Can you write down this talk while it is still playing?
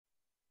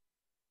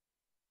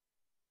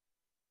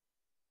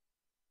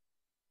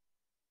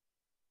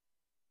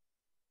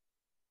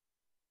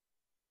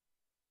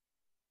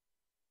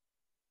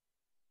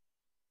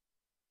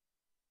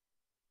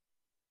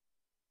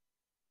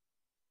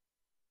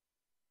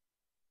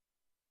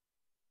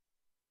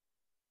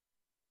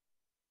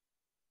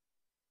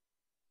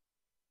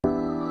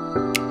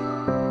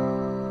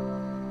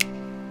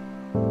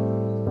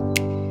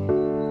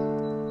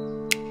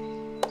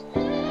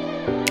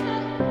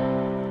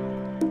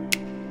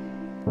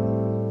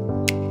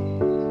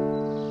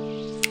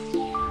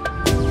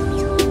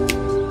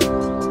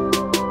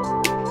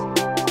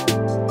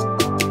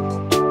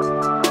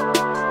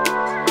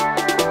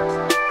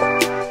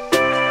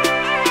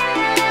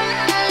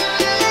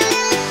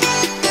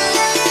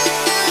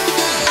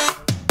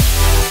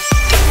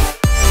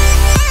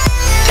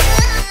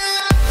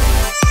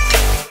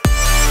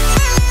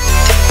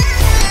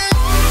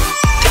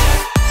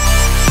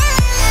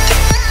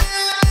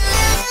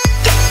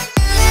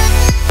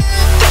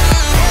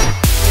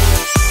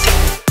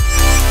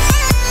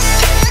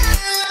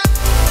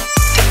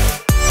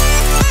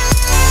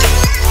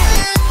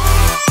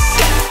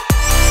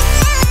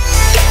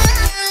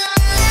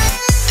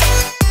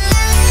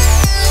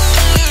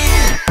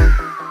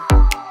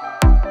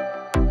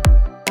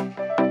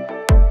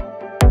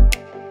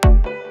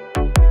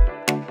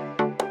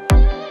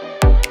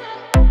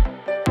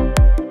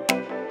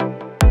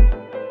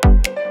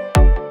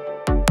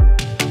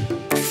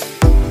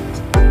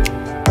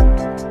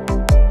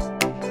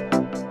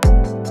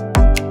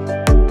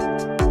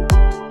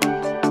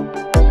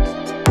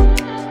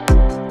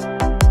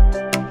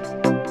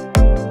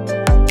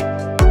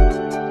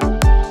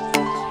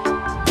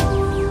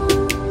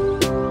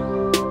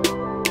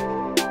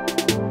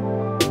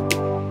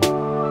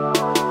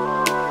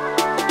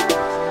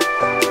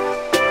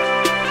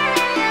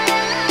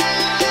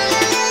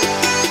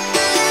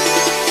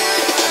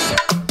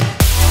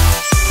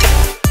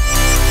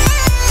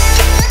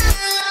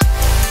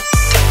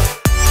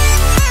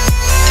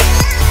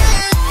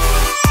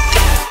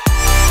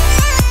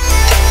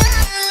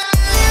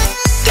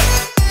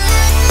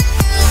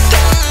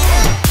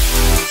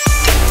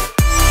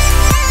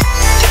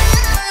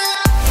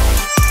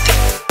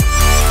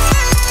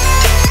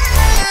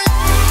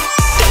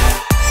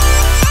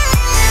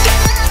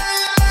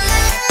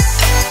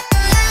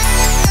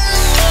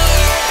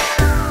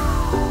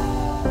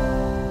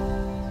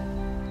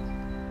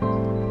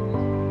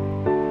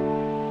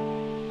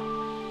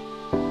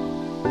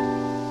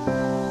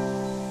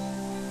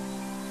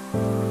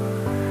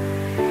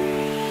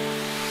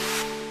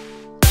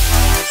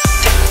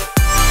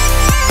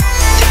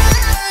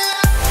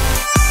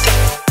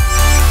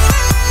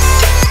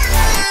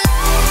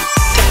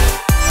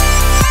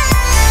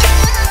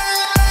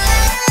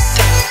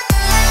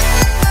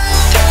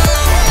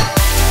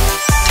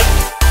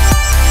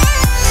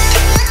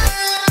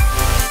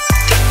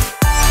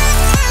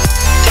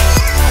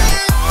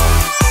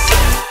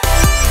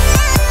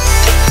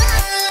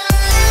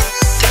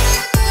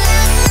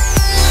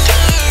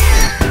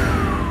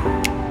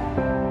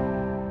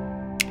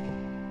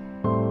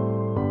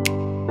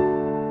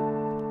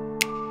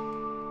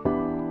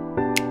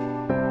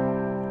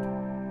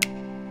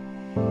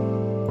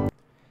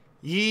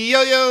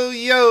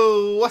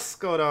What's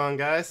going on,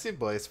 guys? Your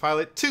boy is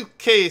Pilot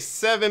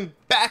 2K7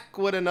 back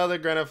with another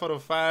Grand Theft Auto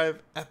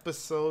 5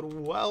 episode.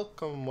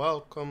 Welcome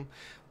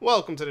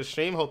to the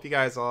stream. Hope you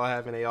guys all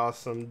having a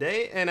awesome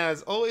day. And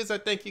as always, I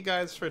thank you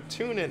guys for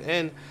tuning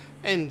in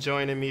and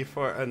joining me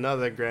for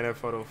another Grand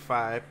Theft Auto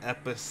 5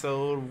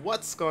 episode.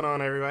 What's going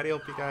on, everybody?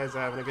 Hope you guys are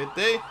having a good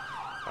day.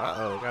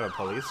 Uh-oh, got a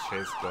police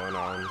chase going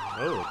on.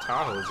 Oh,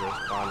 Tahoe's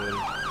responding.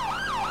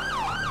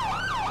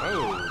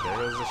 Oh, there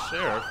goes the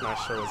sheriff. Not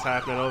sure what's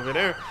happening over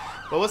there.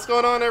 But what's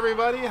going on,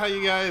 everybody? How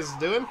you guys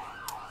doing?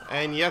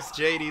 And yes,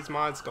 Jay, these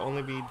mods can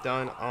only be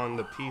done on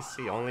the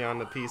PC, only on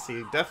the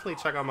PC. Definitely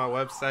check out my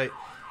website,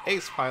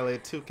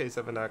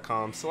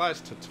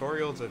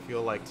 acepilot2k7.com/tutorials if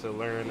you'd like to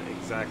learn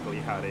exactly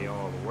how they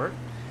all work.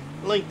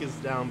 Link is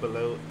down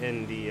below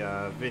in the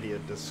video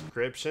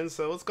description.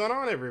 So what's going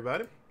on,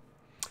 everybody?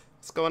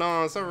 What's going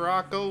on? What's up,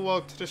 Rocco?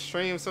 Welcome to the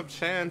stream. What's up,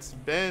 Chance?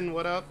 Ben,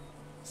 what up?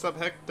 What's up,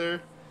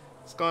 Hector?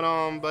 What's going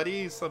on,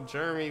 buddy? What's up,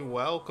 Jeremy?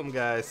 Welcome,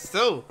 guys.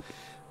 So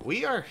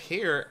we are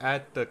here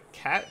at the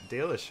Cat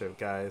dealership,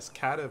 guys.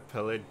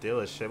 Caterpillar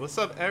dealership. What's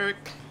up, Eric?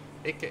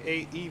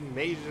 AKA E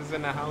Majors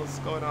in the house. What's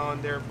going on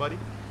there, buddy?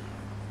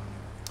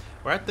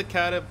 We're at the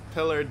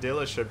Caterpillar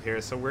dealership here,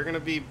 so we're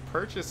gonna be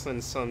purchasing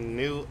some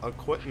new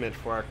equipment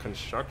for our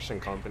construction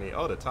company.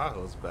 Oh, the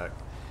Tahoe's back.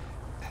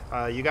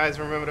 You guys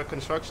remember the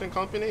construction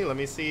company? Let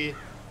me see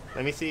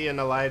in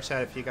the live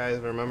chat if you guys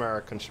remember our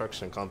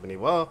construction company.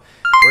 Well,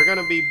 we're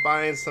gonna be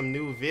buying some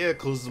new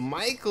vehicles.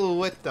 Michael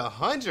with the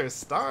 100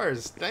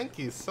 stars. Thank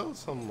you so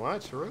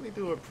much. Really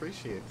do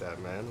appreciate that,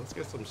 man. Let's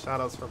get some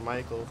shout outs for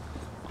Michael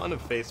on the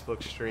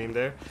Facebook stream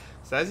there.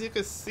 So as you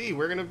can see,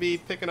 we're gonna be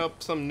picking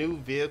up some new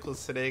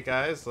vehicles today,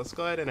 guys. Let's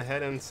go ahead and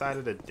head inside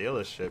of the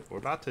dealership. We're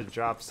about to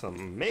drop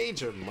some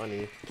major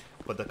money,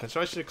 but the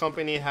construction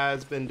company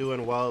has been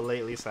doing well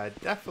lately, so I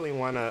definitely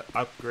want to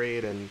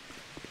upgrade and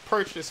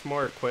purchase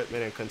more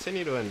equipment and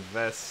continue to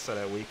invest so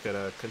that we could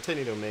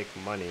continue to make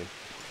money.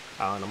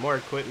 The more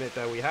equipment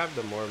that we have,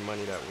 the more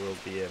money that we'll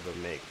be able to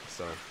make.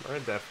 So we're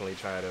gonna definitely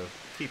try to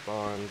keep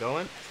on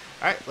going.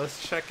 All right,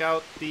 let's check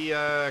out the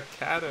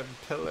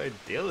Caterpillar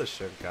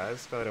dealership,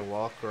 guys. Go ahead and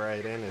walk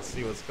right in and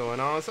see what's going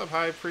on. What's up,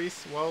 High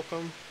Priest?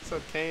 Welcome. What's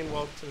up, Kane?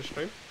 Welcome to the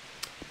stream.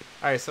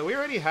 Alright, so we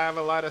already have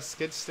a lot of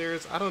skid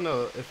steers. I don't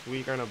know if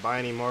we're going to buy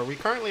any more. We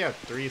currently have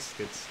 3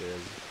 skid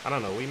steers. I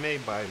don't know. We may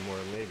buy more,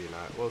 maybe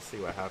not. We'll see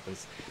what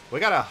happens. We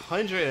got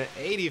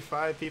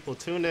 185 people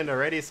tuned in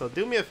already, so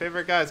do me a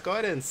favor, guys. Go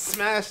ahead and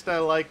smash that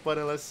like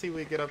button. Let's see if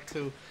we get up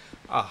to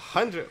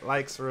 100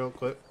 likes real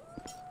quick.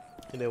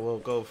 And then we'll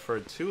go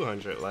for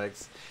 200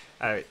 likes.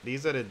 Alright,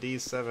 these are the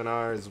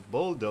D7Rs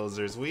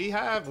bulldozers. We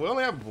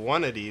only have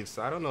one of these,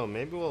 so I don't know.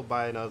 Maybe we'll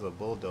buy another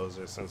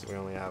bulldozer since we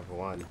only have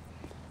one.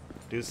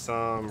 Do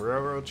some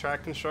railroad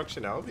track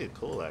construction. That would be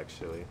cool,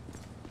 actually.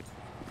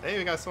 Hey,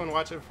 we got someone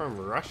watching from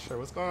Russia.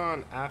 What's going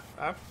on,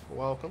 FF?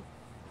 Welcome.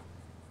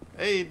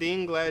 Hey,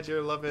 Dean. Glad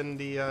you're loving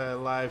the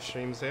live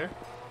streams here.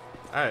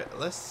 Alright,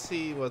 let's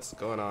see what's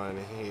going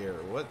on here.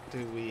 What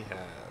do we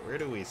have? Where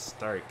do we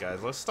start,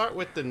 guys? Let's start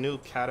with the new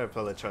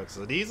Caterpillar trucks.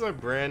 So these are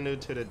brand new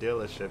to the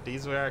dealership.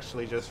 These were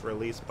actually just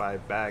released by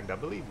Bagged, I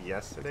believe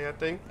yesterday, I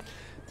think.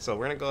 So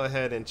we're gonna go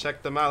ahead and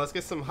check them out. Let's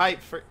get some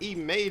hype for E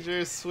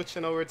Majors.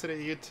 Switching over to the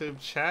YouTube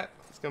chat.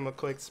 Let's give him a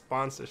quick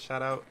sponsor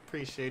shout out.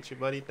 Appreciate you,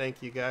 buddy.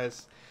 Thank you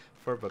guys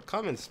for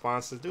becoming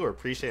sponsors. Do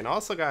appreciate it. And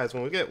also, guys,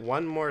 when we get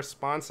one more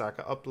sponsor, I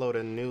can upload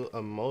a new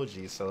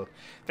emoji. So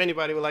if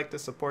anybody would like to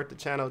support the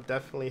channel,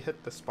 definitely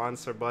hit the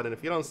sponsor button.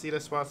 If you don't see the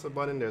sponsor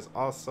button, there's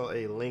also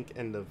a link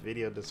in the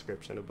video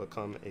description to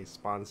become a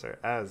sponsor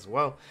as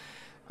well.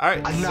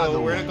 Alright,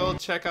 so we're gonna go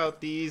check out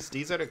these.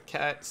 These are the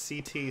Cat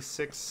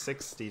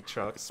CT660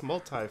 trucks,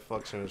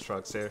 multi-functional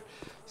trucks here.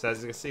 So as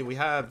you can see, we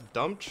have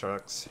dump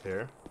trucks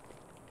here,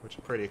 which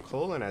are pretty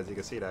cool. And as you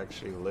can see, it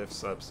actually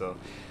lifts up. So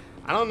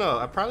I don't know.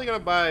 I'm probably gonna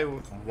buy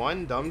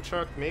one dump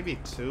truck, maybe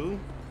 2.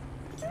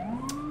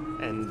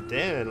 And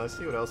then let's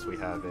see what else we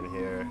have in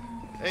here.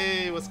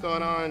 Hey, what's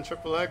going on?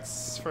 Triple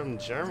X from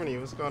Germany.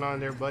 What's going on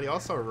there, buddy?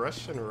 Also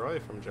Russian Roy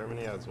from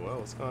Germany as well.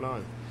 What's going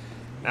on?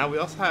 Now we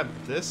also have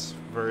this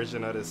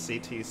version of the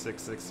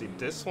CT660.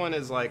 This one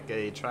is like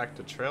a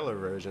tractor trailer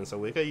version, so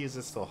we could use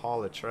this to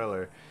haul a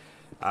trailer.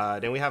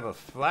 Then we have a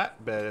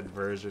flatbed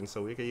version,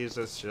 so we could use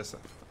this just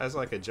as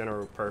like a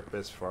general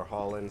purpose for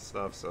hauling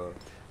stuff. So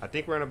I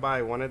think we're gonna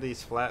buy one of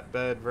these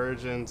flatbed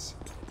versions.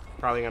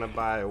 Probably gonna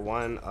buy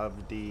one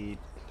of the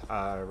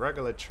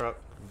regular truck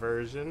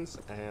versions,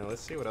 and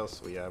let's see what else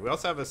we have. We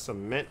also have a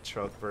cement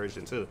truck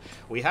version too.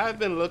 We have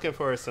been looking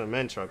for a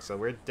cement truck, so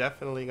we're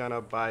definitely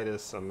gonna buy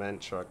this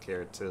cement truck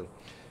here too.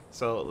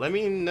 So let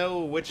me know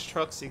which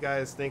trucks you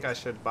guys think I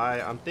should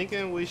buy. I'm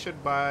thinking we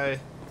should buy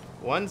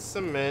one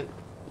cement,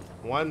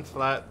 one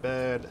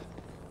flatbed,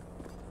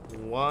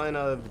 one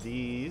of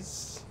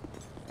these,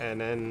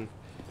 and then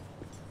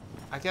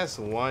I guess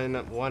one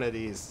of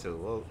these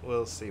too.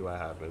 We'll see what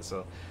happens.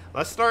 So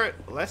let's start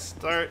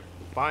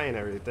buying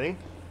everything.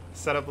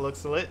 Setup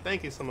looks lit.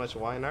 Thank you so much,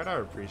 Wynard. I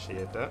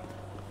appreciate that.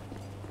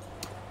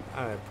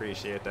 I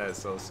appreciate that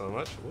so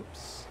much.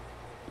 Whoops.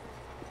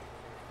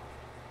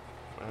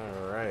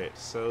 Alright,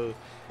 so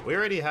we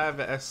already have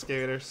an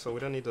excavator, so we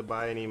don't need to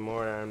buy any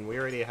more, and we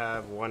already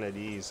have one of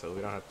these, so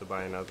we don't have to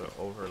buy another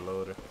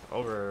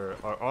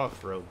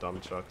off-road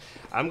dump truck.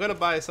 I'm gonna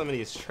buy some of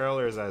these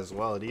trailers as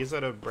well. These are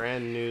the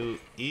brand new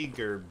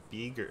Eager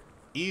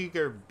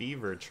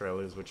Beaver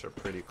trailers, which are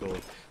pretty cool.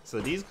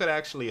 So these could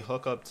actually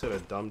hook up to the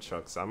dump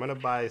truck, so I'm gonna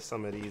buy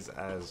some of these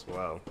as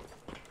well.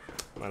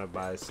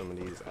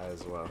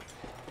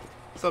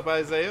 What's up,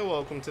 Isaiah?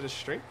 Welcome to the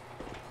stream.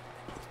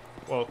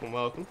 Welcome.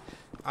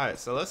 Alright,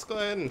 so let's go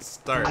ahead and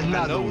start.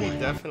 I know we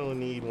definitely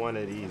need one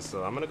of these,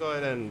 so I'm gonna go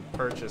ahead and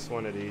purchase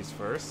one of these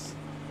first.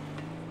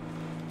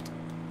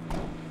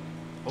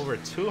 Over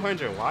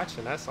 200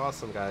 watching, that's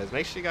awesome, guys.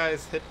 Make sure you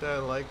guys hit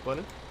the like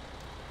button.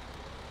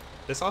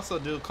 This also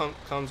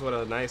comes with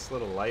a nice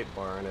little light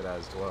bar in it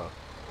as well.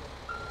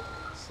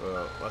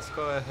 So let's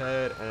go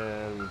ahead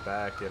and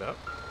back it up.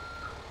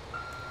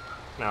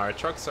 Now our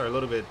trucks are a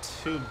little bit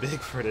too big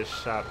for this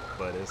shop,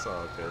 but it's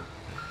all good.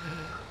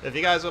 If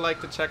you guys would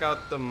like to check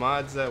out the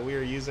mods that we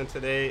are using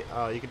today,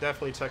 you can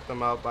definitely check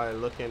them out by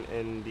looking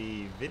in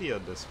the video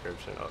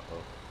description.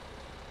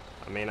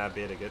 I may not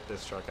be able to get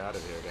this truck out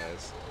of here,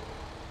 guys.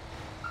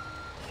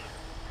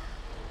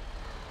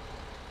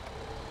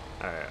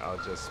 Alright, I'll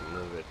just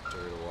move it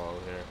through the wall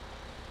here.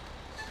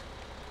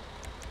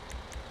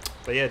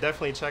 But yeah,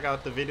 definitely check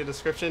out the video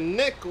description.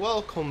 Nick,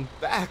 welcome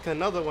back.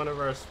 Another one of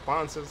our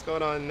sponsors. What's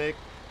going on, Nick?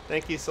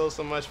 Thank you so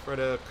much for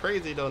the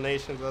crazy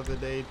donations of the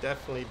day.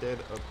 Definitely did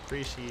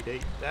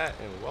appreciate that.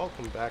 And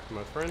welcome back,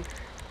 my friend.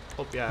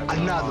 Hope you have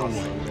an awesome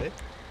day. Alright,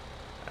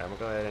 I'm gonna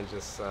go ahead and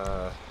just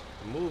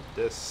move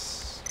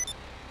this.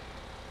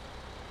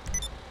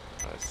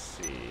 Let's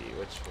see,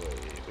 which way?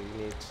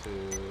 We need to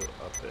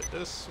up it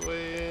this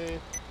way.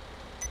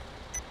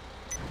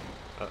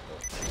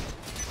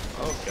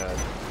 Oh god.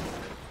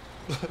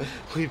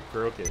 We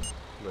broke it,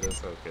 but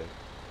it's okay.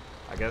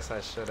 I guess I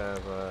should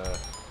have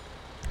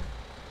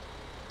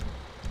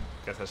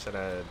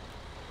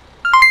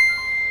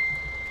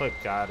put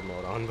God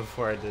mode on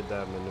before I did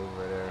that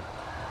maneuver there.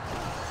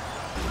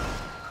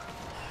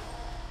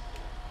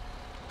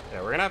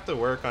 Yeah, we're gonna have to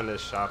work on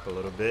this shop a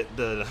little bit.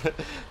 The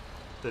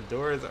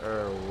doors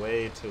are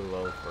way too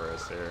low for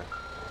us here.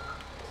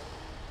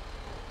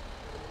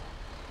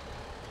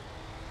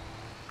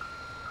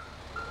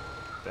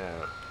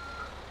 Damn.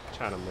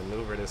 Trying to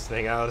maneuver this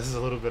thing out is a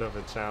little bit of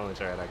a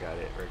challenge. Alright, I got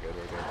it. We're good.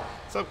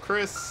 What's up,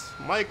 Chris?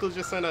 Michael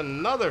just sent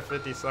another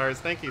 50 stars.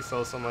 Thank you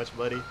so much,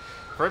 buddy.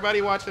 For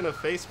everybody watching the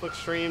Facebook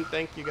stream,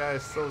 thank you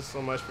guys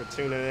so much for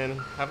tuning in.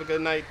 Have a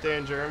good night there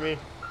in Jeremy.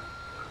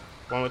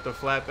 One with the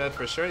flatbed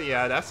for sure.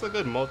 Yeah, that's a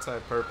good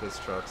multi-purpose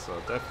truck, so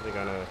definitely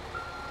gonna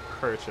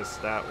purchase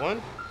that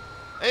one.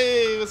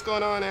 Hey, what's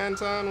going on,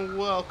 Anton?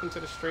 Welcome to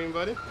the stream,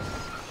 buddy.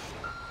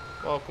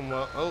 Welcome.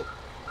 Oh,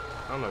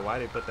 I don't know why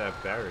they put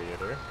that barrier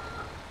there.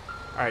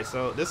 Alright,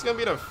 so this is going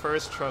to be the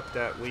first truck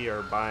that we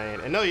are buying.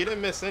 And no, you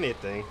didn't miss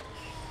anything.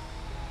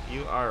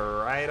 You are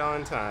right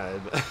on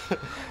time.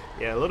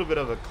 Yeah, a little bit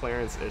of a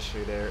clearance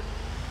issue there.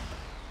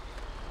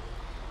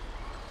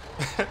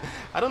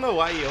 I don't know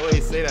why you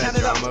always say that,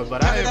 drama,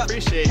 but I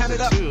appreciate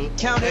it too.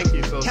 Thank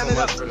you so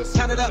much for the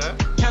super chat.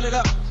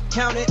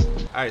 Count it.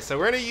 Alright, so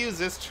we're going to use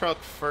this truck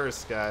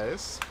first,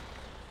 guys.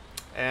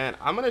 And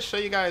I'm going to show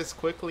you guys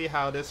quickly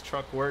how this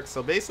truck works.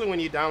 So basically when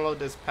you download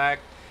this pack,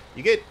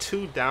 you get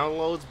 2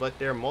 downloads, but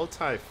they're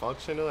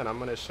multifunctional, and I'm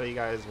going to show you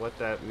guys what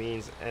that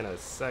means in a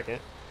second.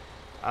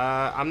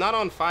 I'm not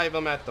on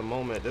FiveM at the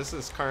moment. This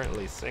is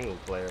currently single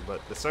player, but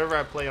the server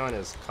I play on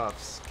is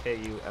Kuffs,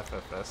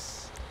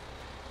 Kuffs.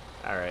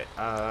 Alright,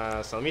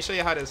 so let me show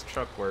you how this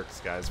truck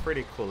works, guys.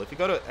 Pretty cool. If you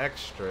go to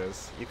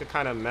extras, you could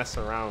kind of mess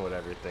around with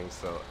everything.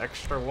 So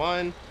extra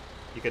 1,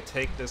 you could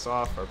take this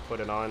off or put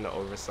it on the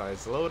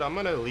oversized load. I'm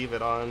going to leave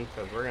it on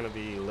because we're going to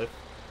be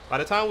by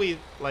the time we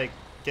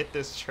get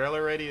this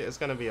trailer ready, it's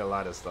going to be a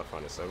lot of stuff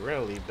on it, so we're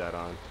going to leave that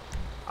on.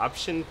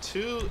 Option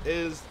 2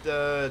 is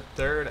the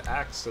 3rd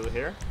axle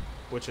here,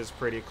 which is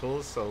pretty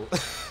cool. So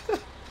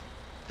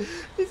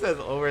he says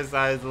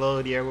oversized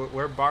load. Yeah,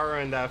 we're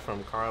borrowing that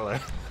from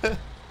Carla.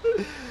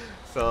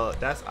 So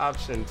that's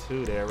option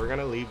 2 there. We're going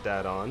to leave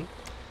that on.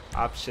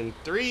 Option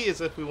 3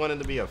 is if we wanted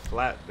to be a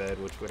flatbed,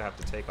 which would have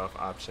to take off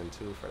option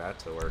 2 for that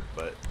to work,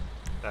 but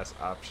that's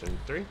option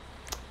 3.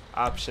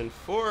 Option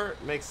 4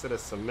 makes it a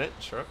cement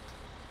truck.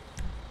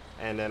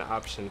 And then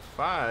option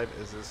 5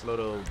 is this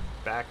little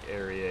back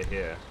area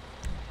here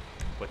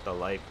with the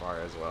light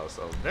bar as well.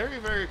 So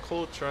very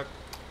cool truck.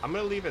 I'm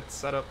gonna leave it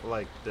set up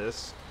like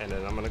this, and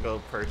then I'm gonna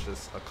go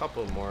purchase a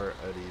couple more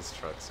of these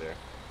trucks here.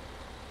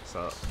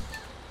 So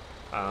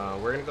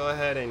we're gonna go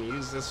ahead and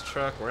use this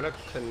truck. We're gonna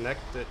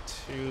connect it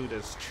to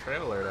this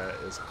trailer that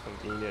is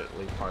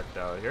conveniently parked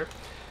out here,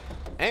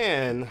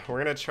 and we're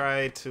gonna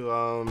try to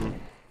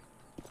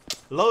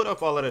load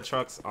up all of the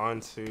trucks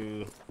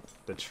onto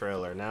the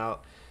trailer. Now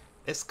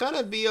it's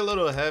gonna be a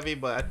little heavy,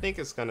 but I think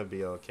it's gonna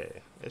be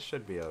okay. It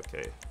should be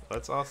okay.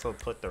 Let's also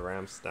put the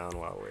ramps down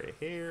while we're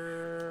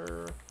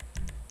here.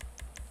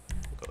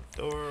 Go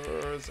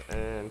doors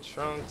and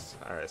trunks.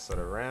 All right, so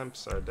the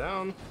ramps are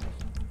down.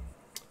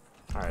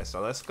 Alright,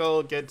 so let's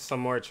go get some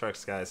more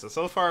trucks, guys.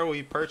 So far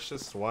we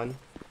purchased one.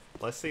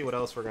 Let's see what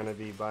else we're going to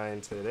be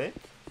buying today.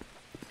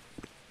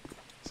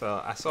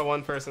 So I saw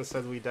one person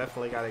said we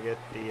definitely got to get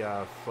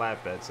the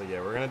flatbed. So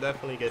yeah, we're going to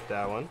definitely get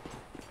that one.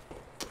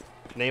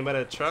 Name of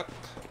the truck,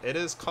 it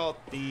is called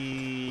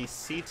the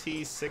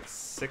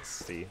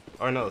CT660.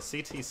 Or no,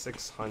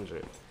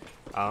 CT600.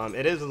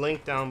 It is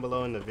linked down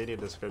below in the video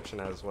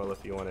description as well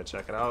if you want to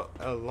check it out,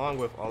 along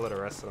with all of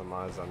the rest of the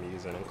mods I'm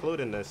using,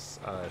 including this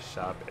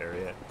shop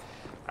area.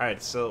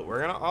 Alright, so we're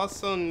going to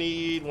also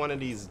need one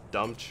of these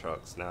dump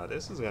trucks. Now,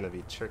 this is going to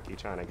be tricky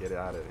trying to get it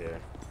out of here.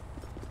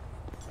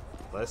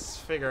 Let's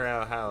figure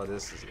out how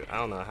this is. I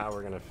don't know how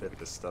we're going to fit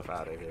this stuff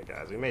out of here,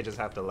 guys. We may just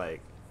have to,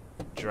 like,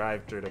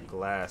 drive through the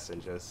glass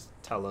and just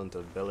tell them to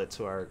bill it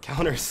to our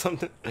account or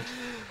something.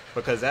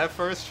 Because that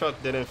first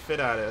truck didn't fit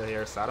out of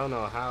here, so I don't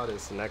know how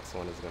this next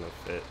one is going to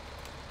fit.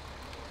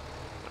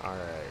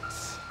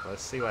 Alright,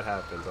 let's see what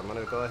happens. I'm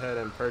going to go ahead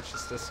and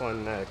purchase this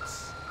one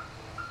next.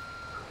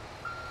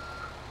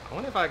 I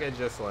wonder if I could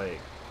just,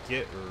 like,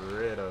 get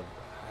rid of...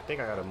 I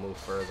think I gotta move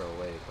further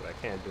away, but I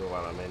can't do it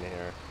while I'm in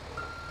here.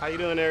 How you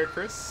doing there,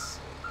 Chris?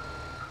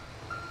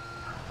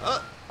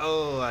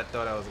 Oh, I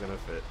thought I was gonna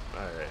fit.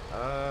 Alright,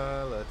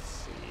 let's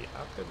see.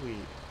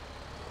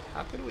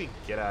 How could we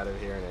get out of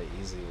here in an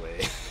easy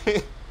way?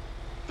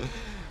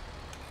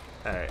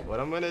 Alright, what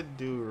I'm gonna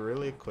do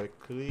really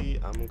quickly,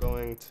 I'm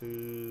going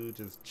to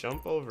just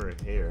jump over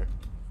here.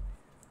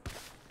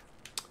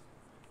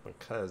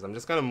 Because I'm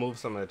just gonna move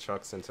some of the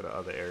trucks into the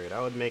other area.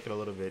 That would make it a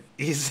little bit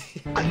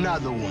easier.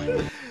 Another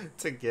one.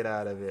 To get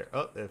out of here.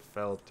 Oh, it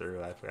fell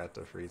through. I forgot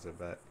to freeze it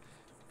back.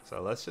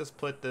 So let's just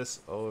put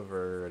this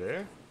over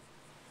there.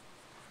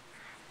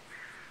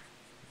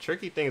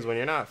 Tricky thing is when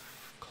you're not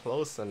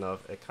close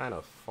enough, it kind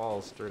of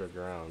falls through the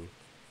ground.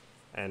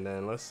 And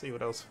then let's see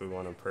what else we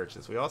want to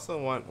purchase. We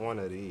also want one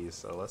of these.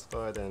 So let's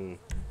go ahead and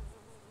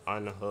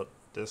unhook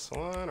this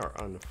one or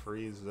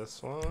unfreeze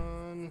this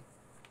one.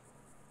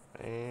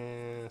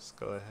 And let's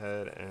go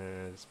ahead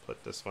and just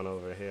put this one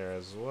over here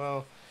as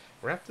well.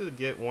 We have to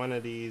get one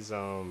of these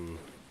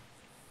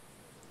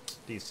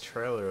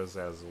trailers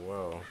as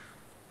well.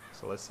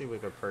 So let's see if we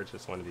can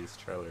purchase one of these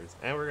trailers.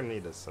 And we're gonna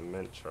need a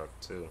cement truck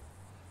too.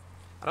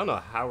 I don't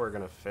know how we're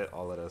gonna fit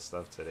all of this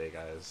stuff today,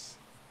 guys.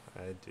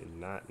 I do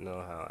not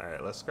know how.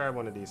 Alright, let's grab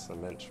one of these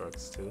cement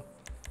trucks too.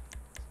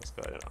 Let's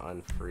go ahead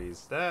and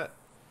unfreeze that.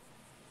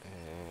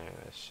 And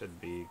it should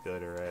be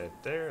good right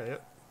there.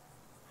 Yep.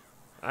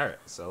 Alright,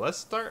 so let's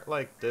start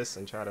like this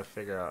and try to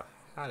figure out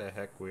how the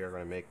heck we are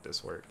going to make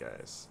this work,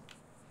 guys.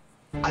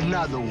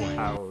 Another one.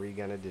 How are we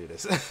going to do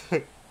this?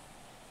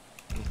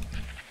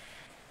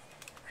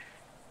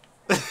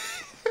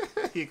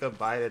 You can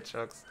buy the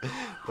trucks,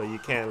 but you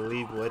can't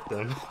leave with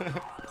them.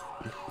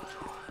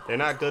 They're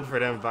not good for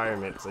the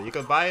environment, so you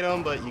can buy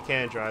them, but you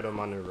can't drive them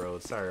on the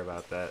road. Sorry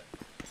about that.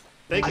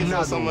 Thank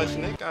you so much,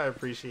 Nick. I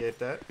appreciate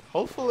that.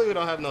 Hopefully we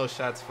don't have no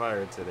shots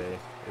fired today.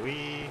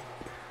 We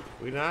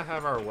do not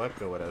have our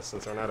weapon with us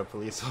since we're not a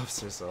police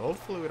officer, so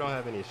hopefully we don't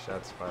have any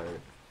shots fired.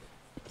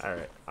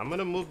 Alright, I'm going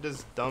to move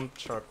this dump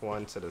truck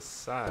one to the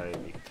side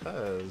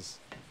because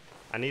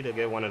I need to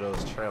get one of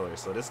those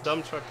trailers. So this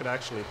dump truck could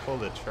actually pull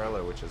the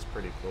trailer, which is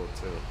pretty cool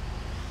too.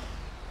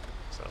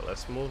 So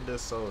let's move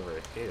this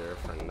over here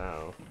for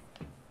now.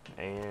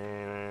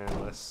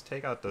 And let's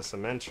take out the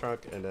cement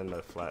truck and then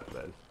the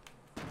flatbed.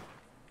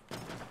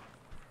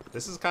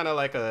 This is kind of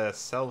like a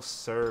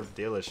self-serve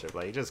dealership.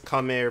 Like, you just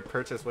come here,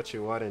 purchase what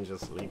you want, and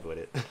just leave with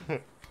it.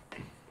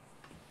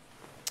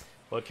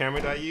 What camera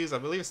do I use? I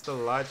believe it's the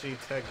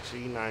Logitech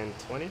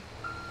G920.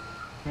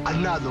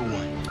 Another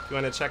one. If you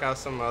want to check out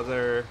some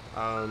other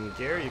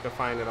gear, you can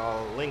find it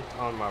all linked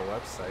on my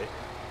website,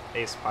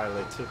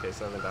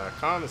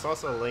 acepilot2k7.com. It's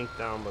also linked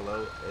down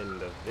below in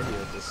the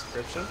video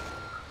description.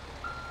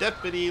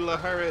 Deputy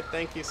LaHurrit,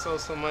 thank you so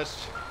much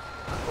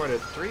for the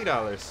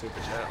 $3 super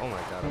chat. Oh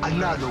my god, I'm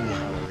another one.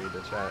 Trying to read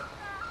the chat.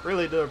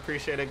 Really do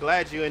appreciate it.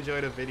 Glad you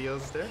enjoy the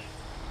videos there.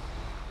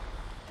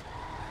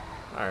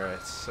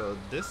 Alright, so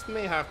this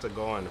may have to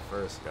go on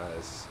first,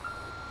 guys.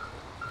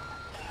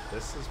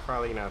 This is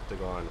probably gonna have to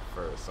go on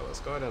first. So let's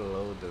go ahead and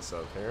load this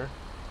up here.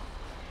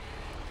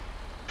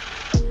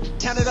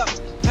 Count it up,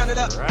 count it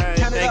up, Alright,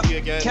 count it thank up, you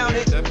again, count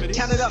it, Deputy.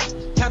 count it up,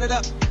 count it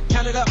up,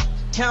 count it up,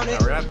 count Now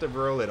it. we're gonna have to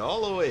roll it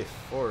all the way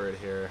forward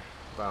here.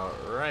 About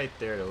right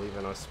there to leave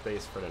enough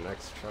space for the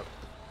next truck.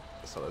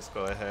 So let's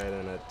go ahead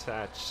and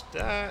attach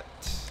that.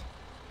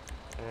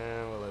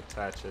 And we'll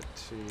attach it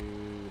to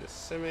the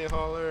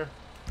semi-hauler.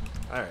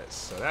 Alright,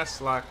 so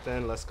that's locked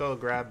in. Let's go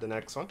grab the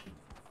next one.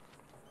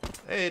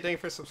 Hey, thank you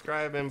for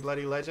subscribing,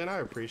 Bloody Legend. I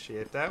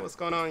appreciate that. What's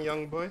going on,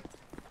 young boy?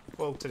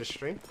 Welcome to the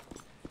stream.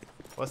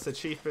 What's the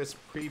cheapest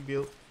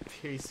pre-built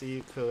PC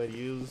you could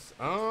use?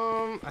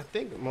 I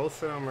think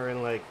most of them are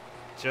in like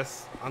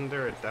just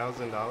under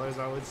 $1,000,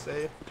 I would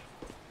say.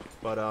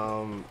 But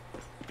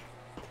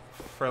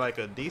for like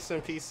a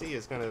decent PC,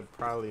 it's gonna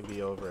probably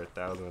be over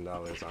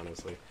 $1,000,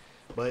 honestly.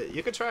 But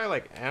you could try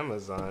like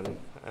Amazon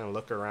and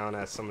look around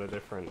at some of the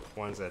different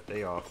ones that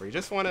they offer. You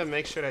just want to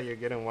make sure that you're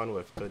getting one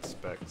with good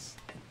specs.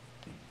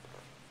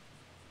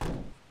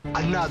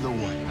 Another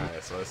one.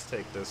 Alright, so let's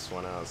take this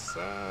one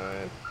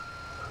outside.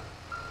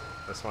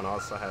 This one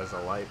also has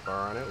a light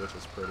bar on it, which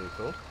is pretty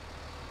cool.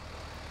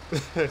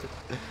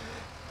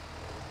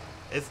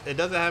 It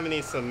doesn't have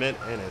any cement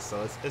in it,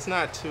 so it's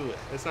not too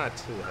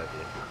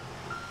heavy.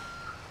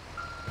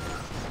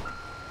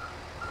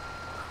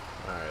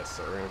 Alright,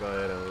 so we're gonna go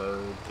ahead and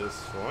load this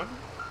one.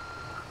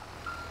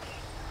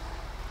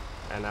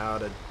 And now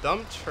the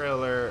dump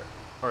trailer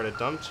or the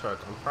dump truck,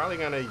 I'm probably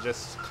gonna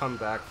just come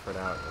back for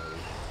that one.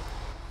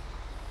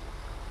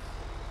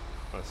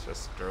 Let's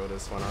just throw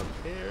this one up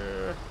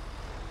here.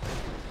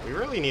 We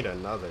really need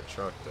another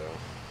truck though.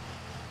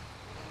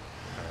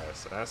 Alright,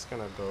 so that's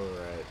gonna go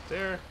right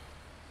there.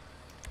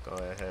 Go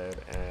ahead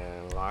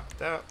and lock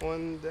that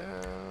one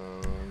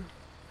down.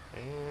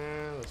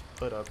 And let's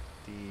put up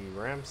the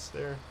ramps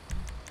there.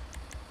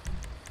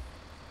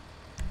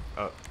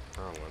 Oh,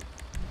 wrong one.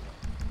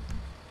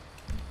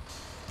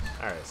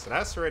 Alright, so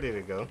that's ready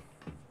to go.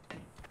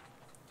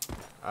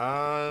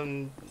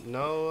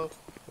 No,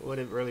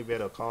 wouldn't really be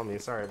able to call me.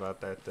 Sorry about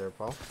that there,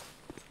 Paul.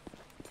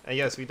 And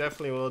yes, we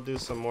definitely will do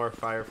some more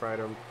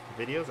firefighter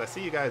videos. I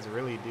see you guys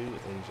really do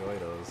enjoy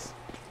those.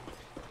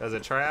 Does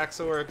it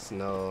triaxle works?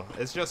 No,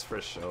 it's just for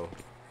show.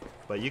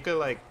 But you could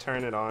like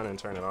turn it on and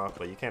turn it off,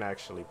 but you can't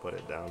actually put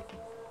it down.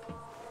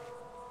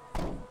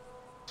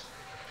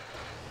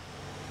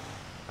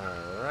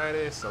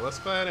 Alrighty, so let's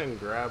go ahead and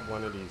grab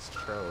one of these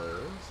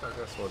trailers. I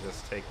guess we'll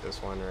just take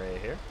this one right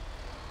here.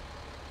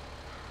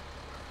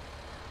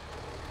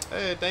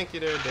 Hey, thank you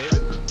there,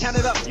 David. Count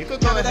it up. You could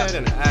go ahead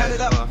and add. Count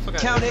it up. Oh, I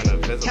forgot Count there's it. an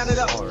invisible Count it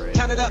up. wall right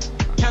Count it there. up.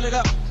 Count it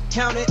up.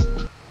 Count it.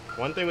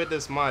 One thing with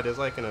this mod, there's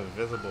like an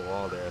invisible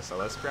wall there, so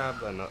let's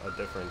grab a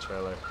different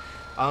trailer.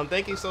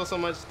 Thank you so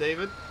much,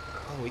 David.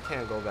 Oh, we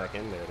can't go back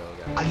in there though,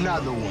 guys.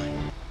 Another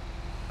one.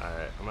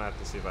 Alright, I'm gonna have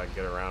to see if I can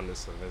get around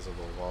this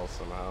invisible wall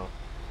somehow.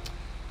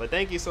 But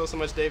thank you so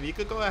much, David. You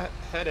could go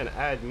ahead and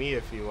add me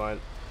if you want.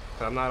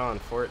 Cause I'm not on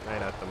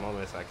Fortnite at the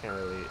moment, so I can't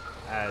really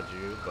add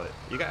you, but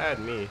you can add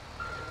me.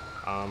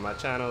 My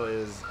channel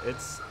it's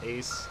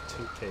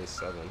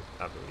Ace2K7,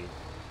 I believe.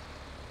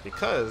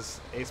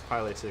 Because Ace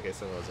Pilot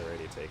 2K7 was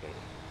already taken.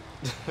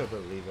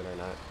 Believe it or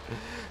not.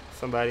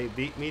 Somebody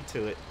beat me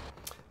to it.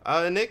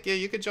 Nick, yeah,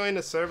 you could join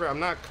the server.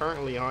 I'm not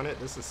currently on it.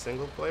 This is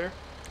single player.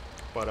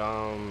 But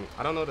I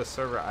don't know the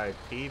server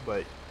IP,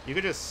 but you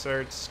could just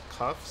search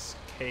Kuffs,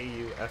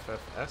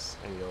 Kuffs,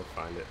 and you'll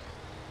find it.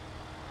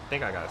 I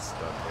think I got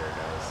stuck here,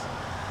 guys.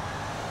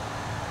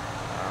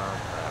 Oh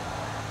crap.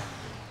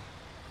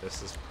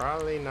 This is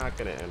probably not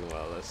gonna end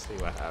well. Let's see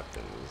what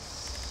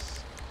happens.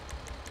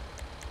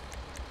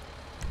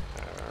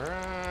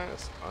 Alright,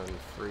 let's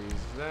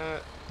unfreeze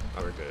that.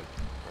 Oh, we're good.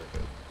 We're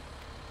good.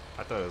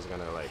 I thought it was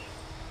gonna like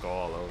go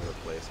all over the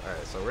place.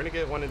 Alright, so we're gonna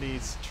get one of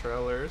these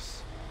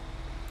trailers.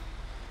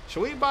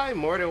 Should we buy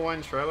more than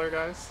one trailer,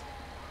 guys?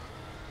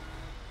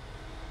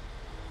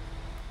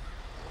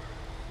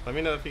 Let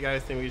me know if you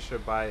guys think we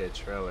should buy a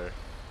trailer.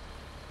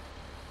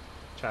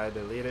 Try to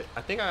delete it.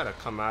 I think I gotta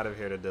come out of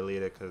here to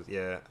delete it, because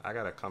yeah, I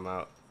gotta come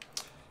out.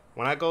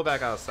 When I go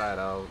back outside,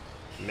 I'll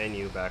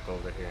menu back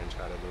over here and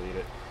try to delete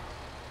it.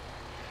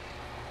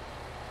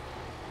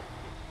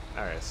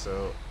 Alright,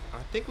 so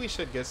I think we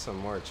should get some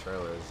more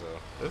trailers though.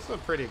 This is a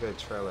pretty good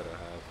trailer to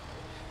have.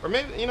 Or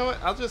maybe, you know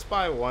what, I'll just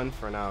buy one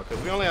for now,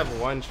 because we only have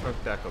one truck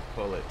that could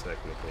pull it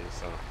technically,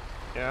 so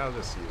yeah, I'll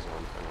just use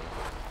one for now.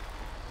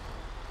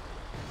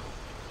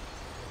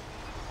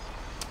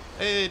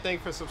 Hey,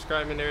 thanks for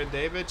subscribing there,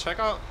 David. Check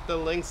out the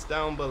links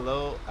down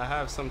below. I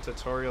have some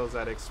tutorials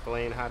that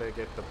explain how to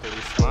get the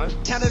police mod.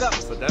 Count it up.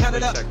 So Count it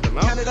definitely up. check them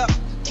out. Count it up.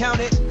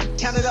 Count it.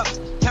 Count it up.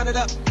 Count it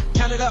up.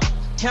 Count it up.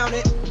 Count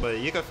it. But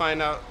you can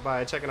find out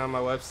by checking out my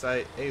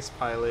website,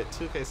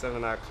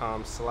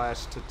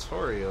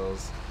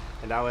 acepilot2k7.com/tutorials,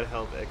 and that would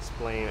help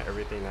explain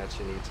everything that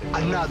you need to know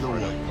Another for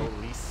the one.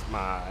 police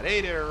mod.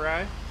 Hey there,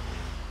 Rye.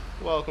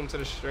 Welcome to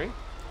the stream.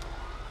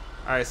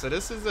 Alright, so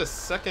this is the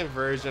second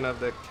version of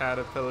the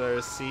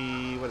Caterpillar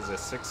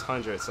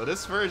C600. So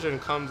this version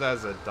comes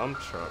as a dump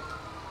truck.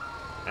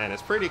 And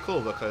it's pretty cool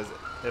because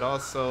it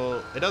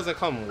doesn't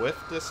come with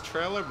this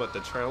trailer, but the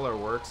trailer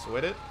works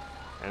with it.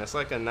 And it's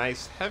like a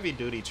nice heavy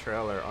duty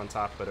trailer on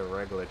top of the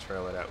regular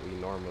trailer that we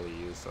normally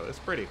use. So it's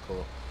pretty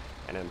cool.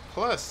 And then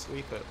plus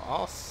we could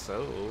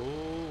also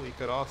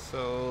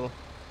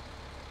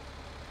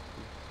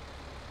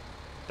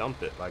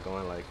dump it by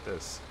going like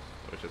this,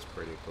 which is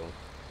pretty cool.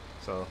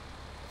 So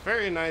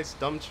very nice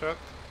dump truck.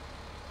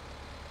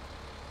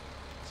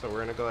 So we're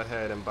gonna go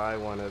ahead and buy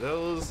one of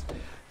those.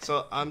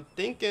 So I'm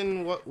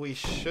thinking what we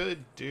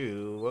should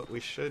do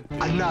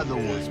Another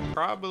is one.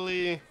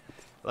 probably,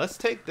 let's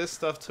take this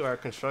stuff to our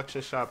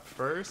construction shop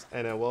first,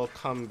 and then we'll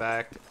come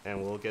back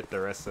and we'll get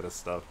the rest of the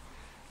stuff.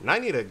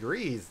 90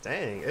 degrees,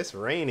 dang, it's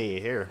rainy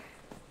here.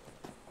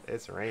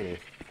 It's rainy.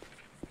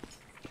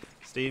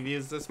 Steve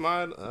used this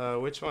mod,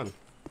 which one?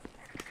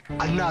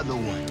 Another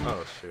one.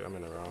 Oh shoot, I'm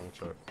in the wrong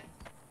truck.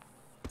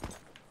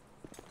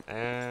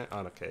 And, oh,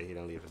 okay, he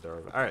didn't leave the door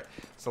open. Alright,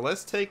 so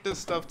let's take this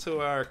stuff to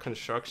our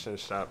construction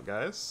shop,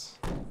 guys.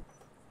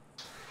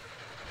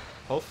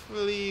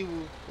 Hopefully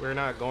we're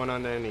not going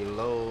under any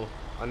low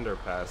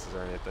underpasses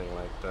or anything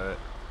like that.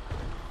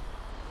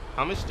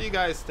 How much do you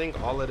guys think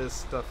all of this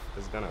stuff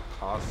is gonna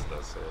cost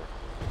us here?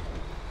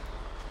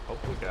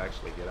 Hope we can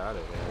actually get out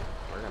of here.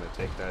 We're gonna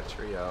take that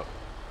tree out.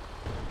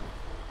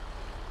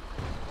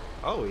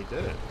 Oh, we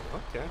did it.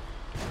 Okay.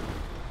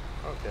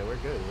 Okay, we're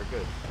good. We're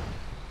good.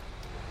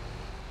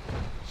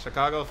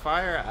 Chicago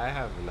Fire? I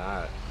have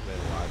not been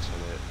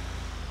watching it.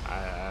 I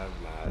have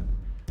not.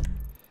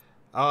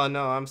 Oh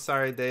no, I'm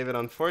sorry, David.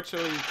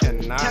 Unfortunately, you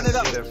cannot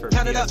get it for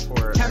PS4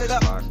 or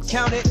Xbox.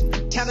 Count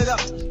it, count it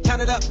up,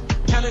 count it up,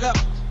 count it up,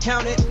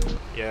 count it.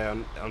 Yeah,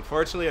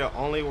 unfortunately, it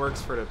only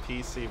works for the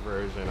PC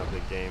version of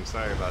the game.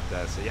 Sorry about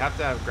that. So you have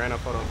to have Grand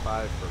Theft Auto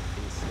 5 for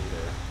PC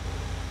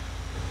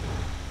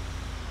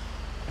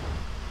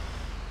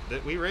there.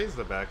 Did we raise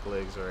the back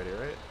legs already,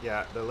 right?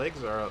 Yeah, the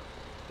legs are up.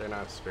 They're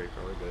not straight,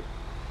 but we're good.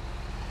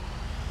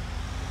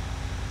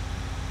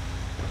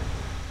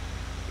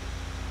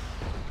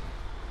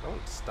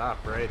 Don't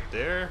stop right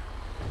there.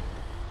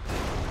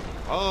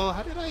 Oh,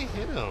 how did I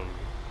hit him?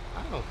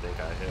 I don't think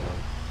I hit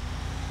him.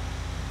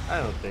 I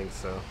don't think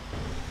so.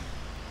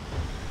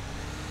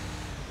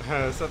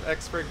 What's up,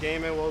 Expert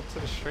Gaming? Welcome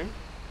to the stream.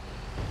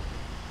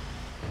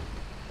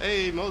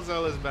 Hey,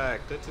 Mozell is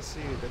back. Good to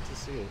see you. Good to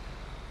see you.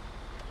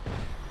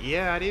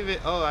 Yeah, I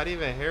didn't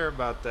even hear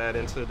about that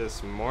until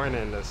this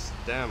morning. This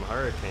damn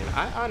hurricane.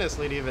 I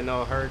honestly didn't even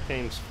know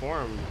hurricanes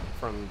form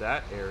from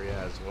that area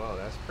as well.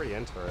 That's pretty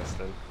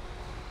interesting.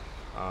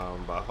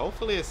 But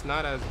hopefully it's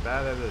not as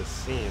bad as it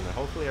seems.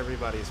 Hopefully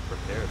everybody's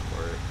prepared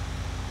for it.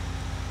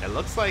 It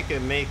looks like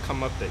it may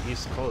come up the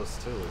East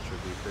Coast too, which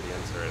would be pretty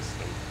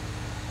interesting.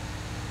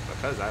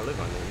 Because I live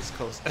on the East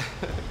Coast.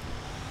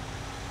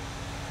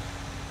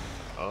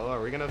 Oh, are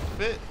we gonna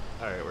fit?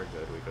 Alright, we're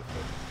good. We could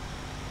fit.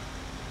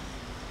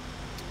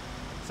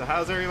 So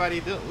how's everybody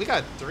doing? We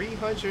got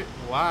 300.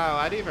 Wow,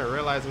 I didn't even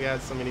realize we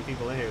had so many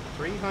people in here.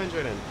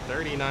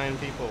 339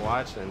 people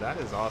watching. That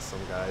is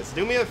awesome, guys.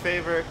 Do me a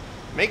favor.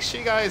 Make sure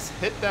you guys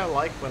hit that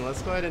like button.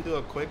 Let's go ahead and do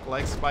a quick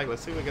like spike.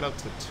 Let's see if we get up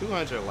to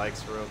 200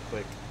 likes real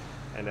quick.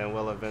 And then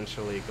we'll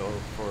eventually go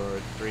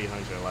for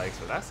 300 likes.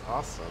 But that's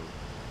awesome.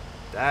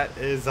 That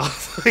is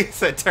awesome. He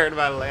said turn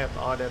my lamp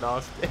on and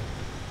off.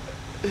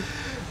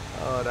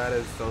 Oh, that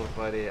is so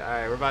funny.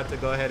 Alright, we're about to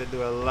go ahead and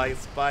do a light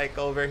spike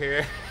over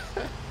here.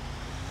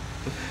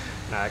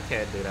 Nah, I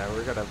can't do that.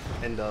 We're gonna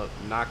end up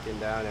knocking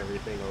down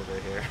everything over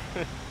here.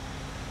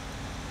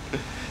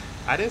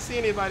 I didn't see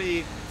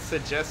anybody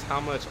suggest how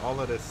much all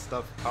of this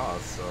stuff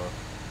costs, so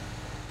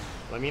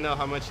let me know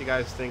how much you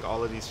guys think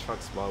all of these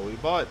trucks bought. We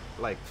bought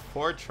like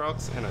 4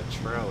 trucks and a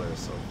trailer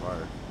so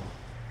far.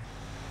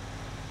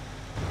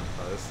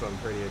 Oh, this is some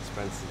pretty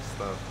expensive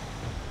stuff.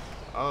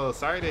 Oh,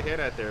 sorry to hear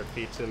that there,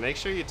 P2. Make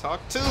sure you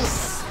talk to...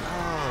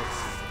 Oh,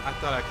 I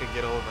thought I could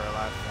get over a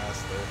lot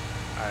faster.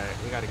 Alright,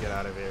 we gotta get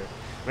out of here.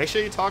 Make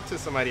sure you talk to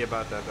somebody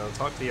about that, though.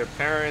 Talk to your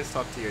parents,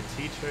 talk to your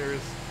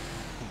teachers.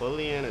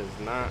 Bullying is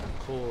not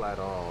cool at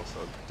all,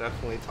 so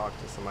definitely talk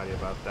to somebody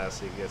about that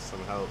so you get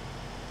some help.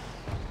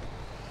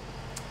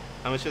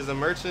 How much is the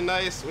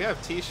merchandise? We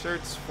have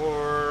t-shirts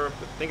for, I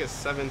think it's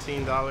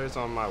 $17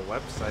 on my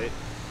website.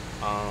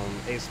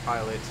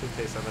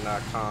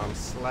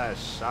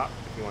 AcePilot2k7.com/shop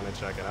if you want to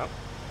check it out.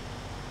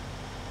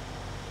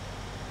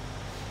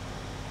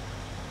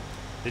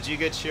 Did you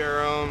get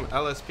your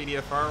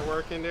LSPDFR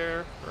work in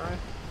there, right?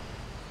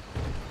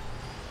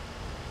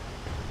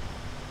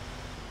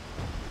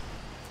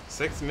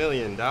 $6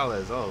 million.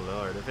 Oh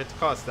Lord, if it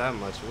costs that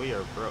much, we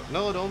are broke.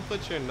 No, don't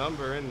put your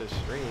number in the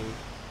stream.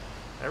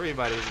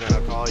 Everybody's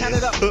gonna call you. Count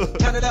it up,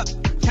 count it up,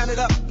 count it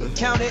up,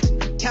 count it,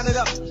 count it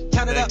up,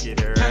 count it up, Thank you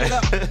there, count it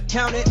right? up,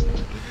 count it.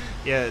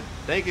 Yeah,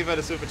 thank you for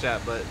the super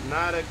chat, but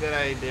not a good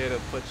idea to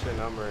put your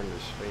number in the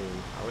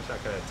stream. I wish I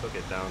could have took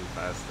it down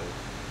faster.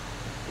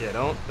 Yeah,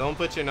 don't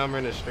put your number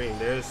in the stream.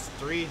 There's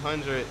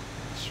 300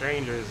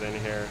 strangers in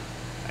here.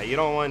 You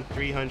don't want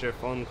 300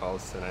 phone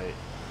calls tonight.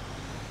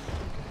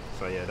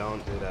 So yeah,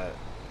 don't do that.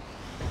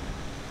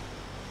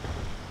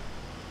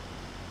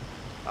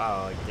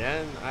 Oh,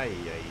 again? Ay.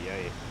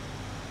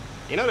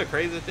 You know the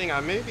crazy thing? I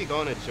may be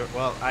going to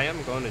well, I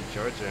am going to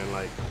Georgia in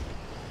like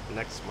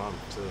next month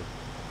too.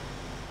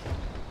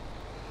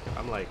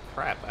 I'm like,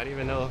 crap, I didn't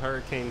even know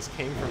hurricanes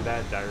came from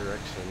that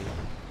direction.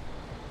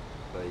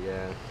 But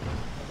yeah.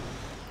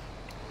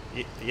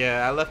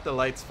 Yeah, I left the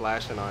lights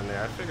flashing on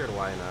there. I figured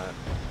why not.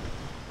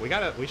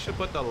 We should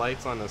put the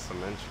lights on the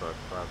cement truck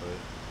probably.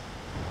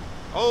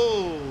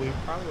 Oh, we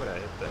probably would have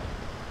hit that.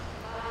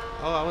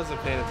 Oh, I wasn't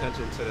paying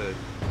attention to the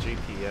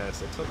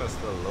GPS. It took us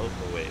the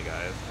local way,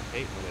 guys. I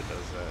hate when it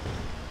does that.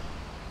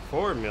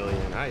 4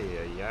 million. Ay,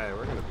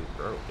 we're gonna be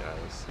broke,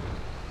 guys.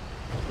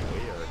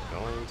 We are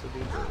going to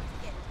be broke.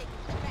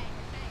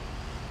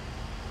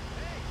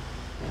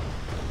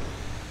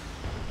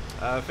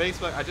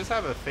 Facebook, I just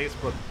have a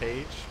Facebook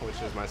page,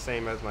 which is my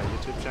same as my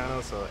YouTube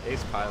channel, so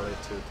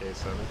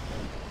AcePilot2k7.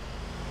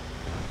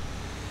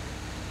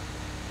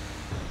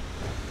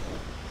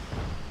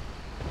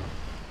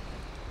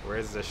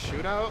 Where's the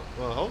shootout?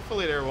 Well,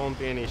 hopefully there won't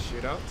be any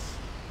shootouts.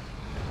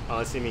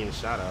 Unless you mean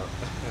shout out.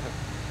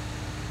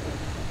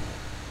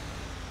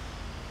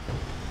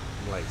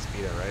 Like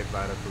speed it right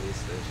by the police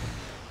station.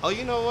 Oh,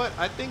 you know what?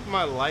 I think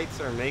my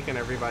lights are making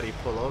everybody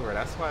pull over.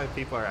 That's why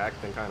people are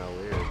acting kind of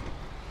weird.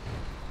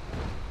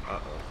 Uh-oh.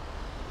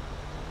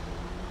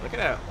 Look at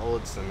that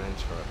old cement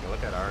truck. And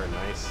look at our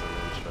nice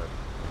cement truck.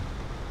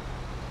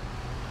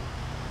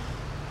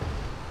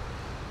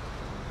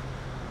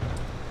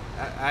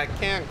 I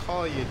can't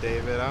call you,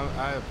 David.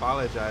 I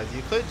apologize.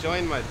 You could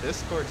join my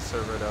Discord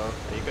server, though.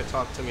 You could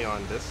talk to me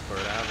on Discord.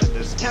 I have a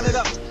Discord. Count it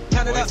up,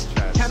 count it up,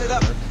 count it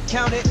up,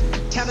 count it,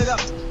 count it up,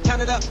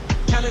 count it up,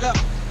 count it up,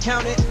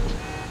 count it.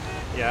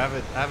 Yeah,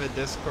 I have a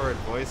Discord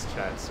voice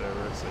chat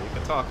server, so you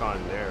can talk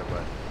on there,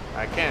 but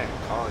I can't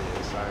call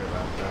you. Sorry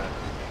about that.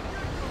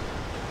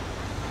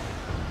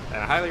 And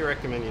I highly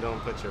recommend you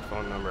don't put your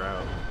phone number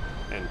out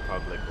in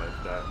public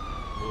like that.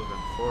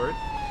 Moving forward.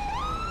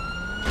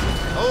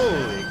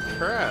 Holy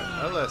crap,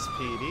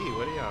 LSPD,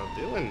 what are y'all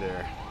doing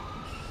there?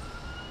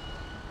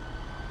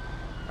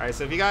 Alright,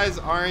 so if you guys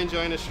are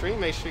enjoying the stream,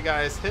 make sure you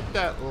guys hit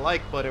that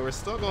like button. We're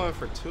still going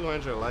for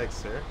 200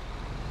 likes here.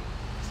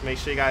 Just make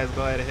sure you guys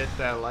go ahead and hit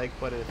that like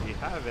button if you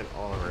haven't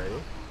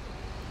already.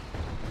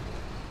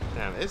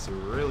 Damn, it's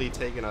really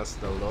taking us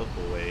the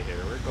local way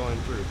here. We're going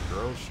through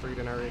Grove Street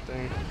and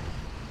everything.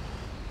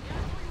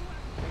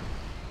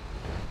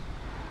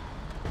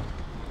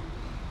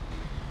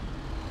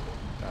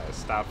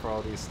 Stop for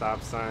all these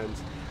stop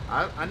signs.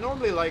 I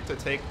normally like to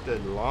take the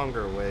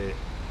longer way,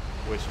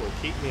 which will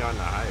keep me on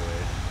the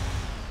highway.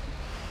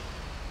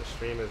 The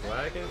stream is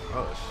lagging?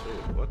 Oh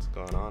shoot, what's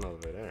going on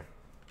over there?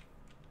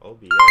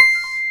 OBS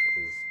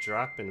is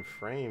dropping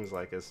frames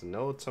like it's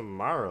no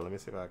tomorrow. Let me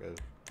see if I can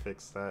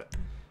fix that.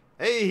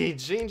 Hey,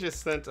 Gene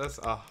just sent us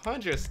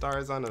 100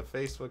 stars on the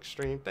Facebook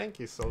stream. Thank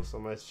you so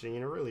much,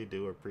 Gene. I really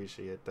do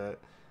appreciate that.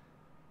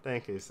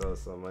 Thank you so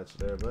much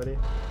there, buddy.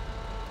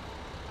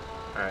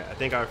 Alright, I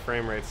think our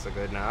frame rates are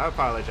good now. I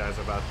apologize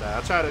about that.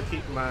 I'll try to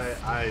keep my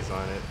eyes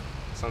on it.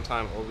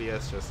 Sometimes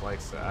OBS just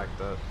likes to act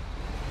up.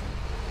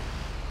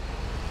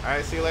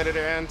 Alright, see you later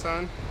there,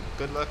 Anton.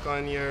 Good luck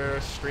on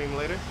your stream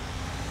later.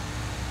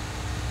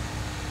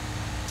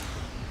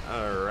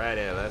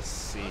 Alrighty, let's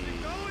see.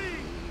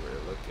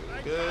 We're looking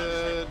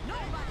good.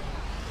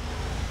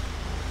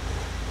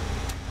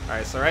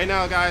 Alright, so right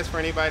now, guys, for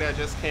anybody that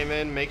just came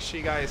in, make sure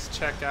you guys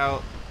check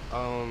out...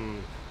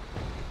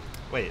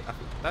 Wait,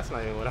 that's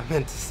not even what I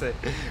meant to say.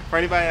 For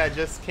anybody that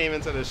just came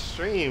into the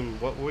stream,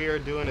 what we are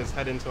doing is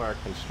heading to our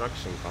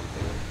construction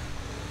company.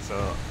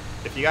 So,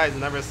 if you guys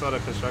never saw the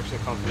construction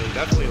company,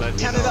 definitely let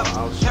me know.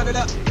 I'll show it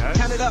to you guys.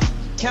 Count it up,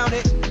 count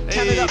it.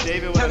 Hey,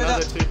 David with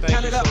another 2.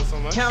 Thank you so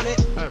much.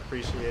 I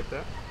appreciate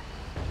that.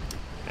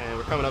 And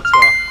we're coming up to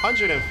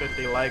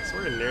 150 likes.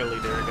 We're nearly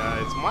there,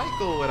 guys.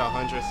 Michael with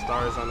 100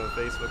 stars on the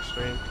Facebook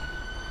stream.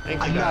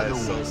 Thank you guys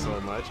so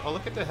much. Oh,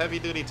 look at the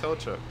heavy-duty tow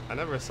truck. I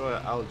never saw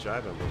it out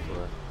driving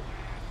before.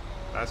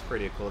 That's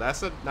pretty cool.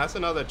 That's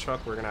another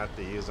truck we're gonna have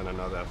to use in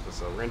another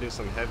episode. We're gonna do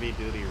some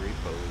heavy-duty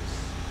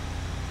repos.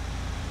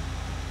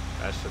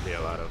 That should be a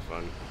lot of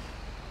fun.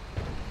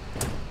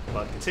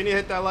 But continue to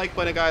hit that like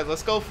button, guys.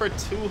 Let's go for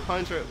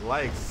 200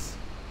 likes.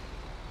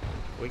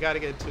 We gotta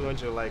get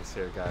 200 likes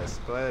here,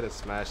 guys. Go ahead and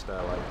smash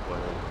that like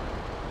button.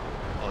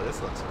 Oh, this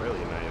looks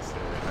really nice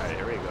here. All right,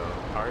 here we go.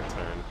 Hard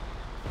turn.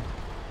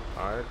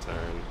 Our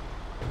turn.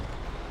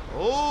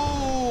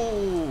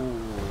 Oh,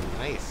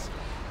 nice.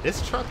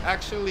 This truck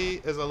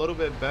actually is a little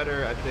bit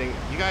better, I think.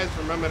 You guys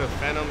remember the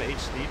Phantom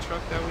HD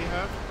truck that we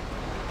have?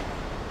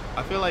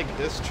 I feel like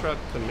this truck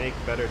could make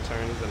better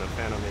turns than a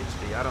Phantom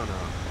HD. I don't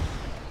know.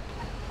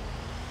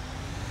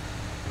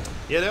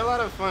 Yeah, they're a lot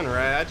of fun,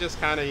 right? I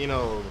just kind of, you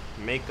know,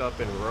 make up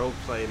and role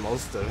play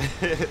most of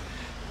it.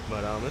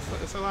 But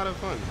it's a lot of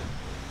fun.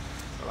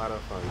 It's a lot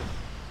of fun.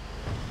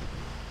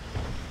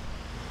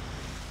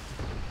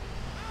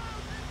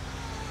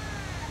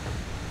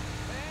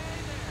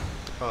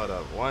 Hold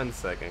up 1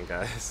 second,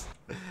 guys.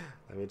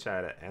 Let me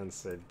try to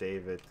answer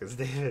David, because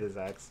David is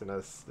asking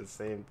us the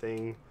same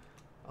thing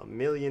a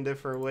million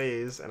different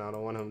ways, and I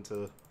don't want him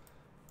to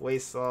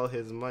waste all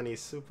his money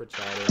super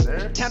chatting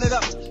there. Count it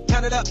up,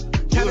 count it up,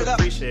 count it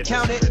up,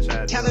 count it,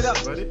 count it up,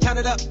 count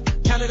it up,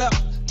 count it up,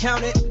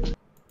 count it.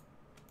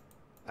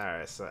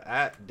 Alright, so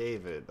at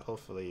David,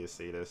 hopefully you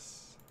see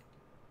this.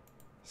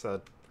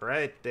 So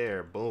right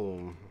there,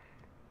 boom.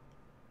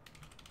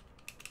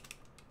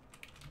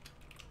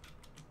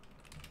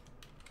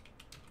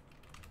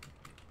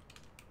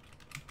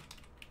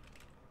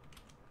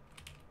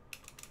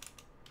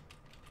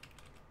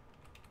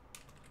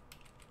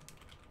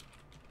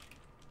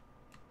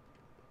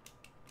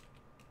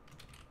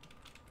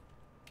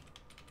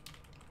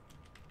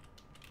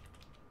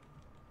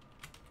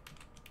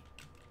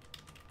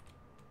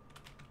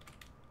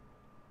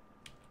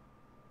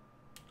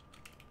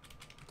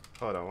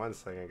 Hold on 1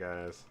 second,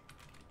 guys.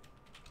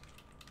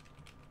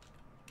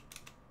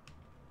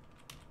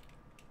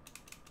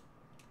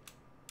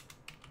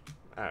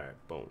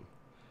 Alright, boom.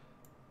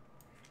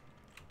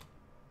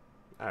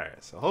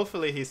 Alright, so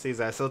hopefully he sees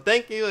that. So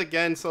thank you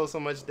again so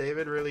much,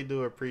 David. Really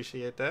do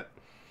appreciate that.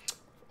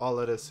 all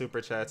of the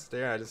super chats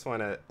there. I just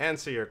want to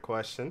answer your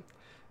question.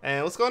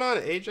 And what's going on,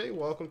 AJ?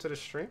 Welcome to the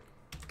stream.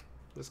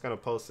 I'm just going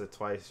to post it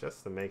twice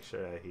just to make sure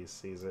that he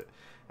sees it.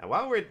 And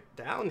while we're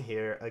down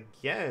here,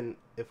 again,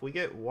 if we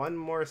get one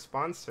more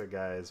sponsor,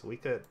 guys, we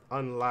could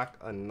unlock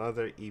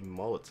another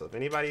emote. So if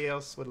anybody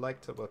else would like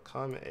to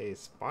become a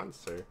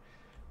sponsor,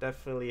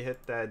 definitely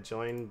hit that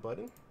join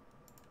button.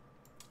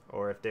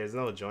 Or if there's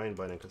no join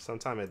button, because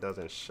sometimes it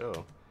doesn't show,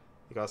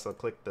 you can also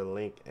click the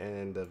link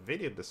in the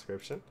video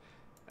description.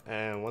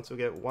 And once we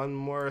get one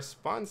more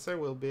sponsor,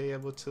 we'll be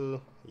able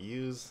to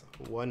use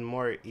one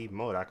more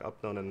emote. I can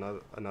upload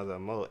another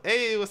emote.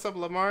 Hey, what's up,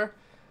 Lamar?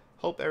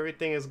 Hope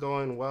everything is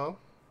going well.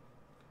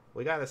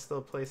 We gotta still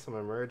play some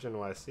Emerge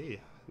NYC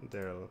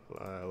there,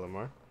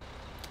 Lamar.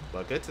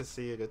 But good to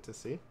see you, good to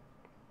see.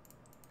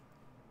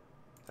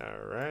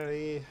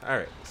 Alrighty.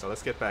 Alright, so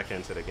let's get back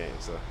into the game.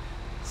 So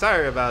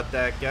sorry about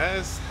that,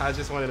 guys. I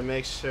just wanted to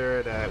make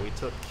sure that we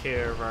took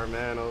care of our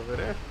man over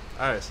there.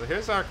 Alright, so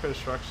here's our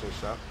construction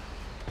shop.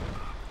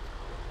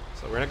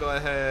 So we're gonna go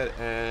ahead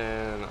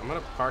and I'm gonna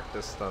park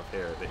this stuff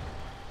here.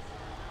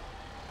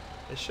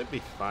 It should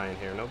be fine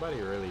here. Nobody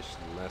really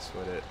should mess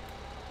with it.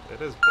 It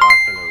is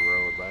blocking the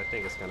road, but I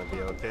think it's gonna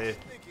be okay.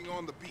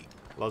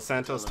 Los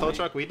Santos tow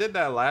truck. We did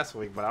that last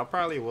week, but I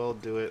probably will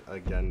do it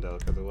again though,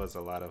 because it was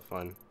a lot of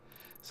fun.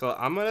 So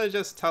I'm gonna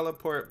just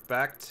teleport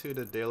back to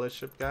the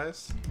dealership,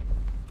 guys,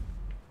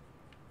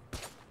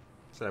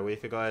 so that we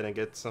could go ahead and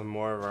get some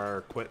more of our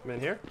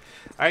equipment here.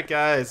 All right,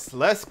 guys,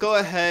 let's go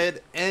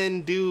ahead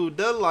and do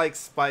the like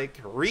spike,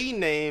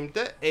 renamed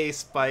the A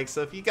spike.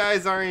 So if you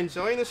guys are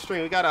enjoying the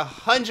stream, we got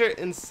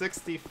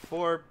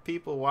 164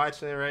 people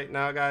watching it right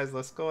now, guys.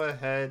 Let's go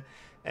ahead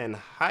and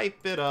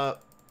hype it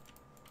up.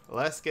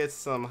 Let's get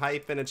some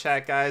hype in the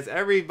chat, guys.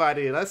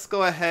 Everybody, let's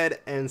go ahead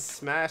and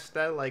smash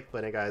that like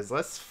button, guys.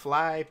 Let's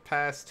fly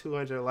past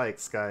 200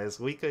 likes, guys.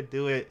 We could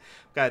do it.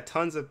 We've got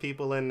tons of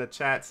people in the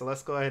chat, so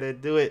let's go ahead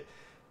and do it.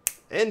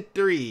 In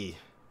 3,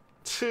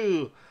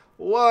 2,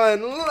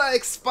 1,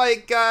 like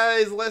spike,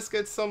 guys. Let's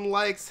get some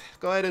likes.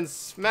 Go ahead and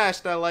smash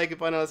that like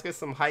button. Let's get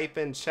some hype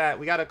in chat.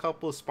 We got a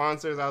couple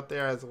sponsors out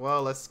there as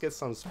well. Let's get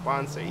some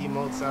sponsor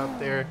emotes out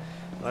there.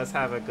 Let's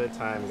have a good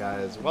time,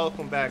 guys.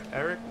 Welcome back,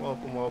 Eric.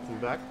 Welcome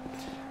back.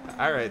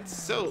 All right,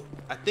 so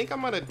I think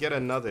I'm gonna get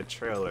another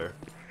trailer.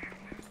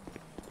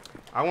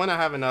 I want to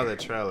have another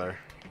trailer.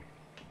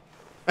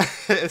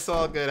 It's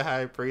all good,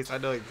 High Priest. I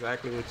know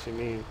exactly what you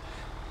mean.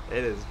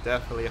 It is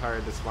definitely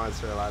hard to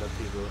sponsor a lot of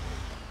people.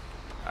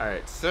 All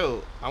right,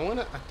 so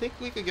I think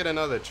we could get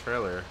another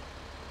trailer.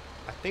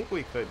 I think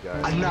we could,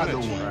 guys. Another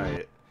I'm gonna try one.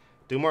 it.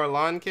 Do more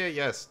lawn care?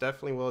 Yes,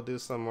 definitely will do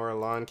some more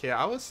lawn care.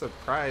 I was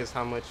surprised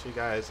how much you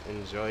guys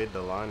enjoyed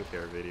the lawn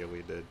care video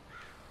we did.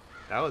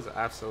 That was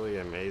absolutely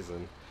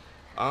amazing.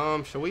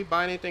 Should we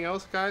buy anything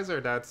else, guys,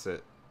 or that's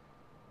it?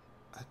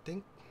 I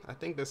think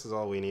this is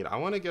all we need. I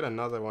want to get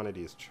another one of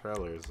these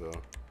trailers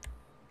though.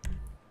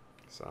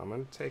 So I'm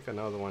gonna take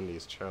another one of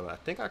these trailers. I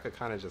think I could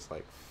kind of just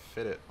like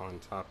fit it on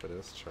top of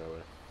this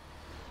trailer.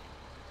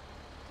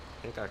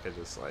 I think I could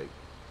just like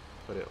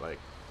put it like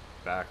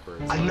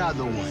backwards.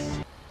 Another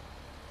one.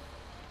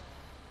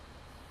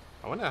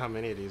 I wonder how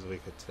many of these we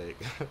could take.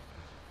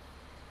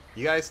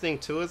 You guys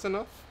think 2 is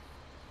enough?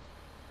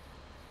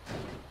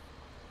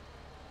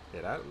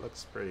 Yeah, that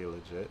looks pretty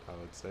legit, I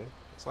would say.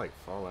 It's like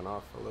falling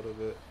off a little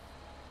bit.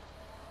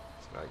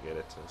 So I get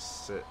it to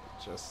sit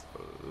just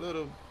a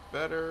little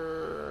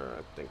better.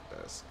 I think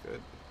that's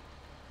good.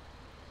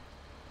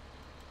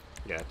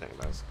 Yeah, I think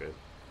that's good.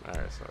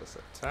 Alright, so let's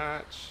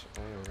attach.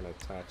 And we're going to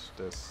attach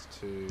this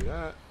to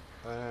that.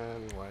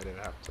 And why did it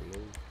have to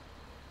move?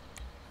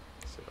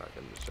 Let's see if I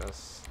can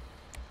adjust.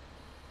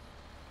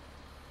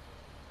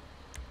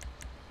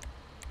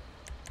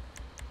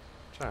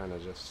 Trying to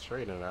just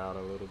straighten it out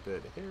a little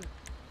bit here.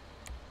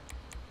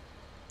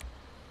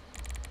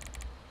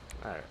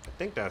 Alright, I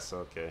think that's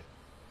okay. I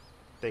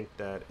think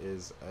that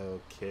is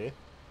okay.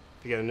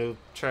 If you get a new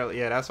trailer,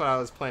 yeah, that's what I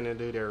was planning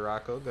to do there,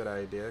 Rocco. Good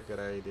idea, good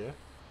idea.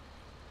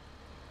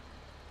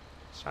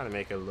 Just trying to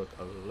make it look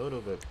a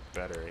little bit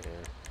better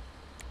here.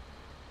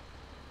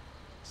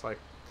 It's like,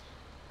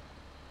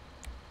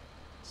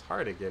 it's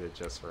hard to get it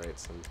just right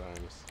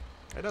sometimes.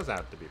 It doesn't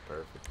have to be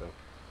perfect though.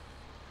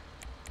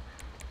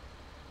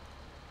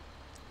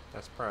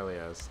 That's probably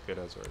as good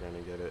as we're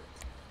gonna get it.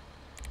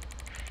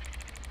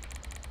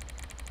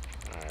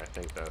 Alright, I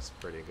think that's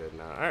pretty good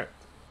now. Alright.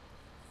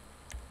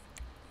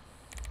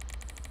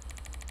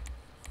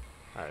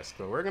 Alright,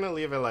 so we're gonna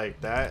leave it like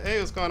that. Hey,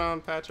 what's going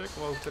on, Patrick?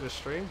 Welcome to the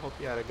stream. Hope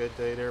you had a good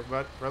day there,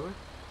 brother.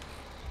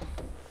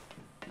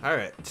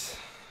 Alright.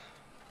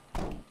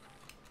 We're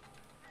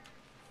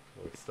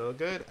still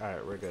good?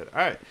 Alright, we're good.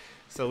 Alright,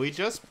 so we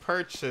just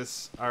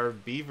purchased our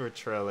beaver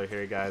trailer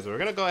here, guys. We're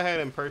gonna go ahead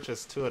and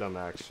purchase 2 of them,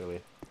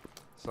 actually.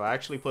 So I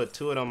actually put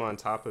 2 of them on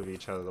top of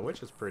each other,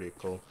 which is pretty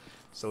cool.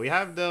 So we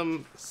have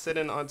them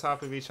sitting on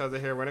top of each other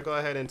here. We're gonna go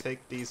ahead and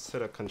take these to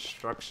the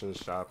construction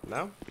shop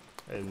now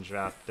and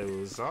drop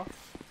those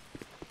off.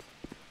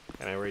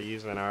 And then we're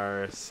using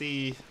our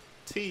C10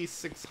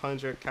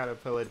 T600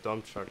 Caterpillar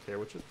dump truck here,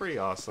 which is pretty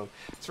awesome.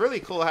 It's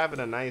really cool having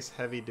a nice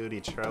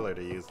heavy-duty trailer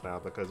to use now,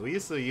 because we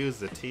used to use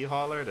the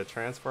T-hauler, the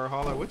transfer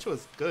hauler, which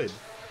was good,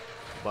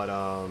 but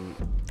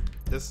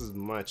this is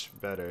much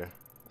better,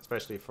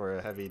 especially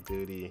for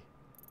heavy-duty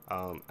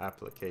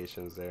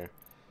applications there.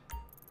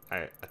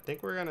 Alright, I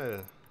think we're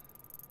gonna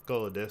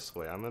go this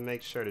way. I'm gonna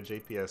make sure the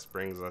GPS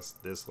brings us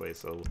this way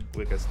so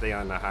we can stay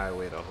on the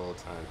highway the whole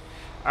time.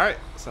 Alright,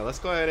 so let's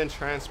go ahead and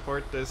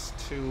transport this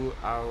to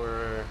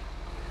our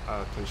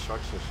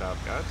construction shop,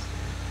 guys.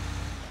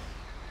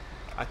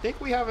 I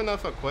think we have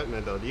enough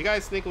equipment though. Do you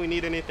guys think we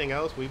need anything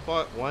else? We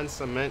bought one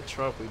cement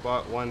truck, we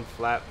bought one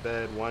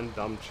flatbed, one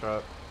dump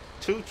truck,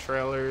 2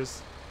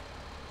 trailers.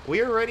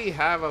 We already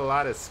have a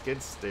lot of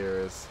skid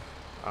steers.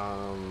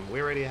 We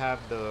already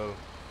have the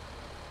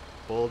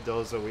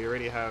bulldozer, we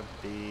already have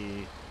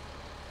the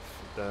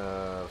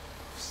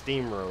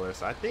steamroller,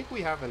 so I think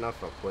we have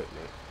enough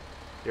equipment.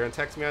 You're gonna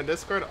text me on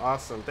Discord?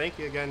 Awesome. Thank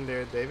you again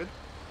there, David.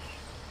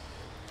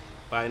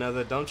 Buy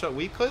another dump truck.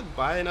 We could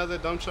buy another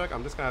dump truck.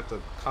 I'm just gonna have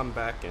to come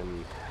back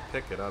and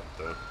pick it up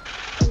though.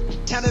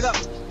 Count it up,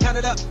 count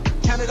it up,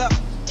 count it up,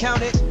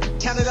 count it,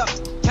 count it up,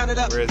 count it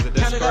up. Where is the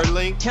Discord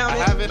link? I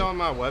have it on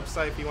my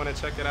website if you want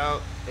to check it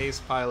out.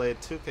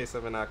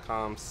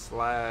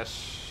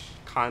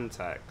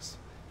 AcePilot2k7.com/contacts.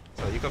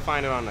 So you can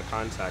find it on the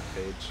contact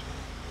page.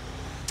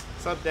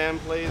 What's up, Dan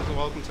Plays?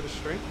 Welcome to the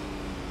stream.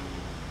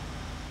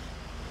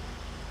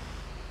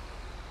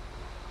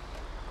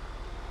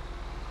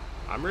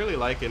 I'm really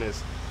liking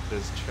this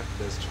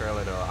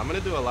trailer though. I'm gonna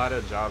do a lot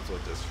of jobs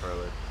with this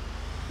trailer.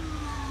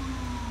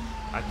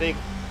 I think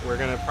we're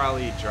gonna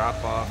probably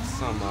drop off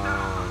some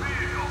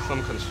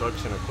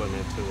construction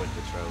equipment too with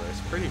the trailer.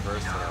 It's pretty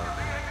versatile.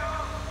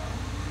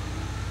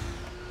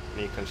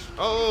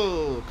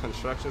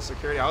 Construction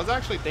security. I was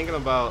actually thinking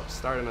about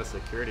starting a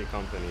security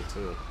company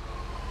too.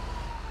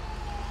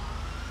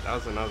 That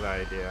was another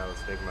idea I was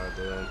thinking about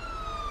doing.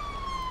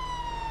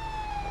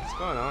 What's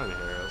going on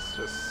here? Let's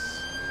just...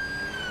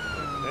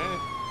 Okay.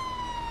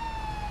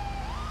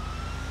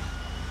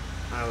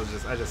 I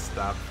just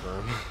stopped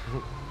for him.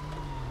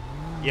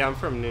 Yeah, I'm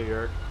from New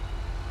York.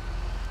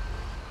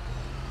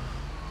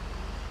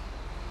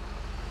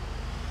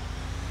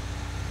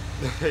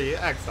 You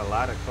asked a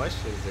lot of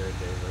questions there,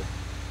 David.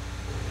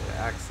 You're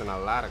asking a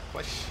lot of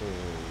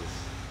questions.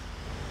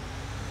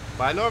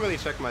 But I normally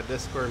check my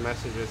Discord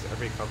messages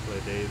every couple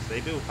of days.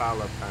 They do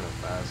pile up kind of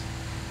fast.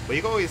 But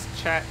you can always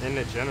chat in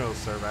the general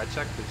server. I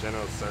check the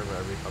general server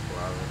every couple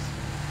hours.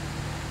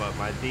 But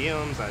my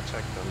DMs, I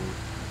check them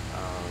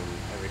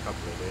every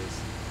couple of days.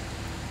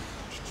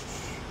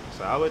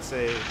 So I would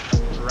say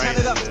right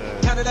in the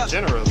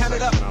general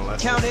section,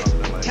 unless it's something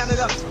like personal. Count it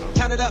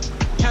up,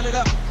 count it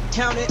up,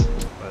 count it.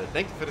 But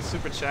thank you for the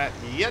super chat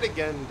yet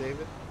again,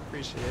 David.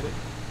 Appreciate it.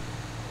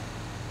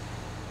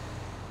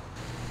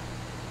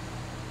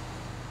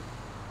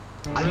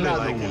 I'm really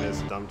liking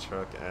this dump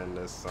truck and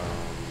this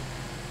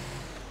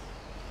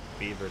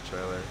Beaver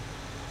trailer.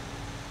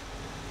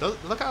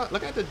 Look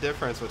at the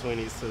difference between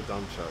these two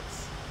dump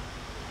trucks.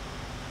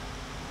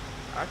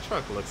 Our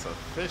truck looks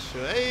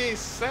official. Hey,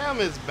 Sam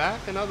is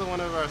back. Another one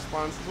of our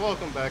sponsors.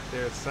 Welcome back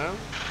there, Sam.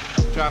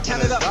 Dropping a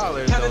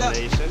 $1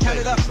 donation. Thank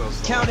you so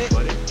much,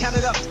 buddy. Count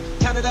it up,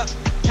 count it up,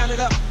 count it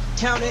up,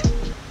 count it.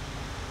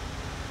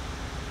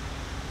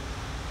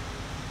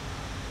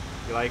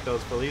 You like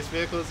those police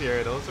vehicles?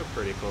 Yeah, those are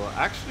pretty cool.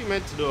 I actually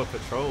meant to do a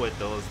patrol with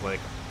those like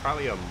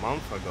probably a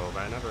month ago,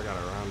 but I never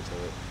got around to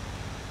it.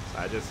 So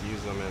I just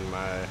use them in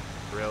my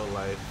real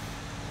life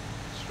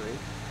stream.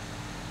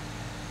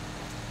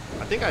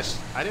 I think I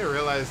didn't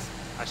realize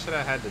I should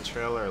have had the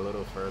trailer a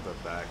little further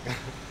back.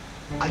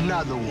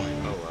 Another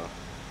one. Oh well.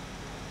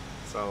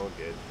 It's all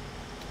good.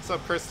 What's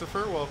up,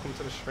 Christopher? Welcome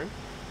to the stream.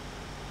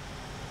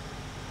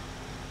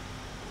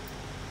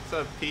 What's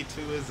up,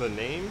 P2 is a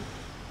name?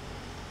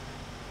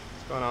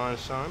 What's going on,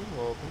 Sean?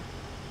 Welcome.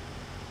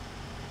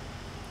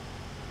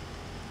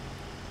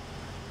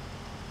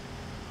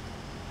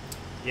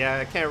 Yeah,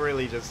 I can't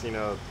really just, you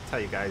know, tell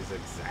you guys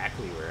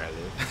exactly where I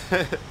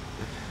live.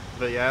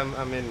 But yeah,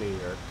 I'm in New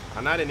York.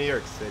 I'm not in New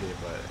York City,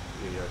 but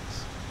New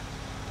York's.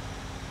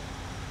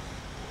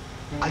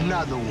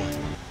 Another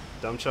one.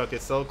 Dump truck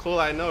is so cool,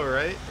 I know,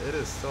 right? It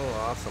is so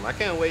awesome. I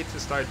can't wait to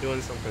start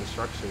doing some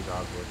construction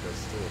jobs with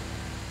this too.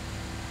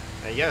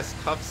 And yes,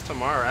 Cuffs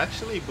tomorrow.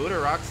 Actually, Buddha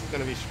Rocks is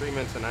going to be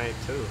streaming tonight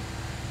too.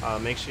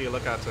 Make sure you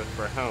look out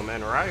for him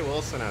and Rye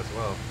Wilson as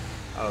well.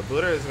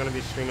 Buddha is going to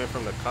be streaming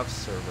from the Cuffs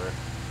server.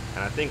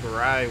 And I think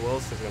Rye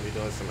Wilson is going to be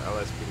doing some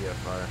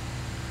LSPDFR.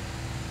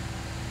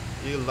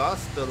 You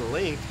lost the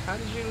link. How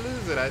did you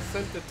lose it? I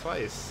sent it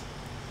twice.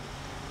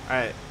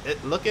 Alright,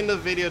 look in the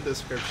video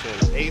description.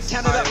 Ace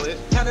Pilot.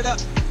 Count it up,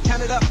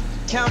 count it up,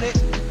 count it,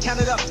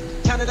 count it up,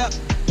 count it up,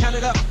 count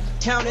it up,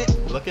 count it.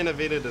 Look in the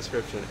video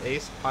description.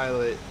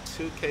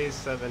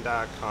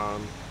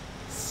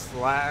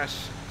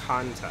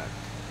 AcePilot2k7.com/contact.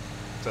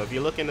 So if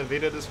you look in the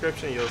video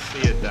description, you'll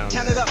see it down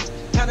there. Count it up,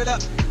 count it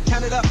up,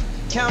 count it up,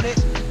 count it,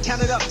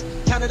 count it up,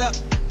 count it up,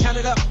 count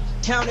it up,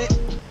 count it.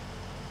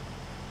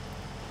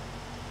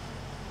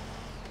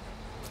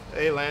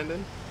 Hey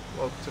Landon,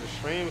 welcome to the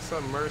stream. What's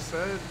up, Merced?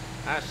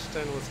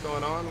 Ashton, what's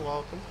going on?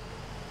 Welcome.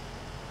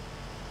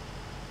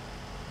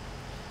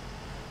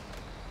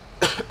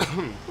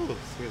 Ooh,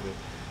 excuse me.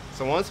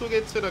 So once we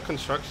get to the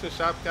construction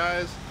shop,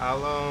 guys,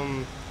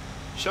 I'll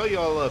show you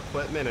all the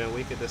equipment, and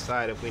we could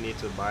decide if we need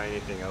to buy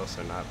anything else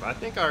or not. But I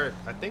think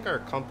our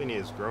company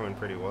is growing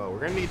pretty well. We're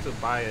gonna need to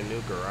buy a new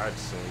garage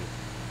soon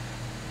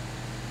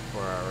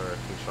for our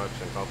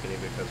construction company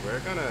because we're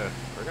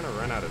gonna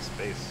run out of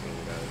space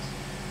soon, guys.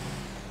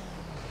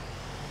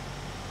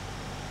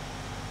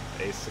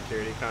 A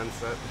security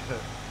concept.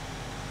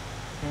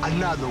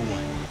 Another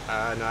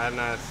one. No, I've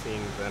not seen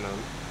Venom.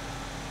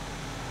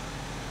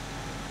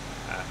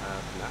 I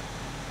have not.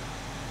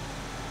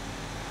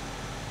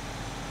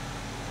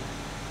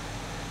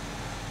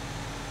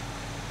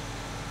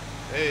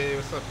 Hey,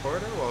 what's up,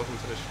 Porter? Welcome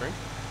to the stream.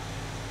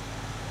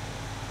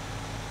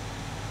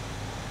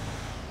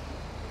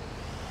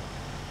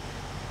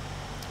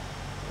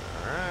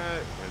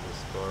 Alright, and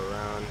just go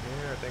around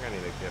here. I think I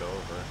need to get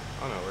over.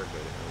 Oh no, we're good.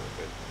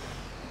 We're good.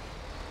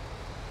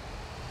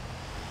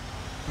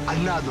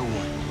 Another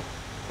one.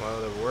 Well,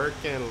 the work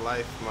in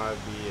life might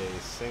be a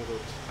single.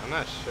 I'm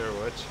not sure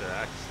what you're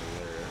asking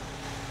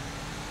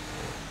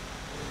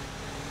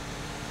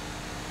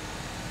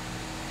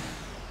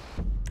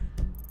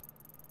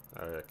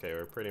there. Alright, okay,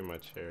 we're pretty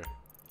much here.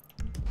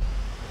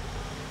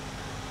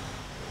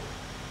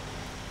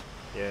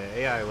 Yeah,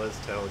 AI was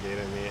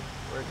tailgating me.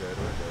 We're good,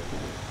 we're good.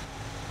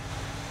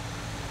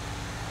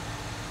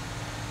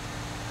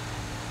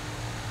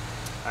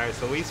 Alright,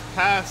 so we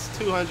passed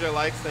 200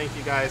 likes. Thank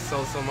you guys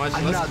so much.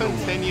 Let's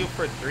continue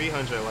for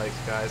 300 likes,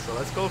 guys. So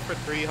let's go for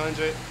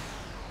 300.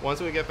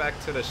 Once we get back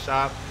to the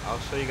shop, I'll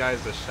show you guys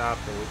the shop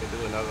and we can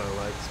do another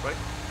like spike.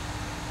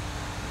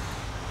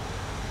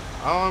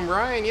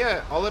 Ryan,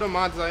 yeah, all of the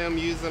mods I am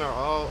using are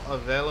all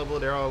available.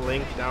 They're all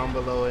linked down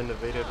below in the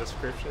video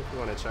description if you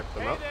want to check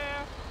them out.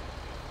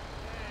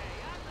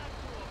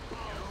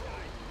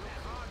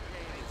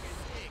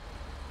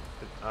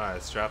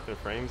 It's dropping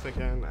frames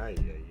again? Ay.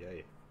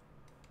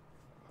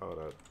 Hold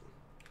up.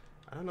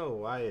 I don't know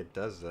why it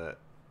does that.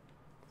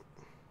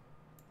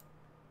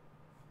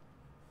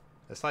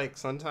 It's like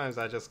sometimes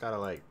I just gotta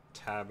like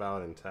tab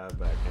out and tab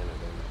back in and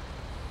then,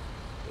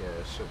 yeah,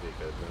 it should be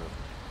good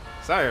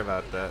now. Sorry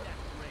about that.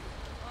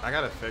 I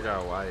gotta figure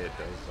out why it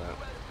does that.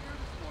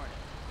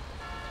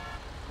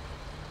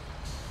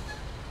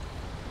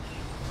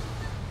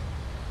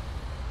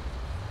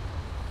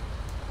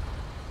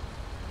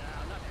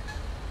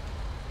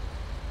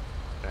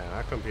 Damn,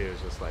 my computer's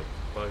just like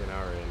bugging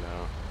out right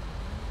now.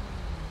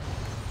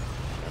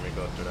 Let me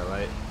go through the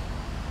light.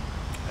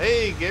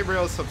 Hey,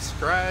 Gabriel,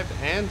 subscribe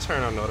and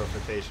turn on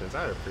notifications.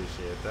 I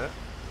appreciate that.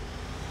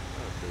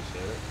 I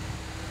appreciate it.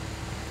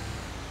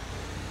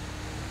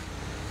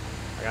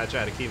 I gotta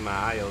try to keep my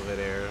eye over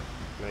there,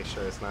 make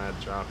sure it's not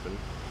dropping.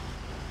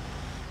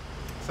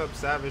 What's up,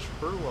 Savage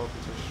Brew?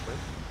 Welcome to the stream.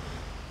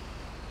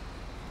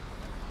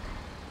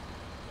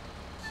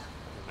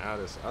 Now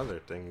this other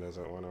thing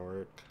doesn't want to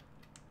work.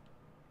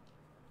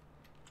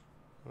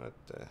 What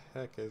the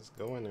heck is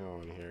going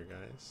on here,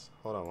 guys?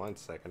 Hold on one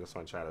second. Just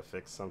want to try to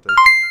fix something.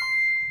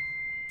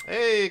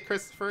 Hey,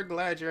 Christopher.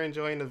 Glad you're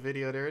enjoying the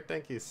video there.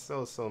 Thank you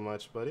so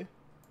much, buddy.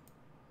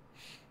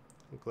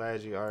 I'm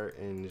glad you are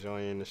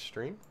enjoying the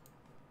stream.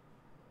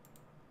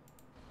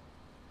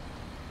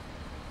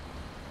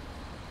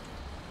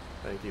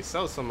 Thank you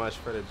so much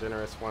for the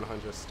generous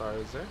 100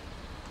 stars there.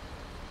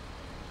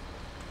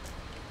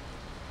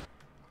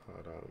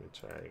 Hold on, let me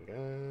try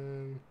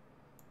again.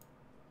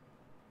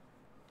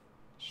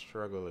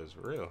 Struggle is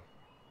real.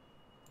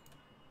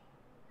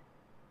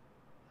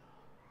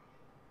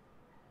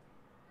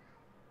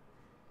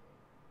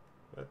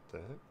 What the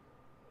heck?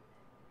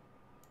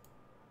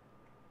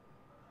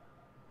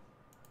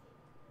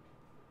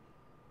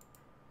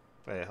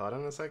 Wait, hold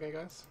on a second,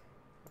 guys.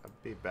 I'll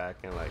be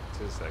back in like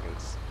 2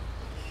 seconds.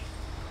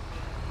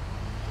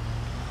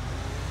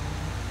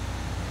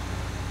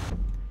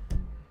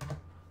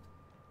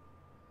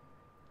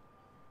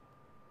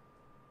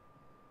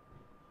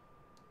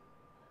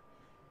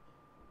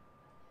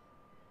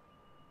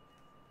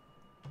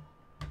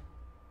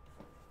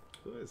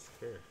 Who is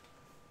here?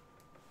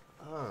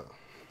 Oh.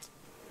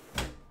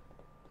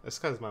 It's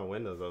because my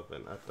window's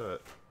open. I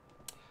thought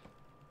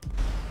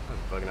I was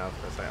bugging out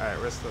for a second. Alright,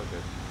 we're still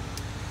good.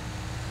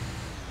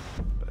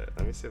 But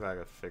let me see if I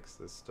can fix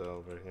this still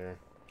over here.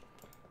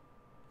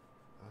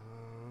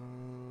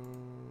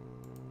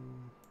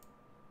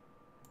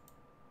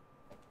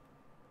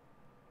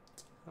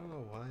 I don't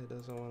know why it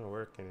doesn't want to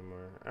work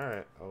anymore.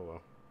 Alright, oh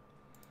well.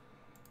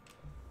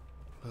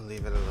 We'll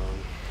leave it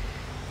alone.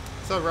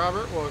 What's up,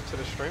 Robert? Welcome to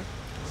the stream.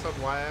 What's up,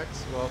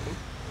 YX? Welcome.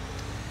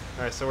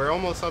 Alright, so we're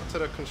almost up to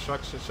the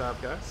construction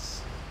shop,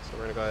 guys. So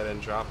we're going to go ahead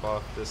and drop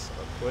off this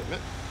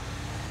equipment.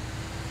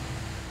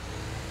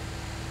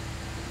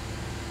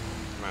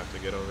 I'm going to have to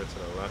get over to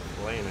the left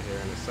lane here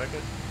in a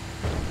second.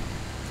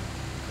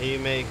 You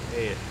make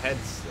a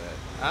headset.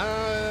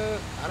 I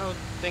don't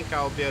think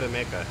I'll be able to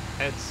make a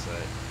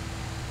headset.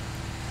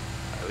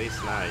 At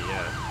least not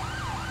yet.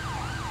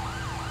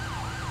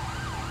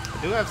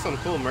 do have some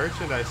cool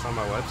merchandise on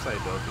my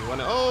website though. If you want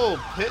to, oh,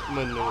 pit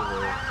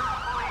maneuver.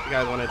 If you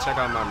guys want to check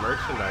out my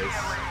merchandise,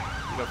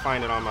 you can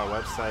find it on my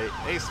website,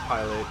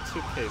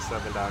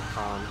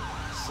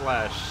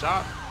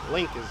 acepilot2k7.com/shop.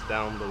 Link is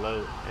down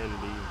below in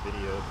the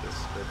video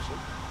description.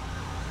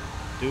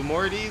 Do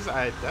more of these?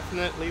 I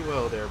definitely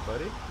will there,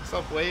 buddy. What's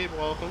up, Wade?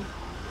 Welcome.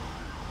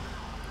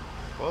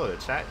 Whoa, the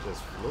chat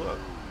just flew up.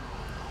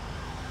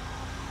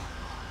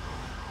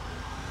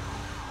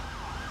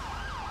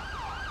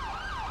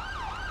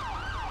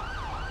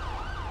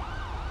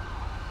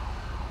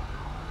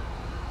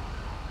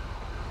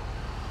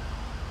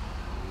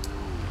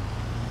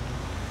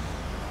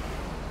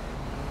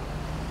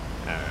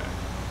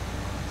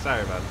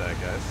 Sorry about that,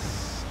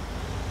 guys.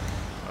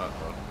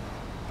 Uh-oh.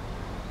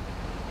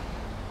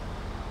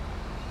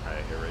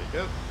 Alright, here we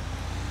go.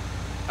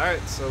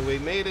 Alright, so we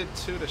made it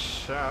to the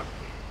shop.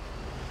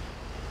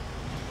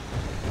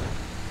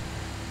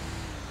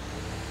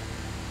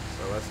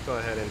 So let's go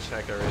ahead and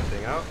check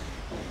everything out.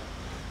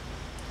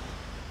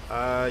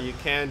 You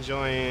can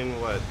join,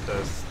 what,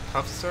 the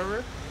Cuff server?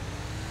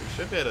 You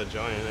should be able to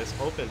join. It's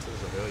open to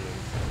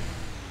civilians.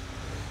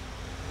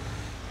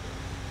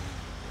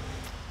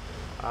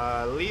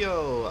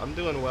 Leo, I'm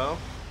doing well.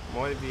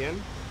 Muy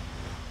bien.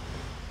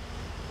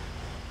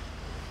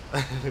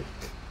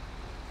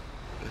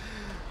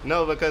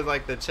 No, because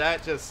like the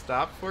chat just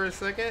stopped for a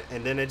second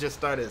and then it just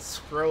started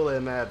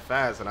scrolling mad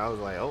fast and I was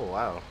like, oh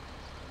wow.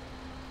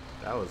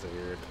 That was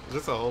weird.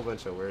 Just a whole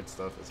bunch of weird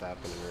stuff is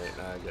happening right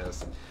now, I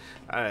guess.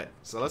 Alright,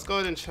 so let's go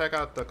ahead and check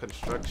out the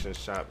construction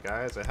shop,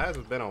 guys. It has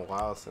been a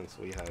while since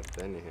we have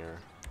been here.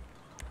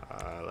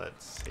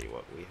 Let's see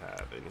what we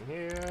have in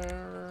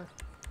here.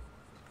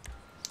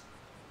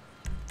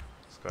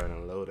 Go ahead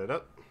and load it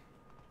up.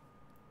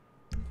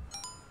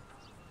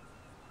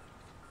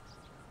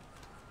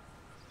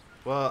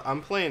 Well,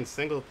 I'm playing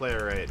single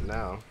player right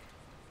now.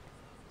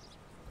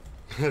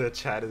 The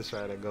chat is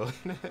trying to go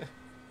in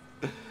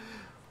there.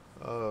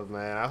 Oh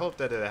man, I hope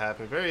that didn't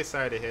happen. Very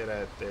sorry to hear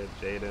that there,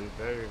 Jaden.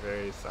 Very,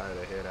 very sorry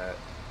to hear that.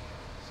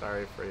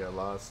 Sorry for your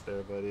loss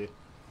there, buddy.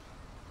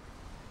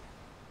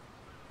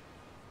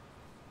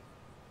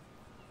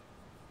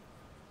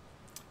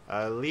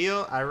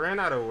 Leo, I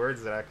ran out of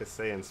words that I could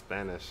say in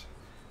Spanish.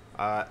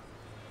 How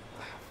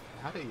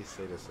do you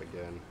say this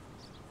again?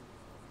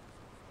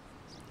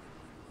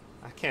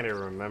 I can't even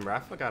remember. I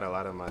forgot a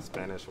lot of my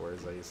Spanish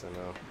words I used to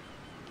know.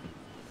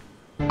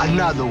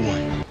 Another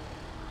one.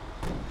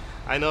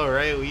 I know,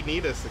 right? We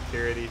need a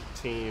security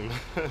team.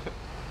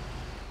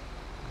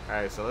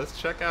 Alright, so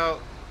let's check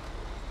out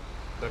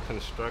the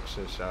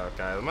construction shop,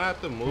 guys. I'm gonna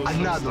have to move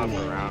some stuff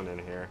around in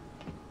here.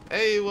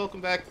 Hey,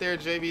 welcome back there,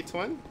 JB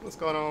Twin. What's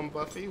going on,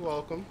 Buffy?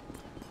 Welcome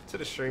to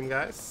the stream,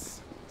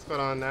 guys. What's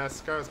going on,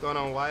 NASCAR? What's going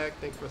on, Wyatt?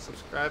 Thanks for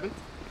subscribing.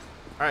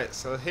 Alright,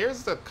 so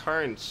here's the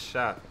current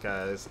shop,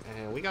 guys.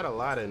 And we got a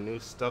lot of new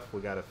stuff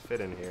we gotta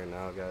fit in here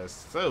now,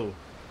 guys. So,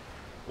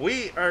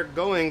 we are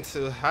going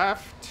to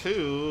have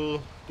to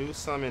do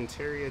some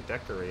interior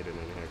decorating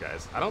in here,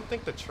 guys. I don't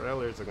think the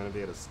trailers are gonna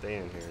be able to stay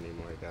in here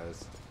anymore,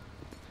 guys.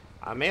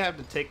 I may have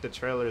to take the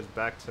trailers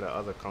back to the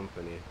other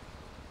company.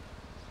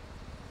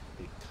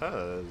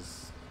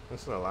 Because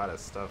there's a lot of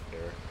stuff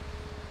here.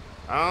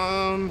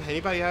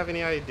 Anybody have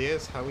any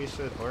ideas how we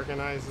should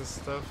organize this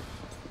stuff?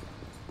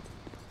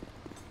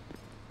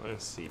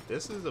 Let's see.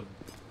 This is the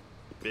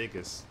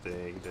biggest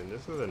thing. Then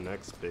this is the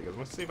next biggest.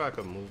 Let's see if I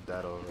can move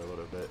that over a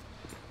little bit.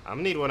 I'm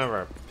gonna need one of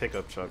our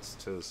pickup trucks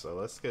too. So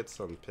let's get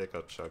some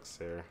pickup trucks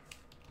here.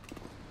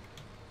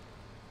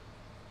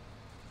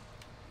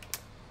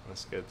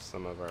 Let's get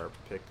some of our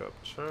pickup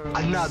trucks.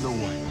 Another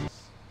one.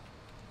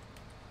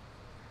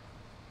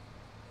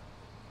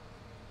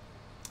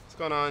 What's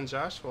going on,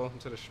 Josh? Welcome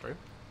to the stream.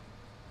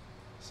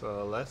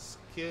 So let's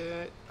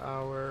get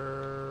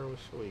our, what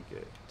should we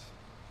get?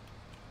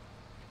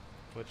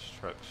 Which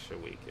truck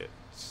should we get?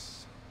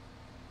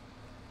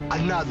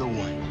 Another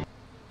one.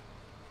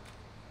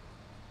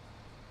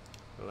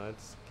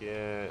 Let's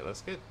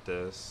get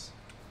this.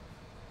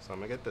 So I'm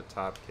gonna get the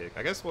top kick.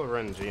 I guess we'll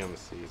run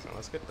GMCs and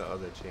let's get the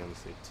other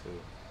GMC too.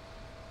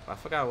 I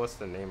forgot what's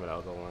the name of the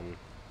other one.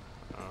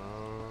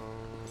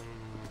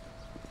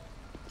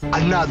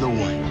 Another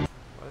one.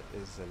 What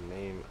is the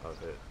name of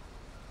it?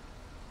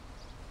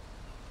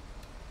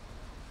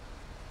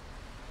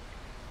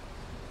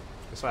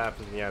 That's what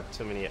happens when you have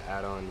too many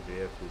add-on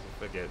vehicles. You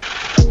forget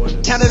what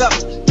it count it up,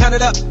 count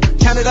it up,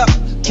 count it up,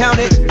 count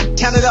it,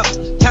 count it up,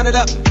 count it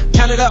up,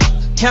 count it up,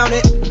 count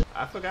it.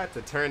 I forgot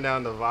to turn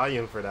down the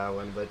volume for that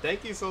one, but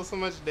thank you so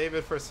much,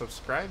 David, for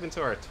subscribing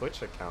to our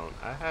Twitch account.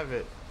 I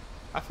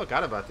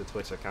forgot about the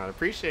Twitch account.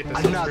 Appreciate the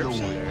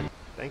subscription there.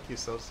 Thank you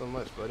so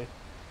much, buddy.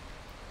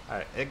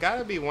 Alright, it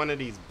gotta be one of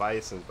these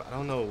Bisons, but I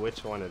don't know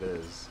which one it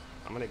is.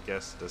 I'm gonna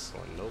guess this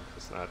one. Nope,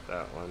 it's not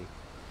that one.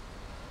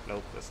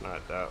 Nope, it's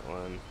not that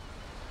one.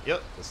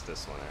 Yep, it's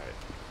this one, alright.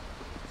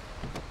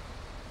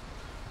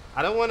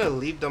 I don't want to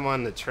leave them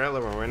on the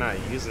trailer when we're not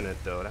using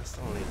it, though. That's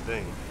the only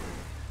thing.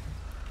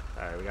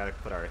 Alright, we gotta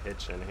put our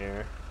hitch in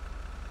here.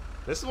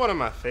 This is one of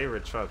my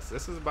favorite trucks.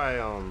 This is by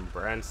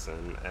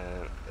Branson,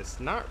 and it's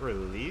not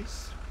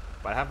released,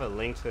 but I have a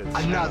link to his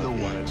channel if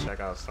you want to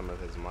check out some of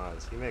his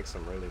mods. He makes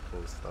some really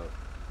cool stuff.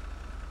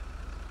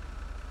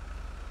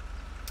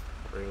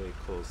 Really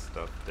cool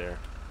stuff there.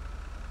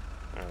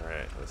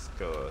 Alright, let's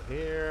go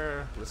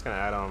here. I'm just gonna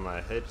add on my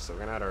hitch. So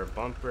we're gonna add our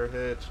bumper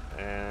hitch,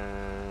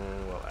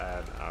 and we'll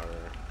add our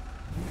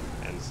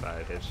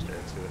inside hitch there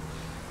too.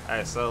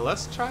 Alright, so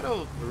let's try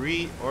to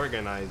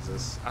reorganize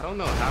this. I don't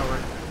know how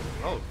we're...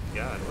 Oh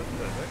god, what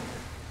the heck?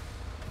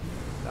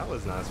 That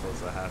was not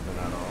supposed to happen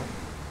at all.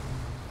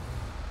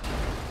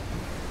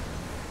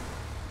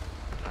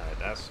 Alright,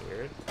 that's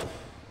weird.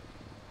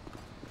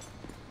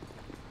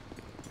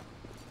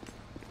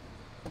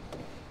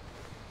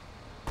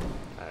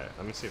 Alright,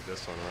 let me see if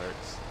this one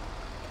works.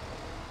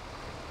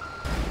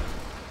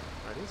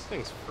 Are these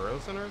things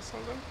frozen or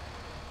something?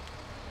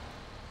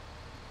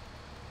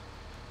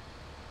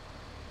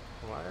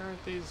 Why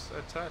aren't these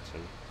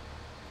attaching?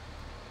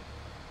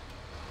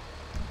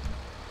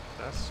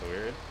 That's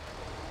weird.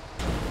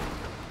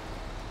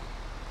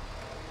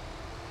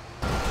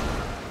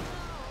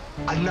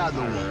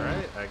 Another one.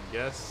 Alright, I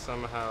guess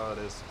somehow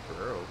this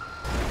broke.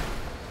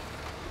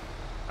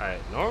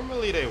 Alright,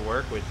 normally they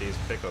work with these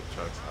pickup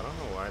trucks. I don't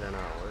know why they're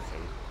not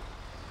working.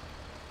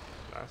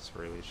 That's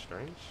really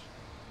strange.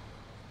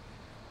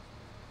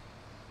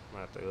 I'm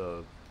gonna have to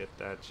go get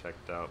that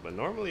checked out. But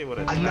normally it would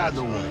attach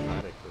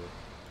automatically.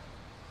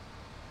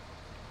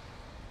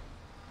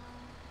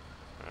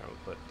 Alright,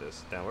 we'll put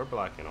this down. We're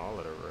blocking all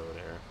of the road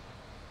here.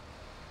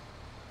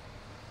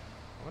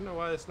 I wonder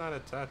why it's not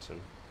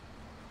attaching.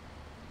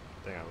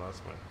 Dang, I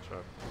lost my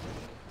truck.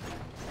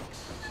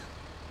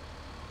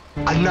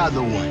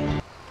 Another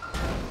one.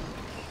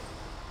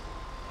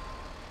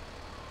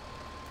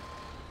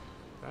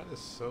 That is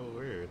so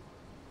weird.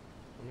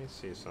 Let me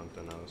see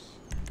something else.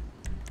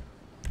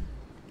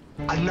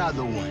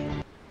 Another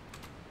one.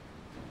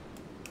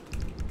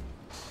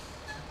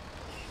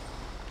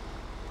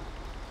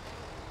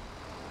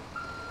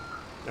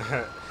 I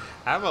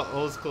have an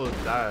old school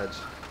Dodge.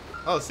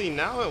 Oh, see,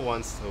 now it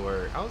wants to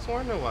work. I was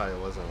wondering why it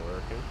wasn't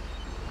working.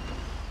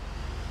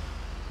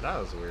 That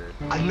was weird.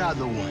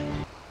 Another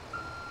one.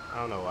 I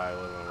don't know why it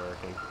wasn't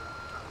working.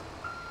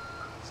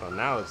 So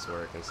now it's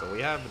working. So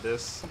we have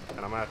this, and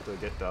I'm gonna have to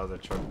get the other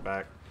truck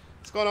back.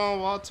 What's going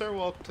on, Walter?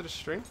 Welcome to the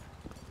stream.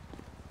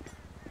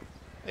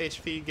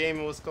 HP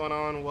Gaming, what's going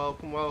on?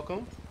 Welcome,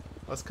 welcome.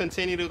 Let's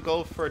continue to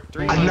go for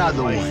 300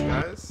 likes,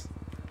 guys.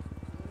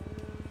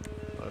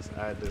 Let's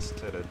add this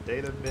to the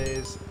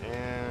database,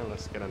 and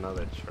let's get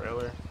another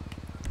trailer.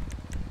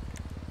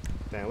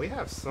 Damn, we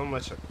have so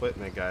much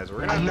equipment, guys.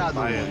 We're gonna have to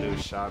buy a new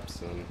shop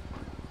soon,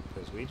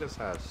 because we just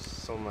have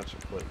so much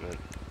equipment.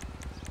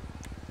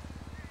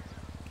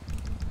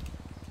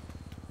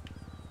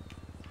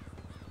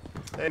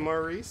 Hey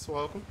Maurice,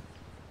 welcome.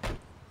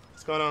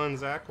 What's going on,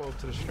 Zach? Welcome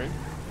to the stream.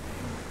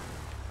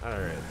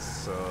 Alright,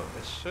 so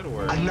it should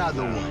work.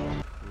 Another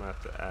one. I'm gonna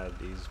have to add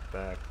these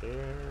back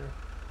here.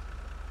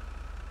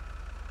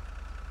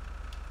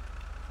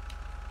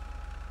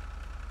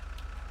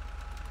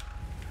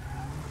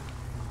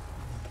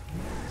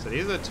 So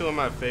these are two of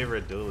my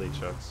favorite dually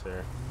trucks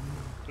here.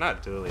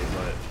 Not dually,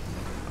 but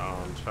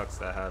trucks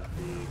that have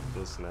the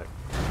gooseneck.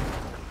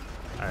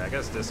 Alright, I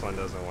guess this one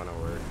doesn't want to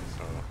work,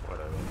 so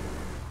whatever.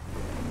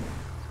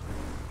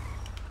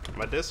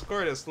 My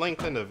Discord is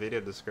linked in the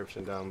video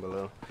description down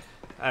below.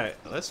 Alright,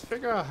 let's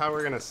figure out how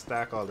we're gonna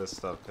stack all this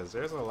stuff, because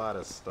there's a lot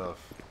of stuff.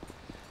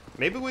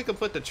 Maybe we could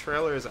put the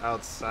trailers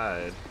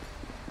outside.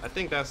 I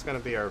think that's gonna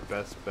be our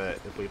best bet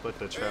if we put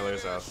the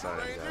trailers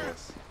outside,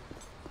 guys.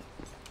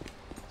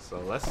 So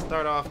let's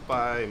start off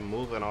by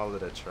moving all of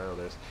the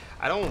trailers.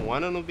 I don't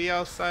want them to be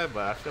outside,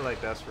 but I feel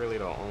like that's really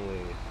the only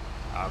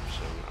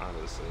option,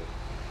 honestly.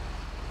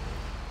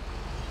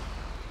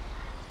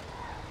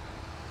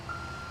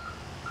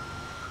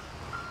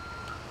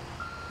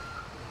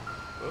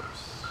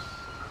 Oops.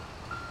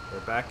 We're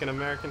back in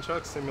American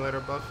Truck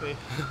Simulator, Buffy.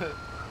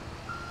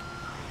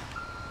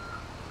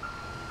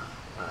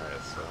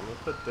 Alright, so I'm gonna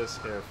put this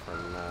here for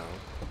now.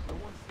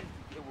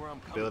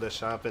 Build a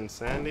shop in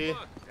Sandy.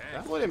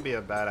 That wouldn't be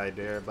a bad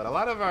idea, but a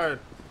lot of our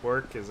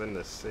work is in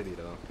the city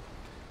though.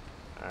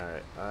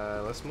 Alright,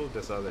 let's move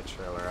this other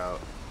trailer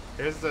out.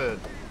 Here's the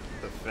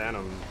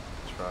Phantom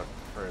truck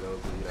for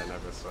those of you that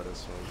never saw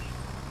this one.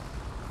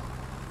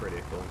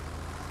 Pretty cool.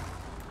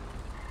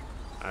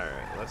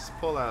 Alright, let's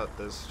pull out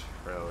this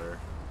trailer.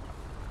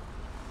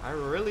 I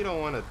really don't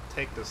want to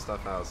take this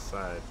stuff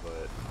outside,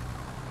 but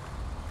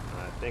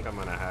I think I'm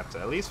gonna have to,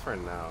 at least for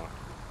now.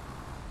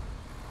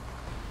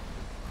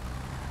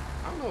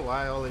 I don't know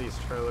why all of these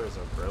trailers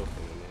are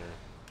broken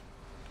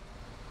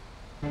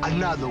in here.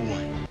 Another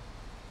one.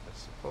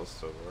 It's supposed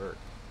to work.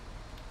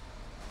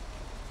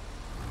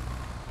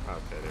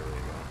 Okay, there we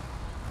go.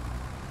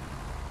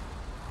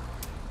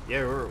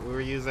 Yeah,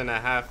 we're using a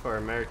half for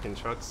American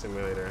Truck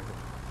Simulator.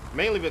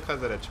 Mainly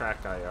because of the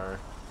track IR.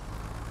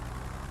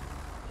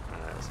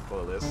 Alright, let's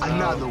pull this out.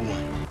 Another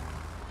one.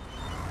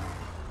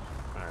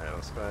 Alright,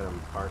 let's go ahead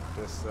and park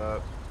this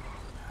up.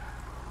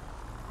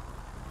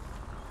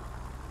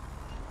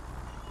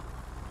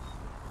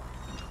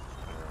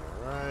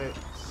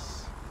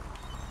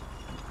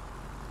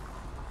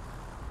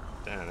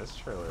 Damn, this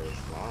trailer is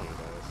long,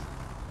 guys.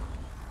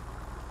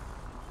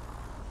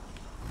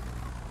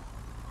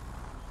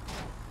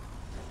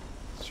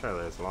 This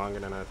trailer is longer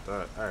than I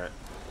thought. Alright.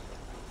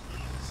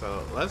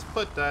 So let's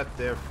put that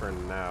there for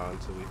now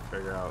until we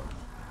figure out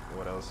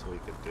what else we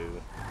could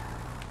do.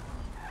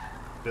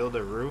 Build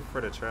a roof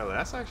for the trailer.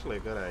 That's actually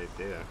a good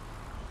idea.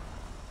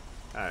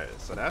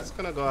 Alright, so that's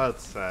gonna go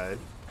outside.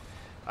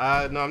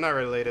 No, I'm not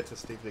related to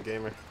Steve the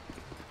Gamer.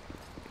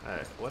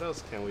 Alright, what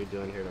else can we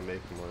do in here to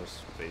make more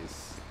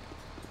space?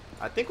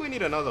 I think we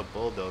need another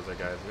bulldozer,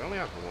 guys. We only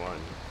have one.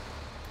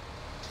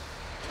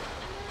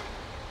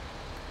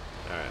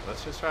 Alright,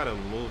 let's just try to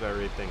move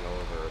everything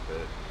over a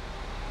bit.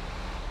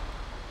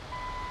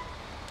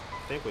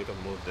 I think we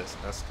can move this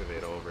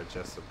excavator over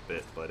just a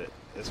bit, but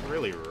it's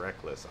really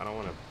reckless. I don't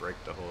want to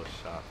break the whole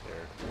shop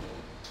here.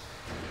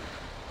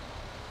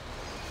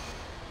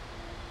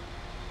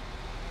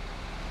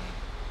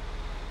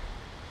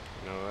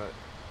 You know what?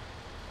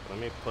 Let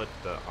me put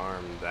the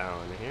arm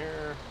down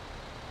here.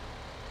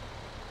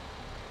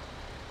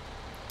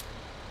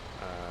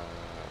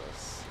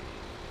 Let's see.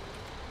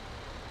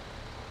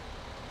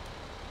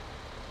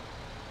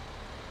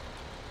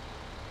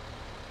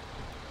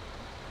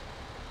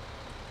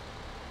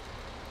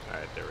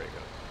 Alright, there we go.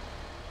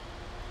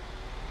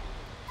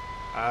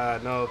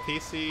 No,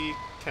 PC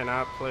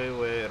cannot play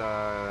with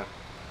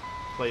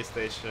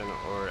PlayStation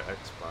or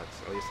Xbox.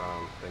 At least I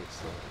don't think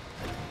so.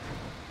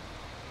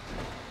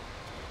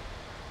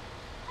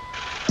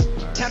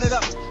 Right. Count it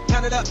up,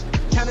 count it up,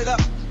 count it up,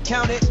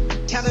 count it,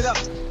 count it up,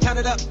 count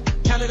it up,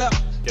 count it up.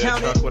 Get a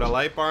truck with a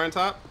light bar on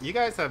top? You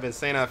guys have been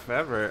saying that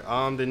forever.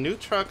 The new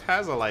truck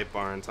has a light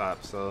bar on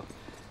top, so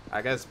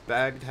I guess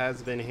Bagged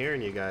has been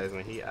hearing you guys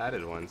when he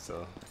added one.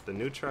 So the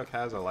new truck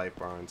has a light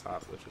bar on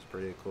top, which is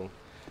pretty cool.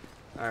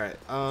 Alright,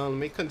 let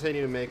me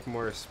continue to make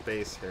more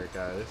space here,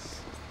 guys.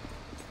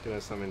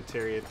 Doing some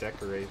interior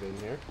decorating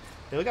here.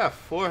 Hey, we got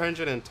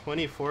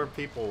 424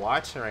 people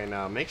watching right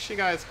now. Make sure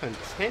you guys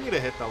continue to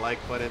hit the like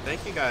button.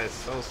 Thank you guys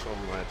so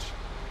much.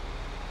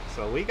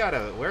 So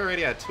we're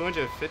already at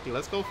 250.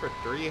 Let's go for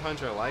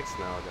 300 likes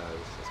now, guys.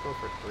 Let's go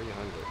for 300.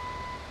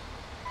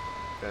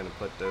 Go ahead and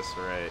put this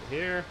right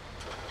here.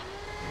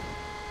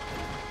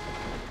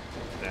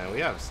 Damn, we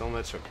have so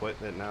much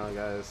equipment now,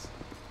 guys.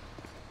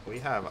 We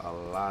have a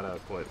lot of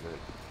equipment.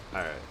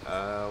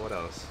 Alright, what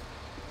else?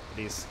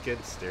 These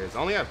skid steers. I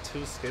only have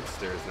 2 skid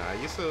steers now. I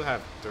used to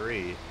have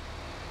 3.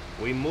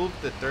 We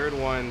moved the third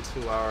one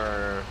to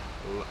our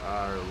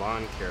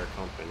lawn care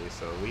company,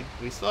 so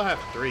we still have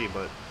 3,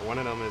 but one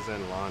of them is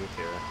in lawn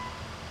care.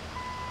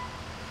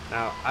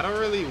 Now, I don't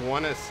really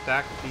want to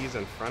stack these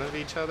in front of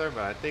each other,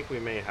 but I think we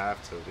may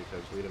have to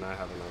because we do not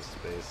have enough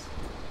space.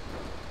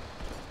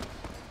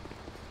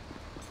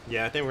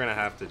 Yeah, I think we're gonna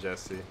have to,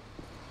 Jesse.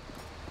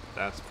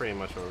 That's pretty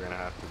much what we're gonna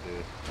have to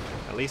do,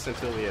 at least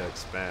until we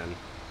expand.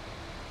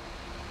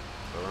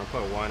 So we're gonna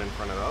put one in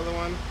front of the other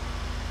one.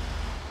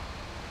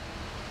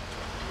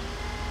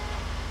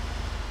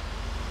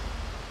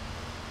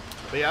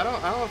 But yeah,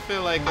 I don't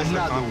feel like it's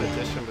a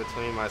competition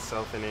between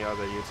myself and the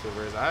other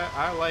YouTubers.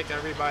 I like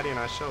everybody and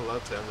I show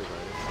love to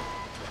everybody.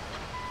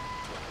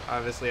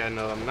 Obviously, I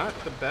know I'm not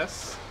the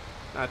best.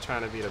 Not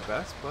trying to be the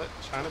best, but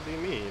trying to be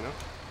me, you know?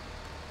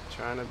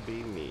 Trying to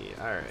be me.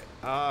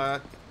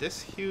 Alright.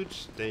 This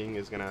huge thing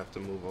is gonna have to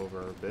move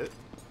over a bit.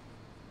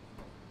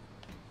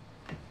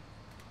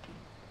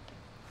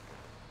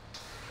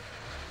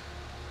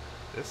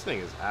 This thing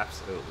is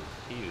absolutely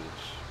huge.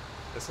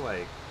 It's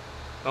like,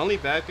 the only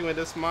bad thing with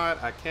this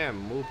mod, I can't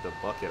move the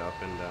bucket up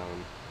and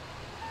down.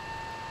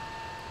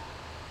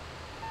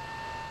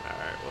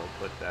 Alright, we'll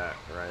put that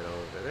right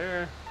over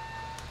there.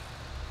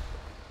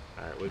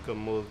 Alright, we can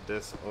move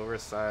this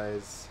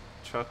oversized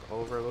truck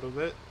over a little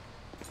bit.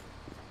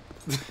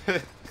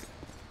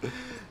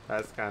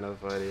 That's kind of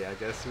funny. I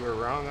guess you were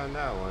wrong on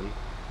that one.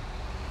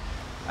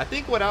 I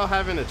think without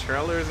having the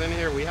trailers in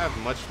here, we have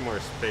much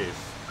more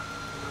space.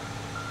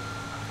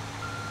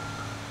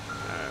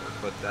 Alright,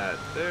 we'll put that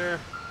there.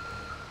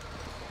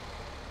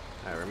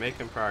 Alright, we're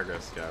making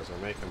progress, guys.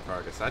 We're making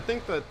progress. I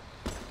think that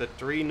the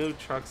 3 new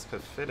trucks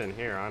could fit in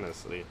here,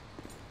 honestly.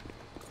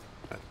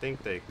 I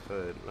think they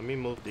could. Let me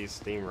move these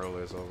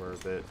steamrollers over a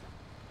bit.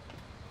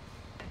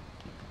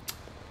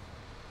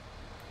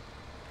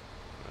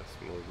 Let's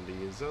move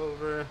these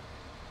over.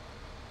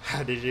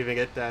 Did you even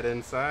get that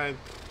inside?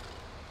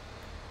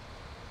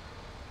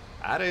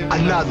 I don't even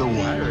Another know.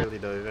 one. I really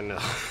don't even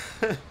know.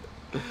 It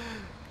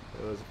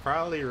was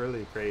probably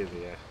really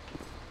crazy. Yeah.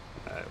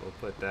 Alright, we'll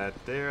put that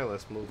there.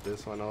 Let's move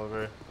this one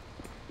over.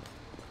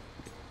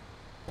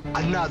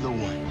 Another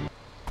one.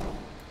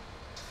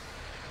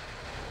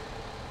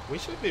 We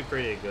should be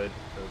pretty good,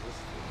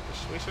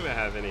 because we shouldn't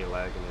have any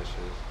lagging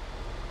issues.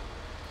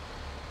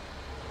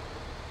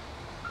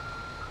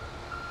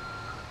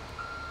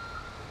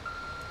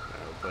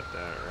 I'll put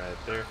that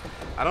right there.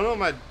 I don't know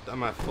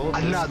my full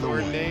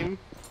Discord name.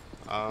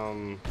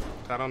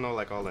 I don't know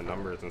like all the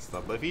numbers and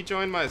stuff. But if you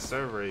join my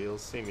server, you'll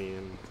see me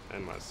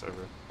in my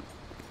server.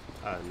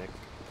 Nick.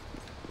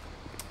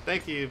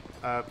 Thank you,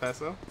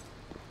 Peso.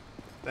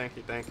 Thank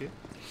you, thank you.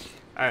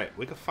 Alright,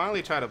 we can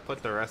finally try to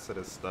put the rest of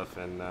this stuff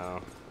in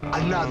now.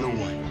 Another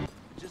one.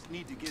 Just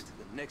need to get to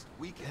the next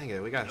weekend. Dang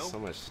it, we got so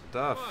much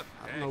stuff.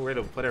 I don't know where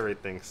to put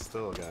everything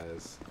still,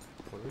 guys.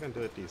 What are we gonna do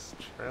with these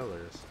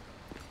trailers?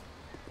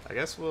 I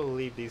guess we'll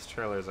leave these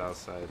trailers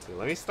outside too.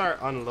 Let me start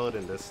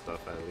unloading this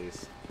stuff at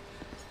least.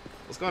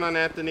 What's going on,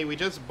 Anthony? We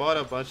just bought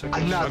a bunch of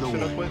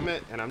construction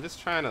equipment, and I'm just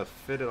trying to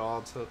fit it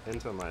all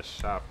into my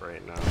shop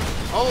right now.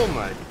 Oh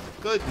my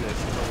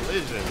goodness,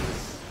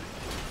 collisions.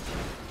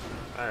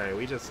 Alright,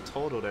 we just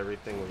totaled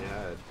everything we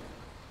had.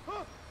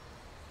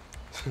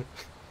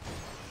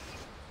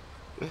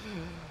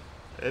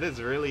 It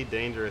is really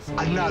dangerous to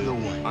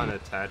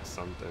unattach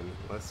something.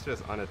 Let's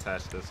just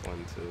unattach this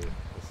one too.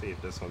 Let's see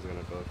if this one's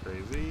gonna go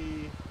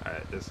crazy.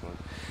 Alright, this one.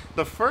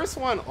 The first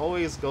one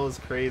always goes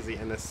crazy,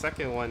 and the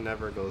second one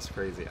never goes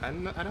crazy. I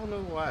don't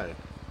know why.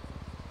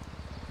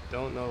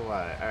 Don't know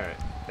why. Alright,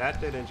 that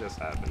didn't just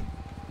happen.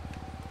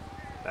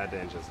 That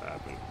didn't just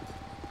happen.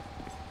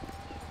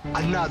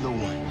 Another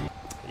one.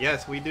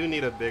 Yes, we do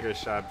need a bigger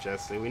shop,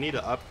 Jesse. We need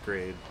to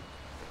upgrade.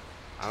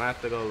 I'm gonna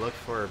have to go look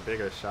for a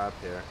bigger shop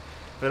here.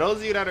 For those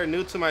of you that are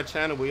new to my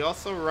channel, we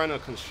also run a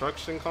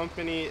construction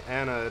company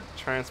and a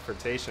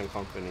transportation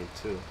company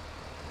too.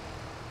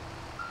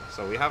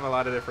 So we have a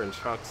lot of different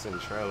trucks and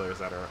trailers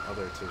at our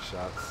other two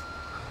shops.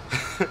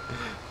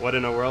 What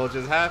in the world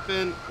just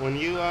happened? When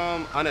you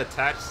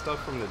unattach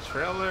stuff from the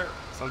trailer,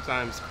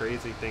 sometimes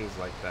crazy things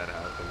like that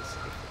happens.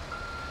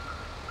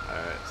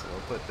 Alright, so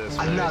we'll put this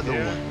right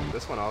here.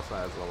 This one also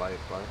has a light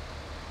bar.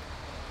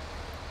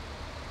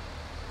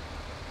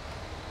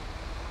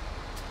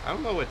 I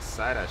don't know which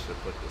side I should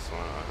put this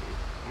one on.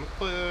 I'm gonna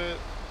put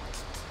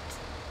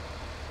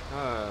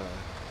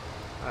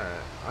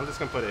alright, I'm just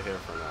gonna put it here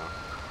for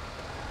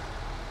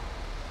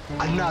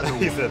now. Another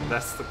He said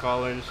that's to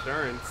call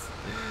insurance.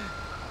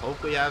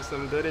 Hope we have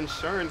some good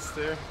insurance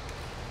there.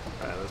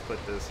 Alright, let's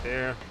put this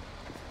here.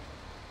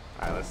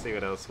 Alright, let's see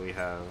what else we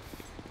have.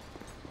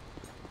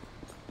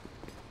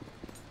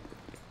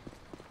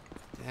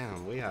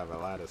 Damn, we have a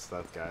lot of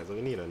stuff, guys.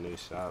 We need a new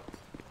shop.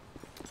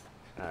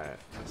 Alright,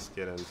 let's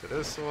get into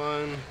this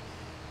one.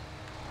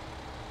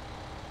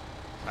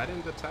 I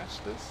didn't detach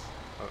this?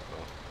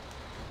 Uh-oh.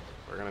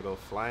 We're gonna go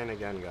flying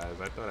again, guys.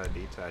 I thought I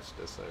detached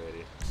this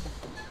already.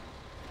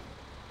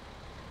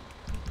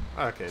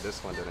 Okay,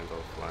 this one didn't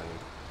go flying.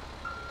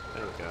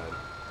 Thank God.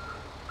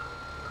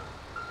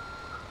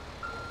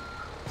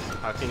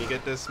 How can you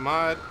get this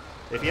mod?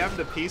 If you have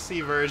the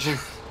PC version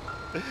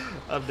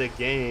of the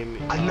game,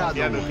 if you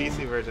have the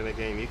PC version of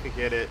the game, you could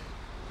get it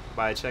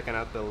by checking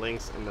out the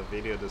links in the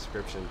video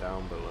description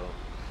down below.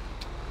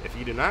 If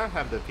you do not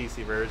have the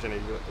PC version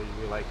and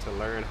you like to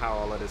learn how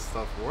all of this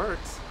stuff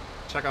works,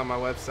 check out my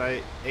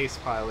website,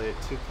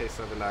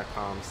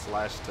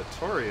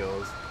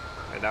 acepilot2k7.com/tutorials,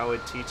 and that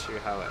would teach you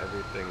how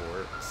everything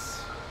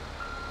works.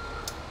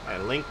 A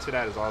link to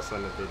that is also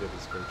in the video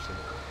description.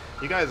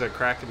 You guys are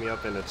cracking me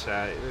up in the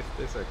chat.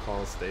 This is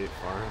called State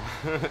Farm.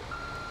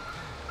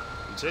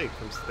 Jake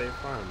from State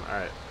Farm.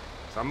 Alright.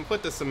 So I'm gonna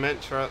put the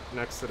cement truck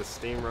next to the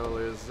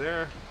steamrollers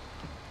there.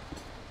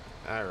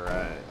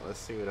 Alright, let's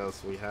see what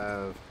else we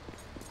have.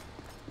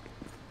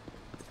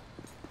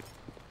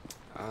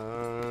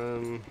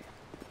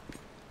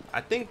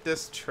 I think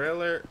this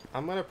trailer,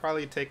 I'm gonna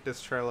probably take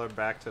this trailer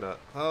back to the,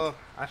 oh,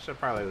 I should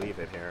probably leave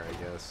it here, I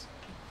guess.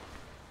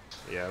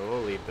 Yeah,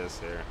 we'll leave this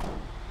here.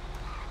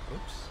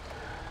 Oops,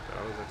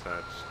 that was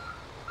attached.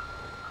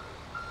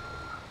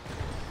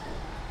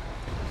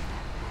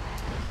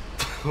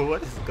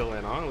 What is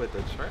going on with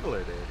the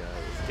trailer there,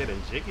 guys? It's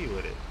getting jiggy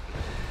with it.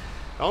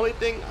 The only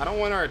thing, I don't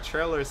want our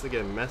trailers to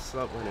get messed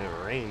up when it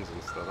rains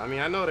and stuff. I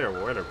mean, I know they're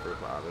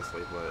waterproof,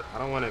 obviously, but I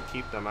don't want to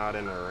keep them out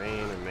in the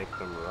rain and make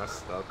them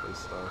rust up and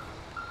stuff.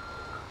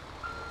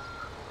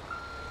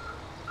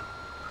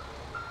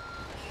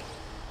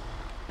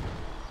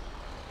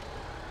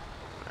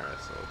 Alright,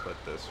 so we'll put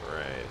this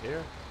right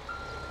here.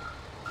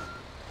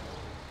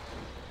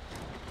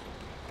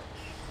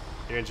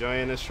 You're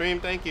enjoying the stream?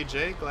 Thank you,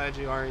 Jay. Glad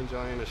you are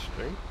enjoying the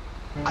stream.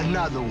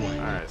 Another one.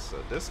 Alright, so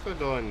this could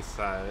go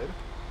inside.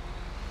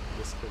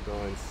 This could go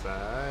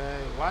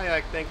inside.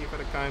 Wyack, thank you for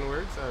the kind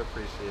words. I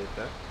appreciate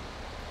that.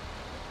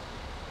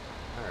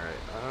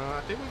 Alright,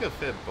 I think we could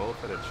fit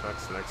both of the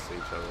trucks next to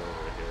each other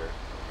over here.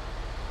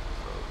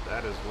 So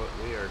that is what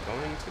we are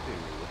going to do.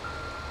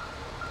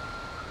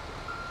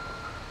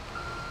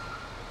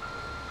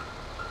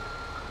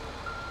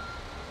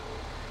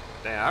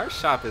 Damn, our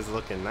shop is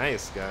looking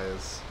nice,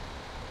 guys.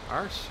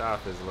 Our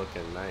shop is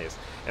looking nice.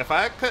 If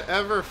I could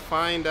ever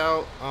find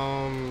out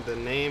the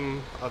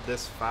name of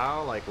this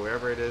file, like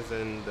wherever it is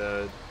in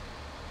the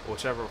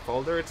whichever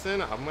folder it's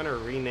in, I'm gonna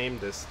rename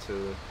this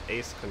to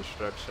Ace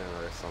Construction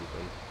or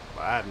something.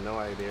 But I have no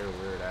idea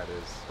where that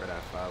is, where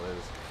that file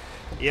is.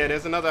 Yeah,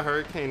 there's another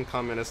hurricane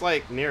coming. It's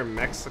like near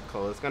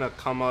Mexico. It's gonna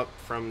come up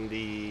from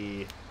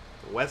the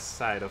west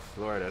side of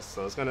Florida,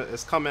 so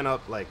it's coming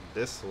up like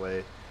this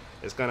way.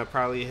 It's gonna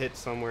probably hit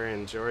somewhere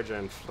in Georgia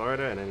and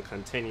Florida and then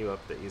continue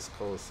up the East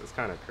Coast. It's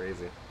kind of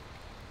crazy.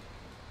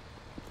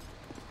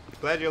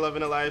 Glad you're loving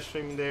the live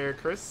stream there,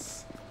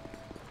 Chris.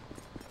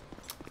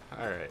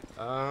 Alright,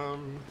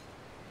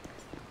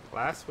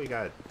 last we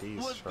got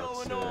these What's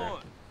trucks going here.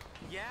 on?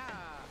 Yeah,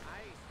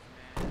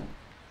 ice, man.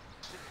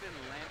 Just been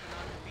lamping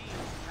on the beach,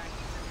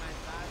 practicing my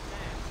size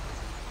dance.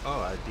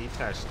 Oh, I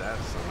detached that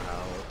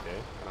somehow. Okay.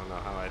 I don't know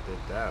how I did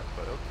that,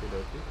 but okie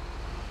dokie.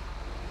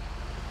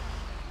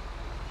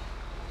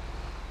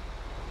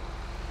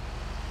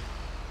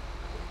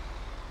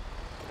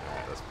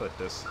 Alright, let's put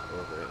this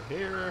over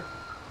here.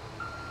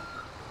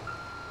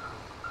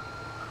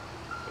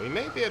 We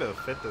may be able to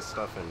fit this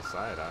stuff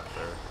inside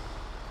after.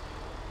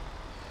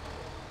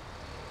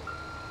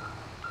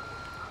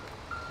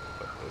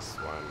 Put this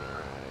one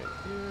right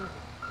here.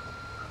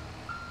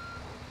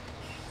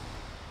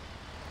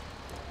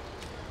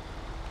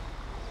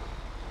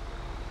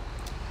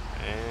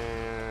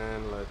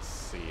 And let's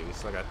see, we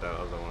still got that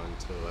other one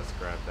too. Let's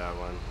grab that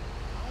one.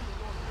 I only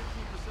lost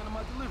 15% of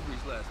my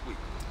deliveries last week.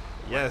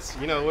 Yes,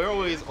 you know, we're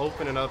always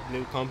opening up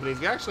new companies.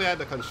 We actually had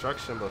the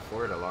construction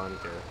before the lawn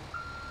care.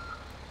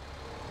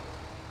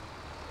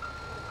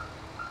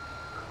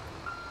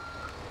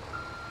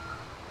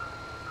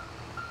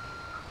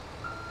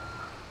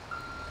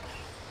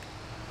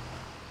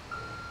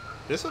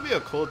 This would be a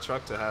cool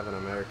truck to have an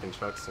American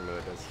Truck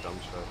Simulator, this dump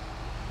truck.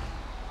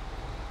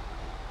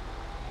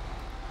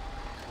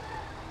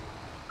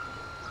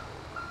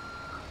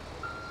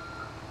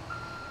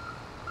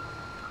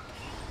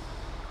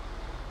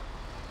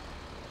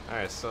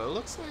 Alright, so it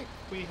looks like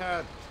we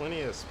had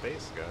plenty of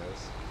space,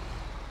 guys.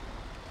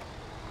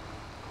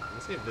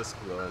 Let's see if this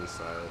can go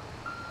inside.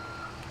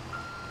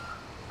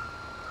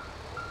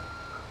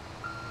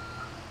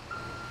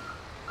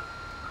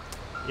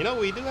 You know,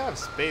 we do have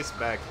space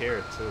back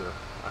here too.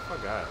 I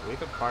forgot. We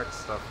could park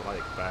stuff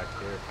like back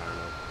here, kind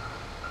of.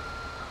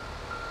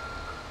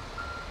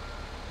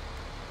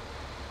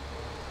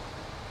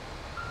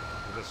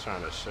 I'm just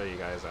trying to show you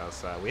guys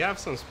outside. We have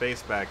some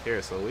space back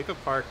here, so we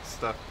could park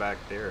stuff back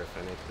there if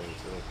anything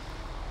too.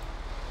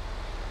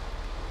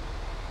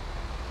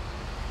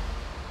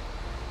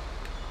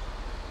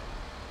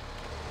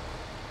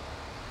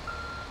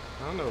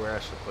 I don't know where I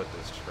should put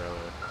this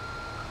trailer.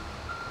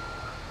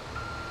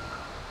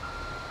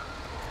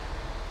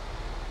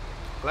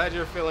 Glad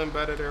you're feeling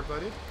better there,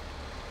 buddy.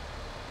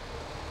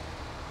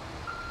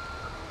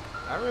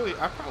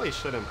 I probably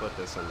shouldn't put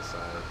this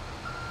inside.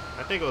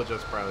 I think it'll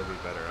just probably be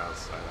better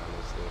outside,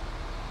 honestly.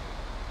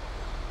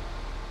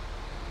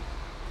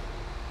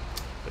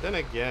 But then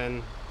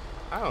again,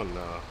 I don't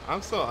know.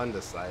 I'm so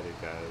undecided,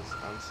 guys.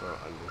 I'm so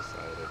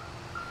undecided.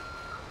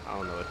 I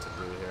don't know what to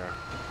do here.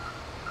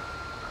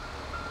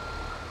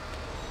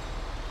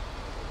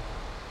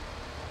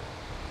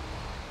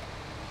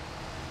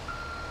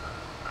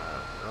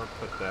 I'll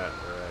put that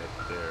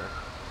right there.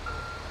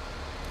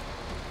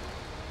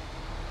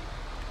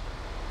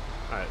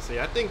 Alright, see,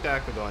 I think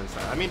that could go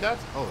inside. I mean,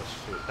 that's, oh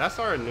shoot, that's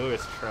our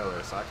newest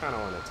trailer, so I kind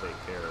of want to take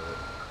care of it.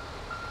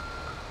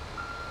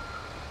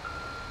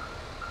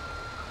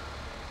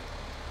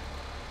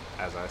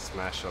 As I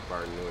smash up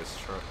our newest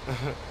truck.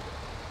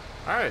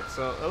 Alright,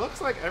 so it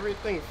looks like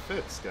everything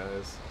fits,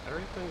 guys.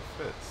 Everything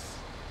fits.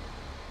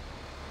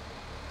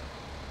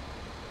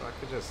 I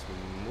could just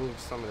move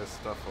some of this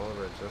stuff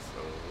over just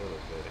a little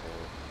bit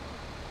here.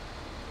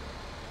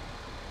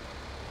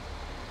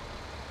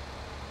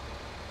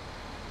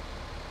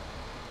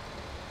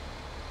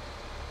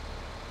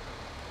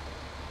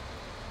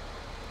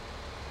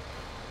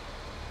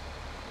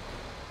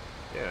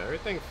 Yeah,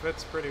 everything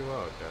fits pretty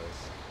well,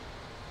 guys.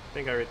 I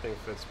think everything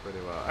fits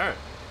pretty well. Alright,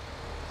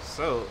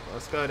 so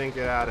let's go ahead and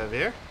get out of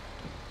here.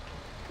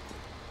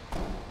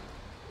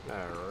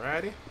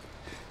 Alrighty.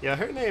 Yeah,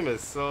 her name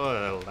is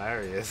so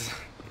hilarious.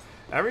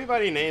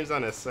 Everybody names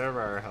on the server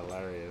are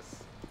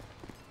hilarious.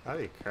 I'll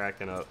be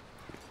cracking up.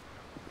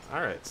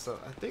 Alright, so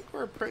I think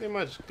we're pretty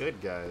much good,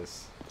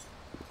 guys.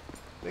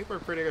 I think we're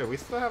pretty good. We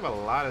still have a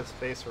lot of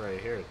space right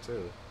here,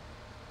 too.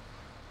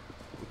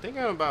 I'm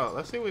thinking about,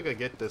 let's see if we could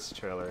get this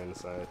trailer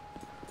inside.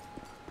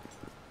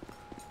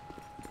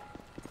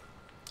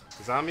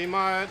 Zombie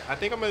mod. I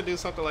think I'm going to do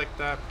something like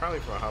that, probably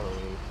for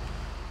Halloween.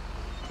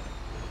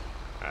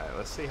 Alright,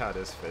 let's see how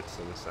this fits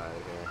inside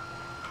here.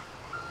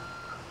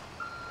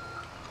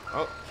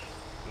 Oh,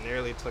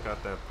 nearly took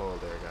out that pole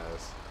there,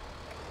 guys.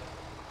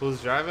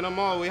 Who's driving them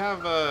all? We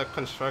have a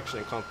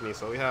construction company,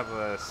 so we have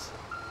a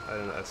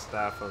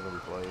staff of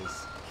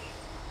employees.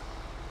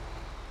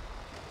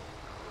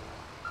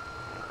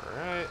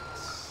 Alright.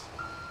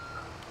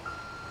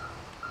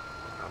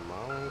 Come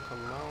on,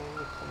 come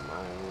on, come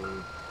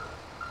on.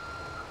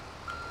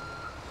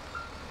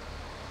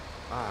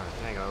 Ah,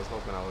 dang, I was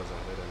hoping I wasn't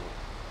hitting it.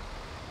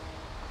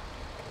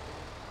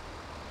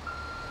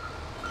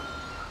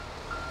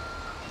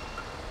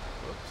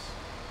 Whoops.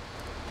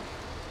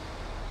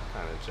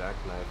 Kind of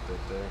jackknifed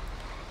it there.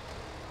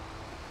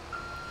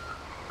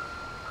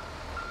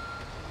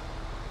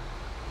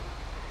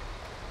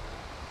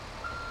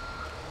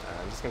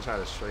 I'm just gonna try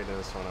to straighten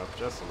this one up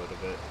just a little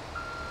bit.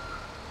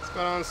 What's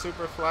going on,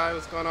 Superfly?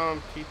 What's going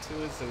on?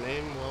 P2 is the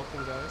name.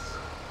 Welcome, guys.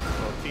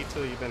 Welcome.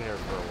 P2, you've been here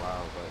for a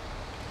while, but...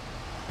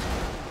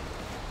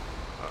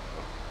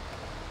 Uh-oh.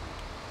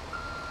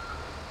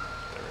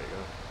 There we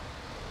go.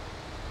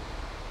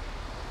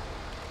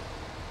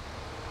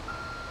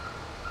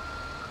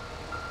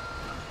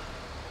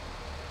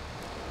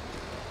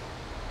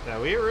 Yeah,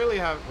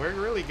 we're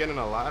really getting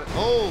a lot of,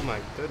 oh my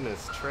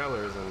goodness,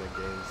 trailers in the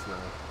games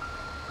now.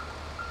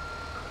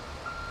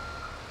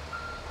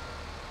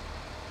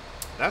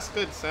 That's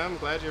good, Sam.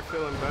 Glad you're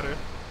feeling better.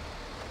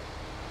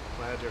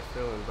 Glad you're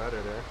feeling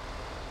better there.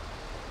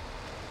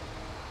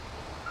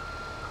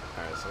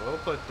 Alright, so we'll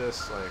put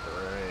this like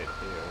right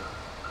here.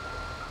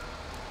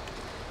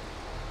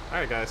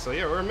 Alright guys, so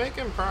yeah, we're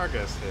making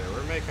progress here.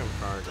 We're making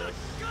progress.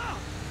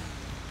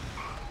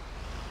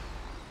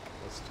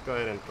 Let's go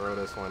ahead and throw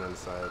this one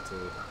inside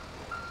too.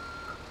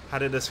 How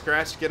did the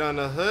scratch get on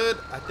the hood?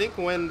 I think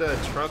when the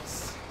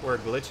trucks were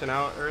glitching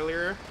out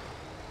earlier,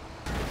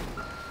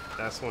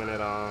 that's when it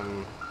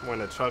when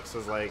the trucks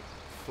was like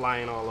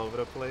flying all over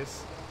the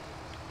place.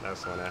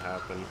 That's when it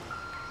happened.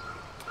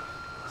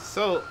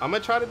 So I'm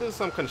gonna try to do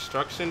some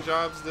construction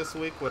jobs this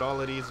week with all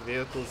of these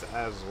vehicles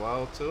as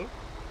well too.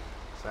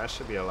 So that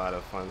should be a lot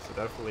of fun. So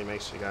definitely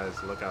make sure you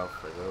guys look out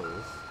for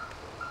those.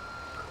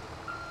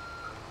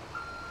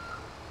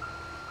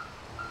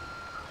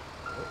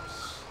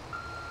 Oops.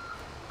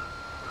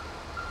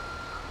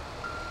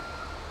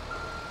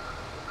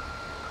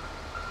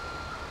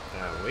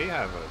 Yeah, we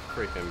have a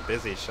freaking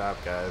busy shop,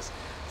 guys.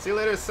 See you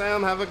later,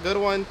 Sam. Have a good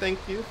one. Thank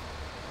you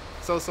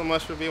so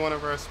much for being one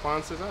of our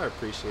sponsors. I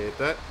appreciate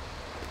that.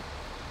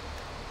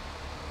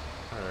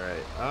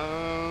 Alright,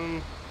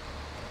 I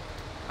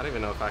don't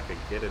even know if I could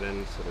get it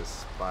into this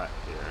spot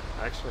here.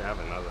 Actually, I have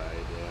another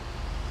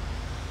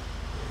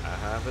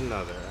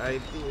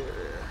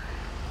idea.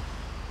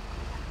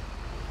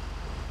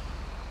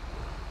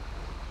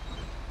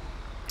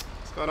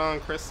 What's going on,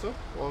 Crystal?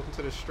 Welcome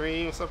to the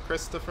stream. What's up,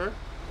 Christopher?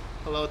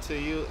 Hello to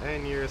you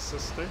and your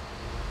sister.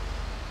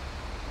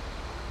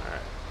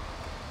 Alright.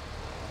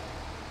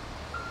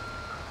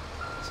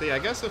 So yeah, I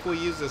guess if we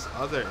use this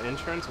other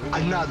entrance, we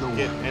can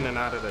get in and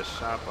out of the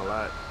shop a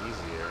lot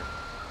easier.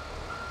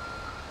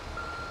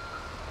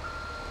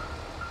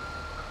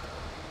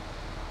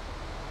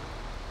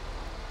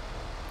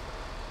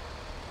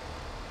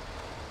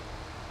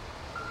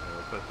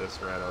 We'll put this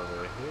right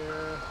over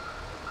here.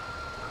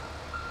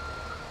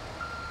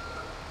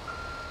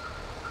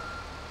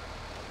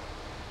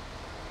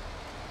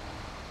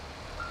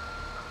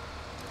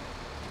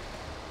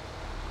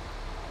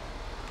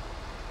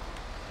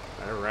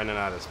 They're running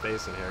out of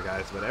space in here,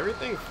 guys, but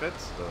everything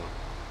fits, though.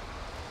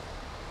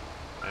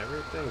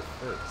 Everything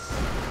fits.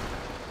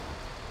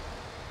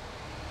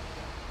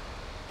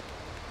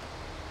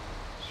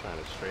 Just trying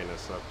to straighten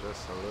this up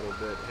just a little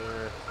bit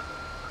here.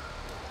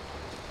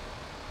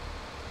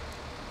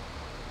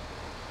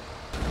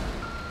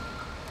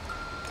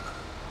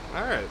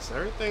 Alright, so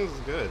everything's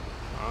good.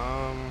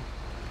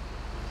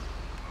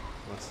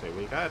 Let's see,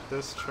 we got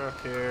this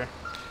truck here.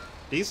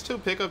 These two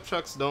pickup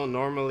trucks don't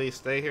normally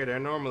stay here. They're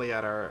normally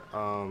at our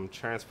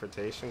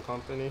transportation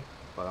company,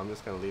 but I'm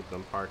just gonna leave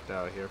them parked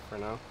out here for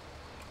now.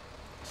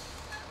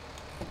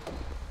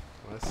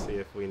 Let's see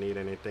if we need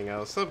anything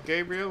else. What's up,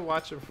 Gabriel?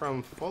 Watching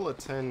from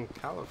Fullerton,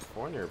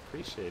 California.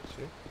 Appreciate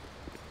you.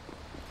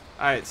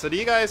 Alright, so do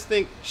you guys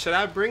think, should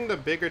I bring the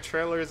bigger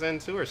trailers in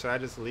too, or should I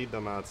just leave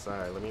them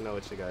outside? Let me know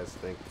what you guys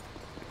think.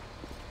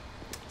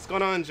 What's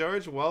going on,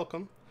 George?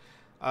 Welcome.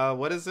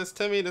 What is this,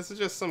 Timmy? This is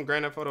just some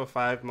Grand Theft Auto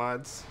 5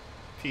 mods.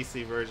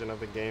 PC version of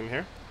the game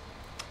here.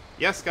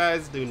 Yes,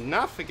 guys, do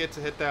not forget to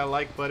hit that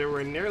like button.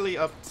 We're nearly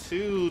up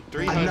to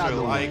 300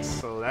 likes,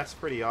 so that's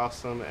pretty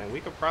awesome. And we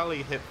could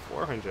probably hit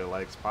 400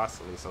 likes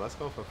possibly. So let's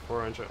go for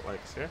 400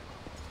 likes here.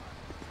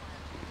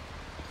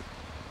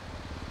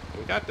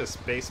 We got the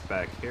space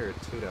back here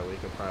too that we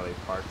could probably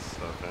park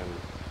stuff in.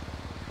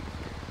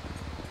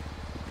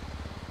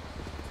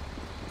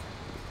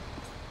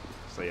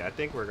 So yeah, I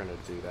think we're gonna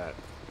do that.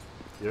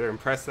 You're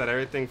impressed that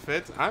everything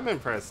fits? I'm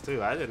impressed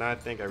too. I did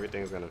not think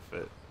everything's gonna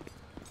fit.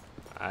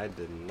 I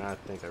did not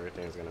think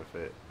everything's gonna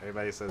fit.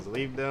 Everybody says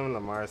leave them.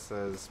 Lamar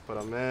says put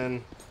them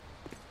in.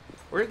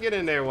 We're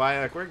getting there,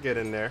 Wyack. We're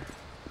getting there.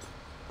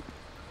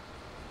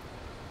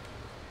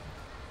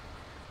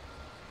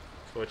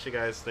 So what you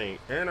guys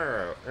think? In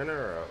or out? In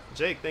or out?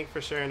 Jake, thanks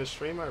for sharing the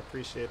stream. I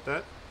appreciate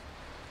that.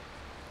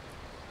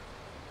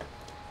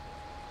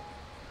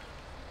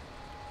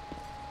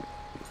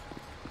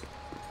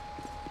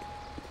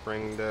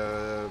 Bring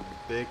the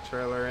big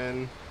trailer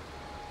in.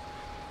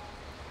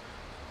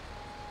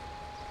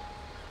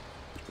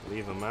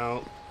 Leave them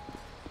out.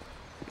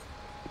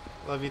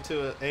 Love you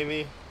too,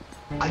 Amy.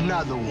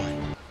 Another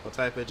one. What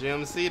type of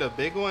GMC? The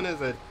big one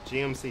is a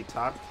GMC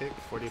Top Kick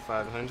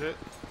 4500.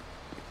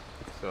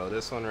 So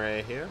this one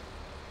right here,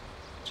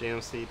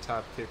 GMC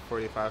Top Kick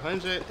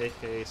 4500,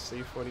 aka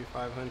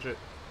C4500.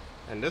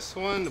 And this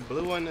one, the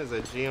blue one, is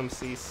a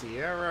GMC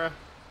Sierra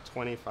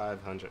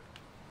 2500.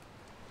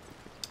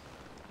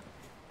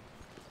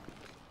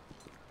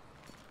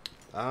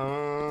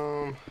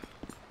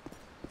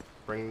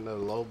 Bring the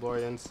low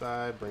boy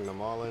inside, bring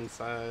them all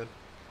inside.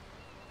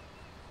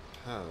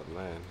 Oh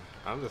man,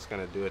 I'm just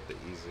gonna do it the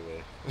easy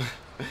way.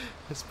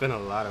 It's been a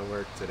lot of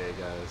work today,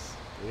 guys.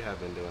 We have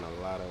been doing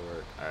a lot of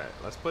work. Alright,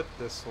 let's put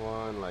this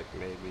one like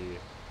maybe...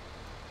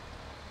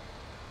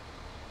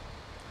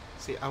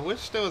 See, I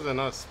wish there was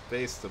enough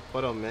space to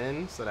put them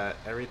in so that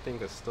everything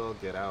could still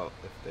get out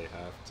if they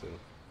have to.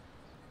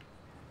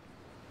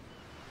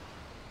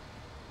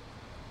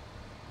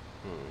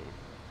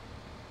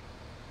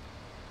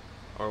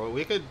 Or what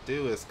we could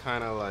do is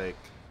kind of like...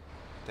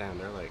 Damn,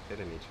 they're like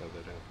hitting each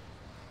other there.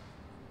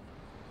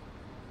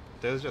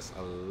 There's just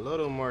a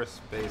little more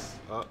space.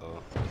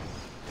 Uh-oh.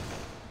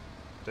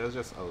 There's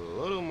just a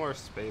little more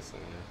space in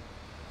here.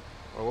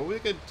 Or what we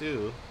could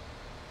do,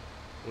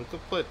 we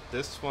could put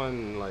this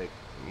one like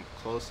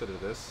closer to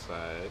this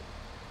side.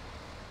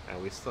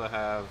 And we still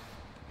have,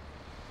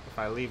 if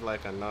I leave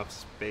like enough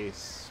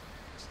space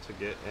to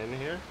get in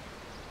here.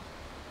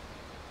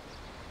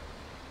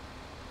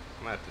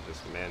 I might have to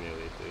just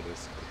manually do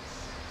this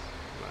because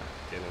I'm not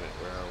getting it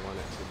where I want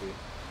it to be.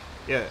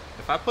 Yeah,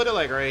 if I put it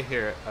like right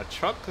here, a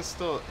truck could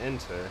still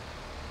enter.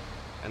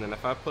 And then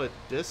if I put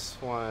this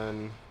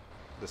one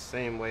the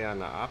same way on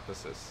the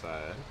opposite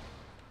side.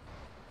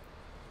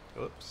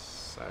 Oops,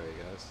 sorry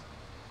guys.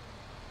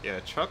 Yeah,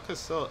 a truck could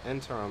still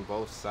enter on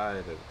both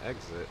sides and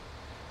exit.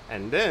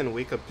 And then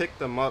we could pick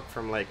them up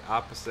from like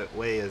opposite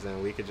ways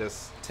and we could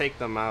just take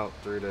them out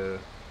through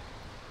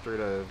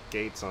the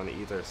gates on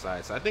either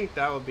side. So I think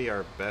that would be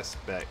our best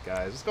bet,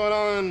 guys. What's going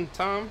on,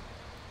 Tom?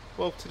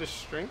 Welcome to the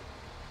stream.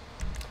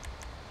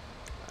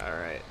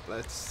 Alright,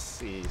 let's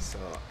see. So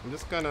I'm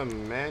just gonna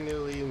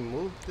manually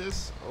move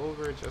this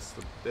over just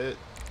a bit.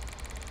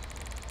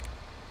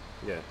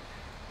 Yeah.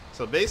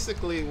 So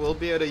basically we'll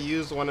be able to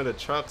use one of the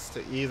trucks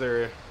to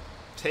either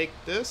take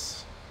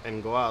this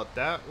and go out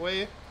that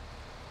way,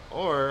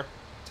 or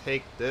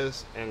take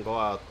this and go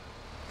out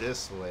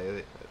this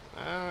way.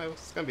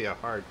 It's gonna be a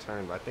hard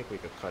turn, but I think we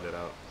could cut it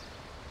out.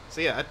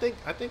 So yeah, I think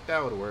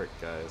that would work,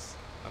 guys.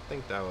 I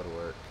think that would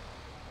work.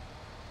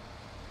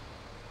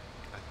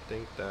 I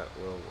think that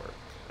will work.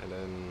 And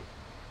then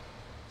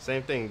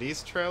same thing,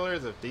 these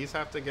trailers, if these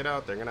have to get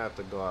out, they're gonna have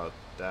to go out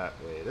that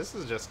way. This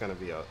is just gonna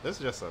be this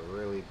is just a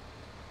really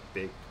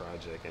big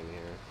project in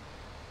here.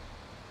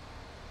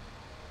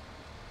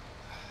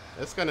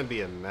 It's gonna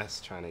be a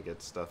mess trying to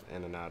get stuff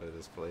in and out of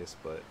this place,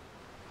 but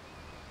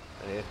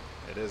hey,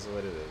 it is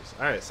what it is.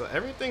 Alright, so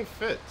everything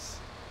fits.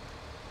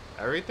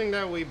 Everything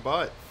that we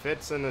bought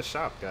fits in the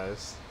shop,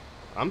 guys.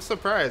 I'm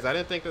surprised. I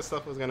didn't think this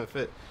stuff was gonna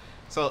fit.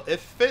 So it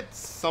fits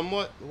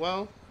somewhat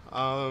well.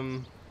 I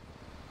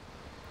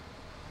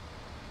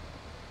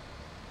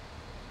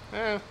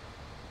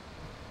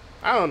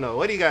don't know.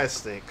 What do you guys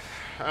think?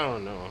 I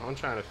don't know. I'm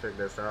trying to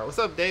figure this out. What's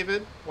up,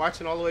 David?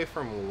 Watching all the way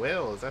from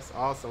Wales. That's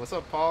awesome. What's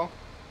up, Paul?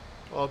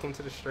 Welcome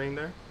to the stream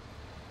there.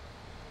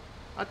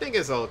 I think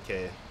it's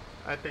okay.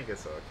 I think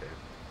it's okay.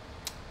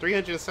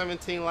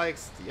 317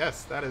 likes.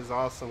 Yes, that is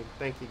awesome.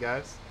 Thank you,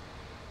 guys.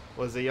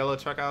 Was the yellow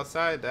truck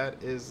outside?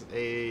 That is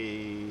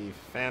a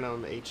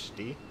Phantom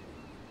HD.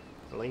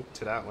 The link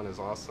to that one is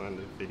also in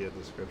the video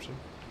description.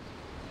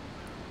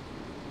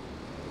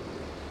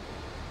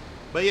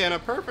 But yeah, in a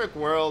perfect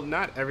world,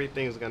 not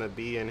everything's gonna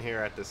be in here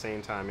at the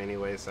same time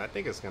anyway, so I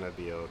think it's gonna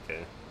be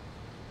okay.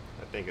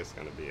 I think it's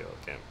gonna be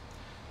okay.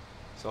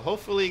 So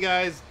hopefully you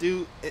guys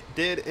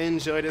did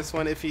enjoy this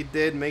one. If you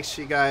did, make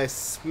sure you guys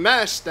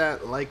smash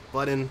that like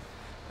button.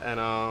 And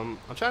I'm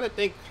trying to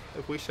think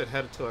if we should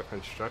head to a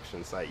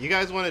construction site. You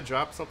guys want to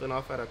drop something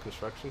off at a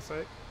construction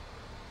site?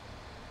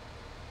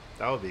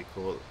 That would be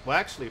cool. Well,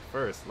 actually,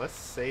 first, let's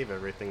save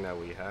everything that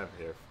we have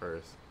here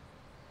first.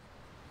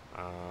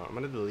 I'm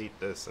going to delete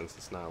this since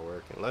it's not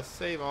working. Let's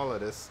save all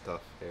of this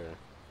stuff here.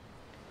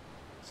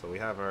 So we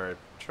have our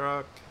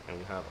truck, and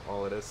we have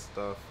all of this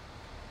stuff.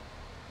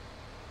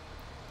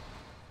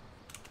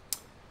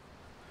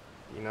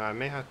 You know, I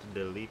may have to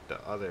delete the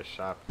other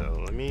shop,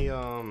 though. Let me,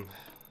 I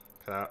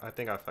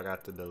think I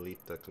forgot to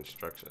delete the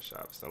construction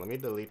shop. So let me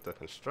delete the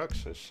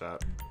construction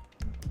shop,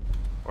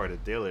 or the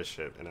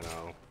dealership, and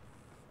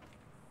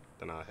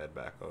then I'll head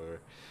back over.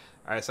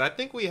 Alright, so I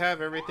think we have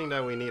everything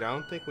that we need. I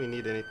don't think we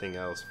need anything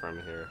else from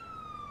here.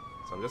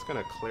 So I'm just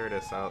gonna clear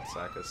this out so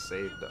I can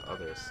save the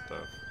other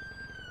stuff.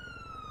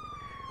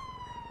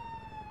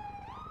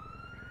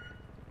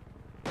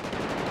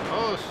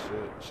 Oh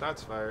shoot,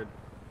 shots fired.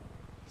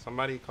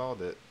 Somebody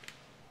called it.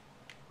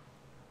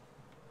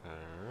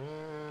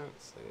 Alright,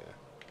 so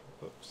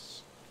yeah.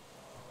 Oops.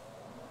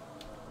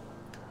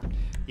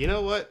 You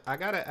know what? I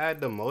gotta add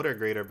the motor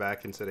grader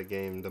back into the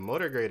game. The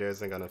motor grader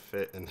isn't gonna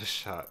fit in the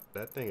shop.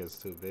 That thing is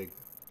too big.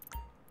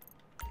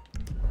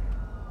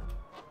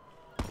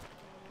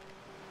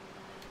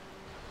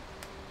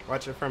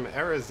 Watching from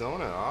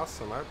Arizona.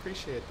 Awesome. I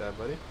appreciate that,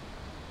 buddy.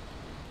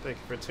 Thank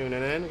you for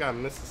tuning in. Got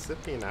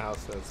Mississippi in the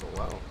house as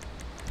well.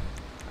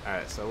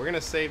 Alright, so we're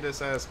gonna save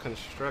this as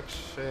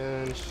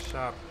Construction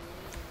Shop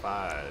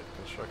 5.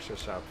 Construction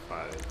Shop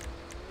 5.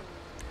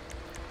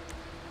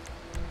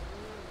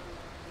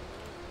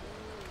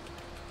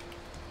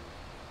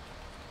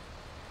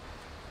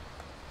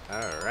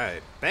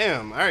 Alright.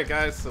 Bam! Alright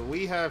guys, so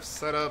we have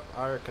set up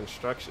our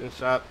construction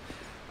shop.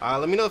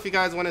 Let me know if you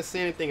guys want to see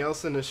anything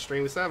else in the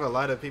stream. We still have a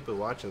lot of people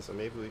watching, so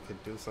maybe we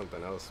could do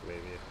something else maybe.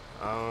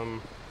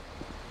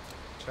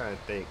 Trying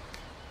to think.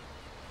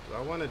 Do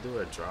I want to do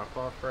a drop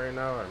off right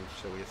now, or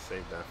should we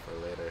save that for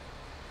later?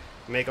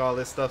 Make all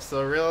this stuff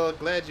so real.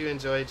 Glad you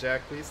enjoyed,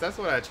 Jack, please. That's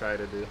what I try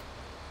to do.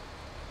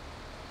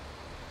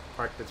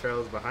 Park the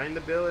trailers behind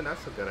the building.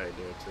 That's a good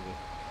idea too.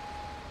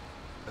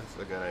 That's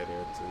a good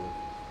idea too.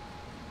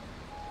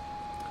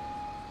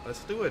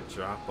 Let's do a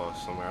drop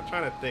off somewhere. I'm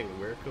trying to think,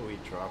 where could we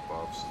drop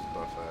off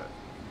stuff at?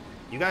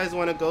 You guys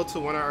want to go to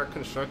one of our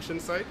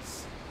construction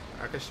sites?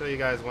 I can show you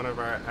guys one of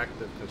our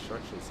active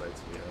construction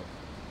sites we have.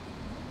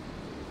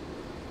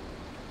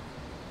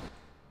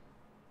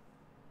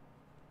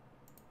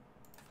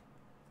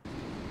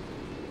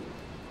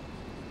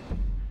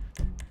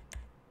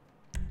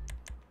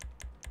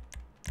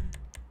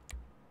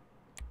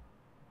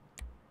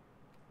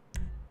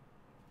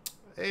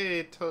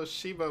 Hey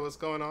Toshiba, what's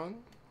going on?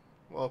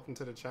 Welcome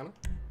to the channel.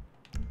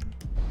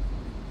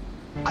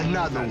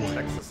 Another one.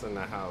 Texas in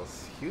the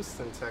house.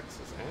 Houston,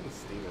 Texas, and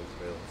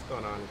Stevensville. What's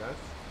going on,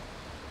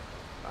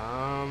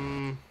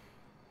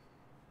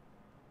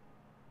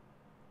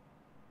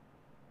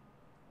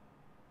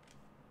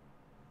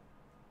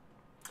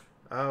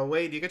 guys?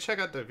 Wait, you can check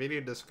out the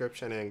video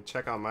description and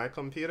check out my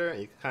computer,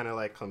 and you can kind of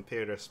like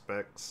compare the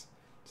specs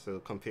to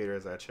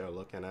computers that you're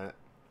looking at.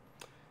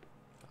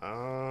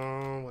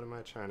 What am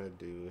I trying to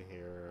do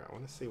here? I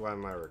want to see why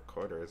my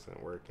recorder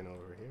isn't working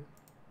over here.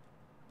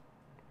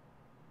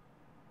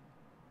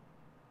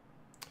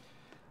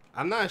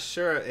 I'm not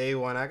sure,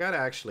 A1. I gotta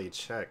actually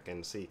check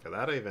and see, because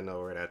I don't even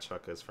know where that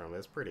truck is from.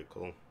 It's pretty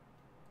cool.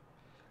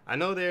 I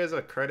know there's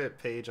a credit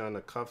page on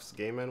the Cuffs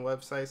Gaming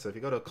website, so if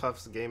you go to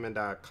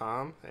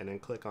cuffsgaming.com and then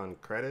click on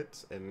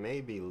credits, it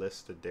may be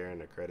listed there in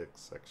the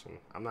credits section.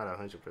 I'm not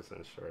 100%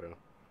 sure though.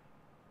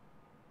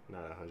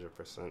 Not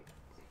 100%.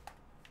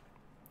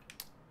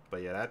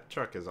 But yeah, that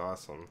truck is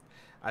awesome.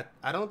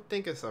 I don't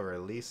think it's a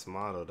release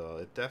model though.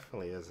 It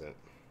definitely isn't.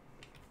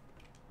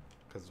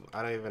 Because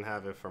I don't even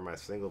have it for my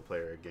single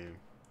player game.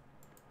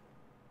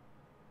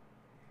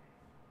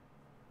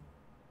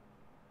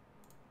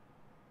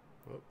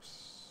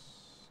 Whoops.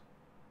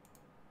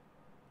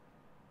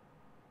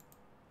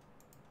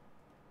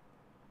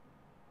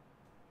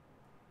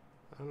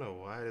 I don't know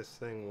why this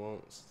thing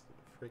won't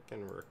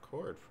freaking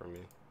record for me.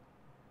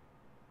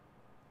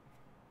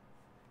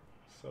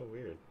 So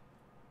weird.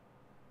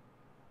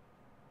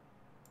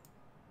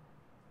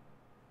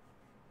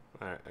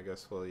 Alright, I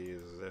guess we'll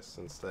use this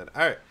instead.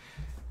 Alright,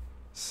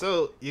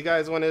 so you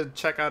guys want to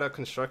check out a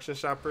construction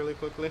shop really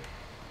quickly?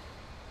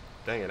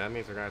 Dang it, that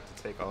means we're going to have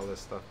to take all this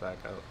stuff back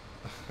out.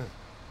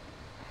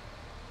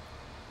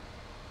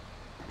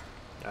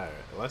 Alright,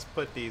 let's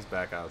put these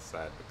back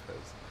outside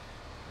because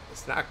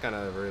it's not going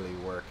to really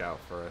work out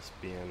for us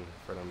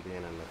for them being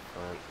in the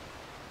front.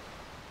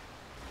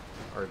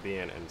 Or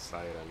being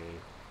inside, I mean.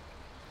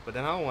 But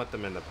then I don't want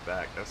them in the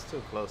back. That's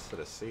too close to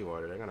the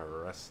seawater. They're going to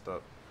rust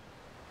up.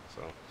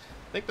 So,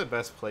 I think the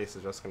best place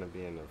is just going to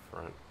be in the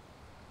front.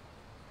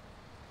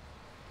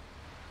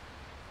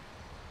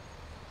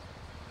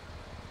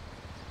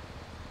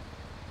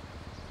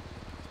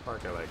 Let's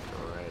park it like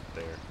right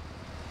there.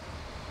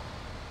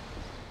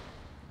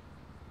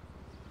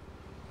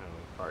 And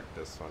we'll park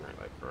this one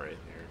like right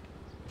here.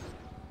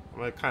 I'm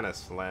going to kind of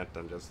slant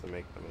them just to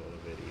make them a little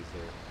bit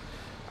easier.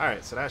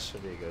 Alright, so that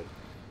should be good.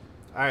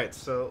 Alright,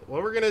 so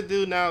what we're going to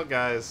do now,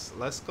 guys,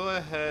 let's go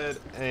ahead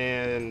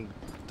and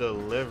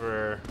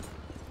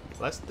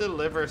let's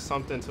deliver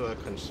something to a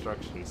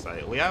construction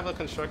site. We have a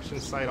construction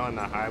site on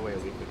the highway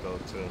we could go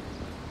to.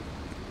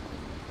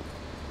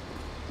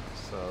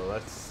 So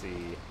let's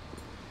see.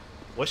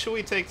 What should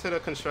we take to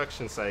the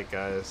construction site,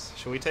 guys?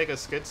 Should we take a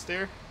skid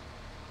steer?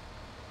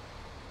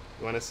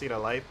 You want to see the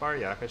light bar?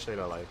 Yeah, I can show you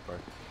the light bar.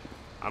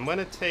 I'm going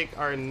to take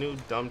our new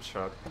dump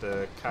truck,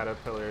 the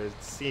Caterpillar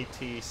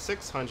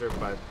CT600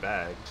 by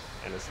Bag,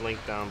 and it's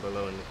linked down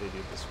below in the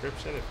video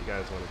description if you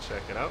guys want to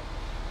check it out.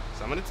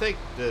 So I'm going to take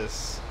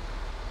this,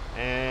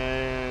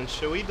 and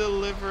should we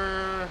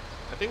deliver,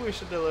 I think we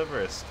should deliver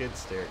a skid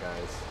steer,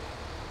 guys.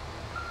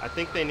 I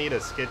think they need a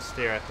skid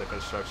steer at the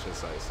construction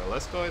site, so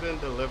let's go ahead and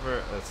deliver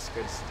a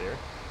skid steer.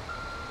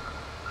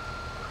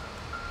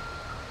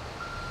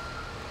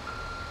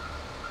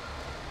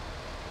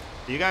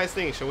 Do you guys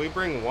think, should we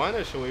bring one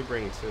or should we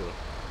bring two?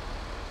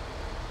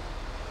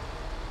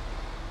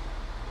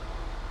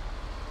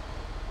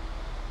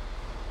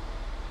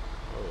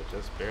 Oh, it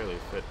just barely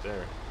fit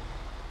there.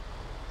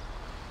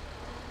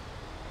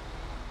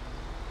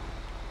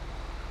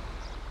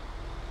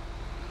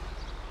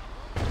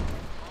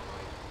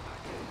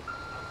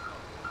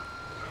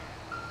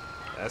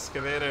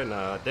 Excavator?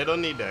 No, they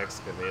don't need the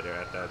excavator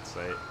at that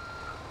site.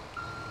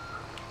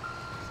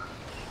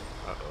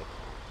 Uh-oh.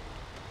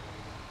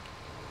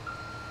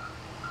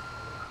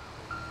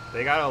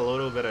 They got a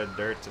little bit of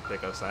dirt to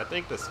pick up, so I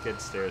think the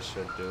skid steer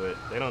should do it.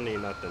 They don't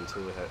need nothing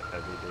too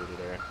heavy duty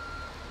there.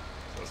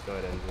 So let's go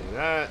ahead and do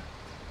that.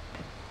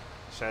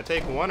 Should I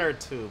take 1 or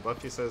 2?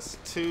 Buffy says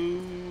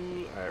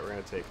 2. Alright, we're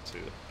gonna take 2.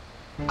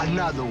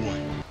 Another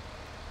one.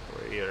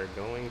 We are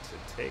going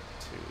to take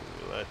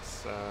 2.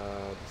 Let's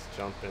just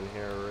jump in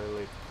here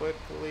really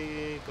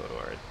quickly. Go to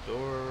our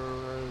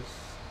doors.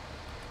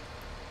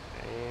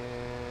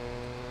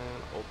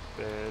 And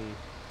open.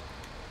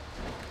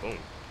 Boom.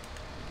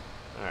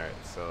 Alright,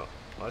 so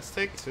let's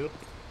take 2.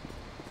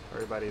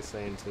 Everybody's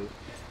saying 2.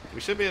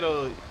 We should be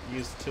able to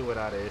use 2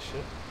 without an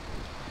issue.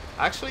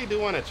 I actually do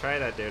want to try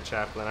that there,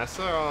 Chaplain. I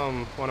saw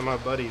one of my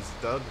buddies,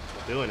 Doug,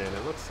 doing it.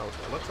 It looks like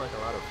a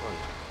lot of fun.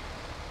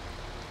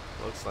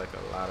 Looks like a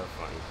lot of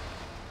fun.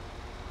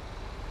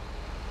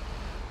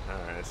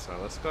 Alright, so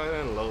let's go ahead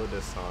and load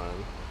this on.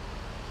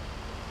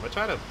 I'm gonna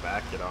try to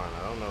back it on.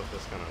 I don't know if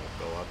it's gonna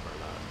go up or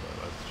not,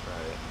 but let's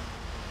try it.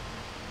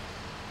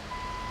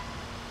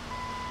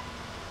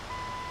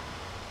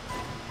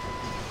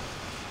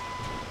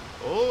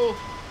 Oh!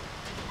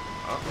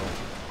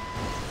 Uh-oh.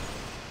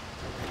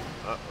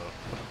 Uh-oh.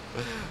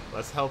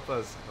 Let's help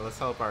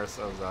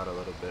ourselves out a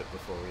little bit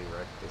before we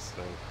wreck this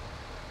thing.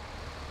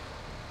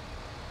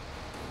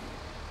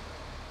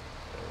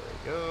 There we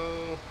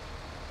go.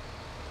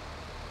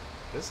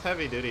 This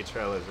heavy duty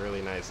trailer is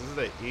really nice. This is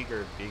the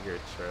Eager Beager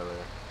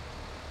trailer.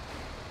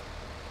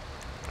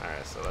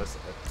 Alright, so let's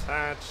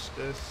attach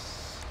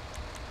this.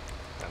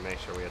 Gotta make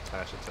sure we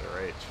attach it to the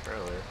right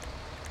trailer.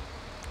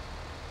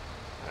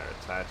 Alright,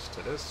 attach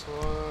to this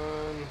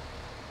one.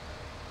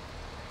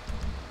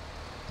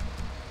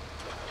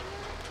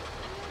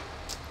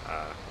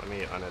 Let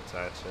me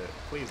unattach it.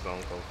 Please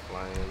don't go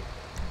flying.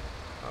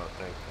 Oh,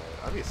 thank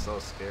God. I'd be so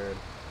scared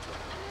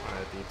when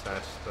I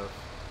detach stuff.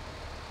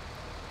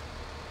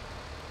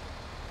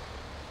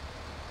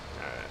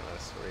 Alright,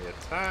 let's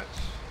reattach.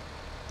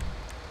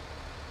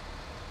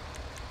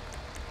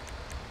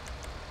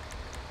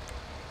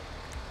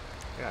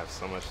 We have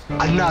so much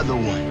stuff. Another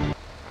one.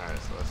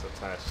 Alright, so let's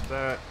attach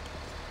that.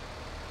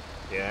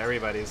 Yeah,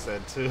 everybody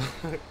said 2.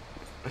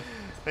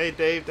 Hey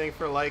Dave, thanks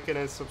for liking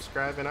and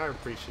subscribing. I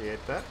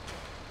appreciate that.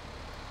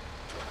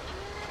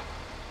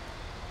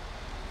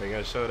 Are you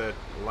gonna show the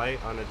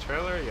light on the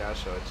trailer? Yeah, I'll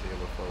show it to you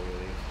before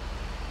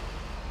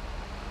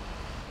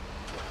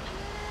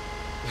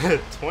we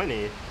leave.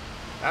 20?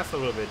 That's a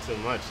little bit too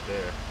much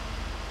there.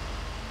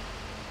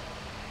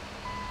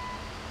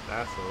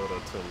 That's a little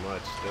too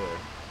much there.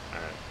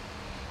 Alright.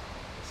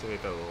 Let's see if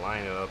we can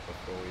line it up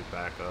before we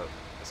back up.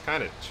 It's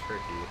kind of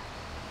tricky.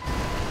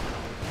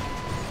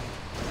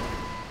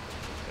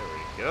 There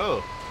we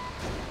go.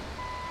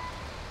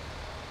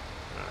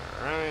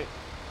 Alright.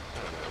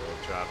 And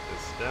we'll drop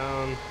this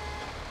down.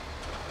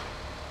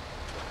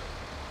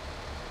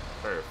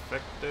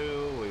 Perfecto.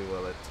 We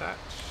will attach.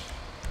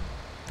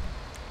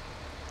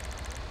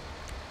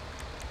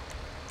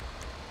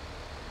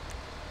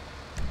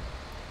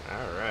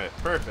 Alright,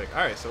 perfect.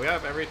 Alright, so we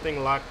have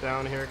everything locked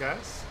down here,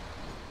 guys.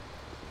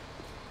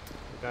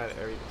 We got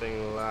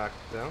everything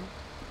locked down.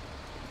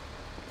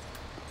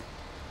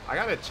 I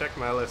gotta check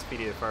my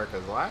LSPDFR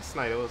because last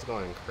night it was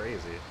going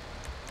crazy.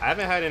 I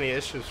haven't had any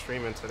issues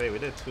streaming today. We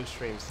did 2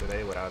 streams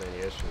today without any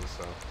issues,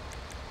 so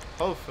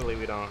hopefully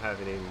we don't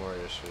have any more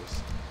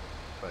issues.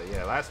 But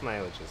yeah, last night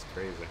was just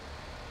crazy.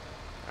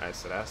 Alright,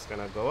 so that's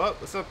gonna go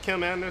up. What's up,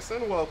 Kim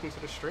Anderson? Welcome to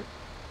the stream.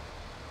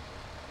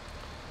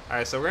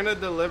 Alright, so we're gonna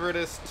deliver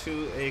this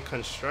to a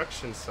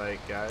construction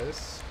site,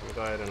 guys. Let me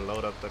go ahead and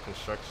load up the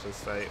construction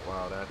site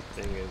while that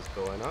thing is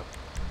going up.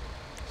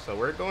 So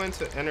we're going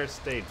to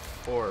Interstate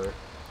 4.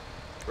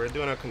 We're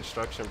doing a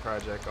construction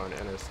project on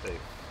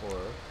Interstate 4.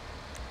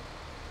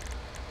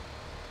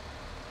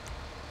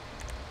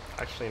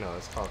 Actually, no,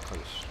 it's called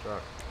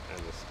Construct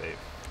Interstate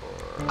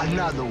 4.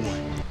 Another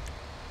one.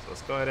 So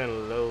let's go ahead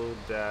and load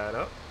that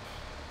up.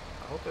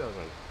 I hope it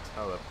doesn't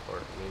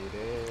teleport me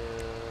there.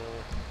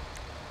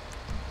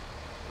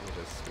 Let me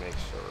just make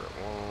sure it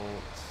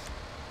won't.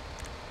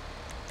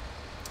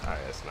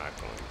 Alright, it's not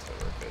going to.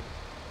 We're good.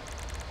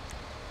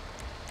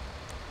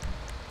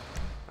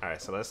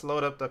 Alright, so let's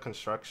load up the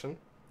construction.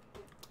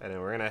 And then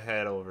we're going to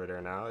head over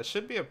there now. It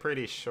should be a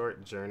pretty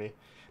short journey.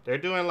 They're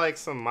doing like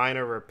some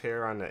minor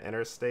repair on the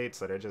interstate,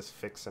 so they're just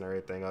fixing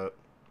everything up.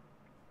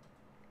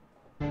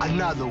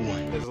 Another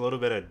one. There's a little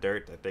bit of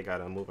dirt that they got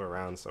to move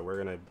around, so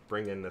we're going to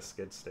bring in the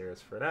skid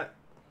steers for that.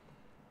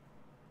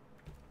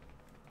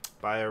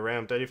 Buy a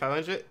Ram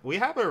 3500. We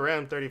have a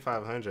Ram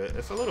 3500.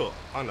 It's a little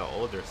on the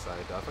older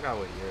side, though. I forgot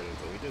what year it is,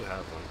 but we do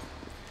have one.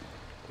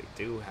 We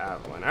do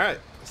have one. All right,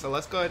 so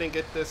let's go ahead and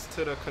get this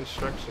to the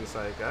construction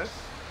site, guys.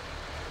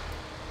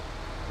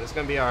 This is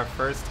going to be our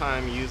first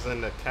time using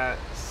the Cat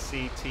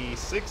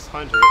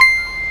CT600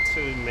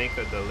 to make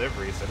a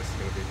delivery, so this is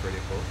going to be pretty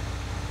cool.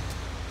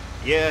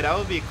 Yeah, that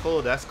would be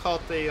cool. That's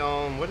called the,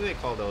 what do they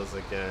call those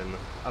again?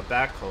 A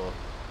backhoe.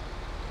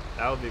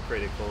 That would be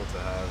pretty cool to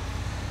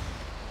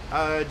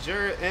have.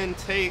 Jared and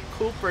Tate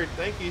Cooper,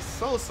 thank you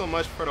so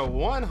much for the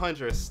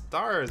 100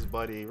 stars,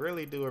 buddy.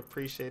 Really do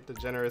appreciate the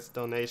generous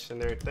donation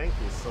there. Thank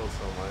you so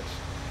much.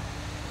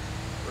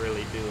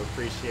 Really do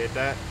appreciate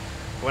that.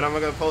 when I'm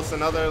gonna post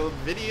another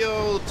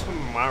video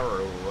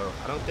tomorrow.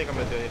 I don't think I'm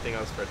gonna do anything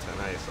else for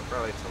tonight, so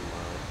probably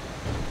tomorrow.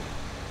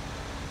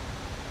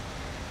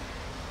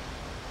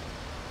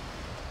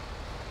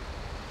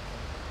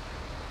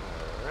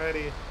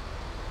 Alrighty.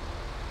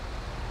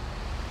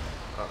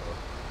 Uh-oh.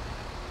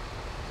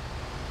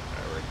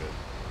 Alright, we're good.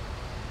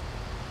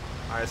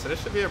 Alright, so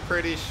this should be a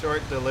pretty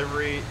short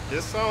delivery.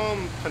 This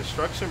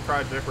construction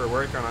project we're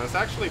working on is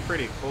actually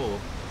pretty cool.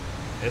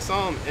 It's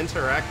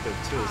interactive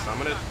too, so I'm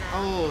gonna.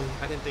 Oh,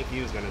 I didn't think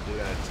he was gonna do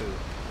that too.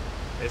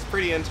 It's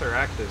pretty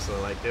interactive, so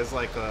like there's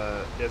like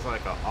an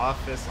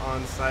office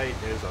on site,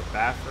 there's a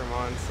bathroom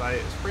on site.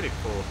 It's pretty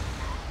cool.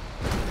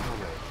 Oh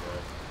my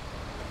god.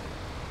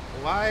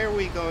 Why are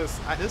we going?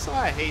 This is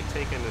why I hate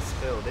taking this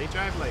hill. They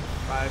drive like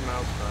 5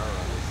 miles per hour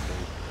on this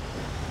thing.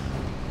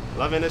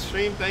 Loving the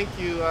stream, thank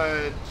you,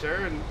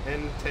 Jer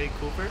and Tay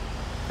Cooper.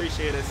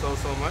 Appreciate it so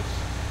much.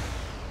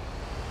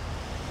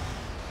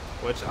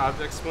 Which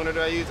object spooner do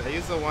I use? I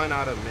use the one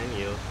out of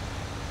menu.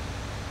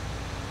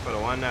 For the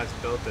one that's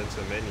built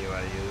into menu,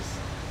 I use.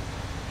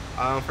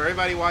 For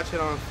everybody watching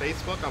on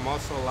Facebook, I'm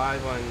also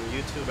live on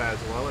YouTube as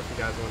well. If you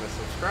guys want to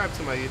subscribe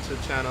to my YouTube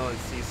channel and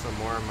see some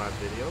more of my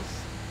videos.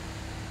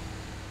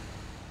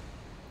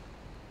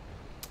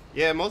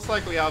 Yeah, most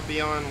likely I'll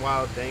be on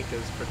while Dank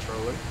is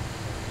patrolling.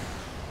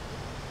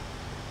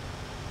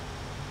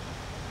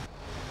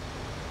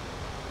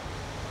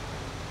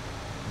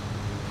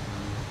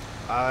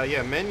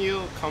 Yeah,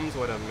 menu comes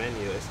with a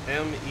menu. It's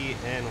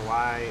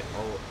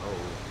M-E-N-Y-O-O.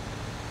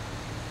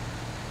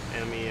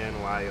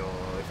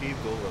 M-E-N-Y-O-O. If you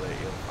Google it,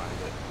 you'll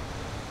find it.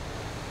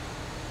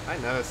 I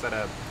never said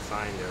a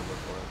sign there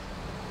before.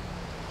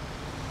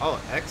 Oh,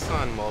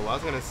 Exxon Mobil. I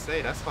was gonna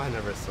say, that's why I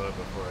never saw it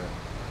before.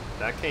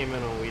 That came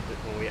in when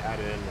we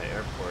added in the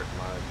airport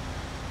mod.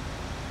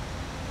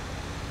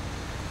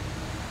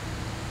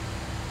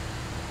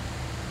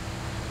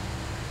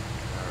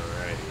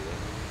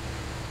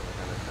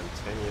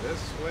 Continue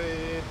this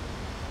way.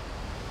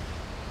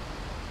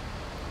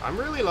 I'm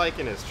really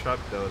liking his truck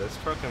though. This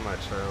truck and my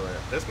trailer.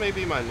 This may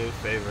be my new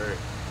favorite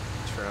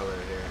trailer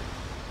here.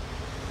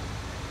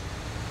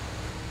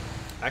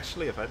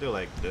 Actually, if I do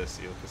like this,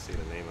 you can see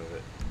the name of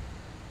it.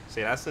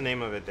 See, that's the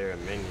name of it there,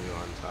 menu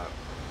on top.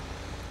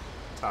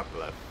 Top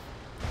left.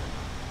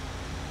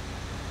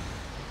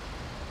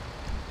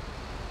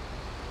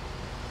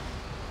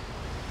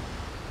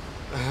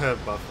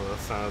 Buffalo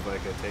sounds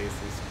like a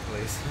tasty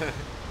place.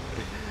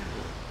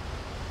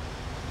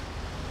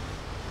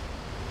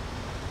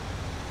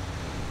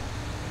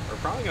 We're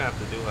probably gonna have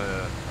to do a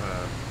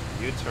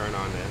U-turn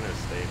on the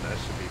interstate. That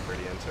should be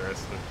pretty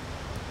interesting.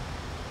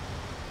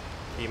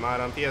 Key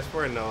mod on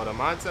PS4? No, the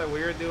mods that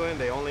we're doing,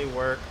 they only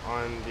work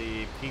on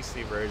the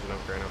PC version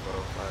of Grand Theft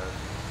Auto 5.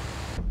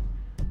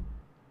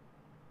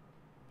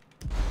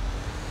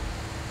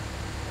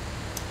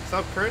 What's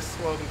up, Chris?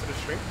 Welcome to the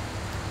stream.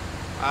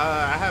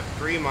 I have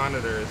 3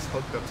 monitors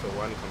hooked up to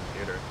 1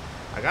 computer.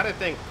 I gotta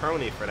thank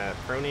Prony for that.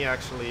 Prony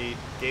actually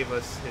gave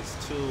us his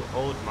 2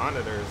 old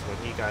monitors when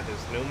he got his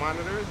new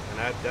monitors, and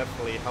that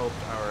definitely helped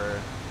our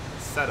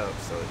setup.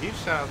 So huge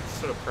shout out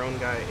to the Prone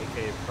guy,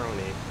 aka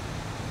Prony,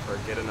 for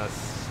getting us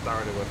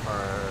started with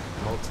our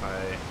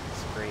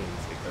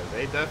multi-screens, because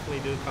they definitely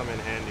do come in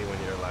handy when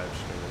you're live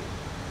streaming.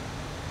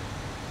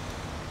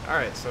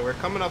 Alright, so we're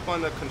coming up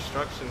on the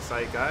construction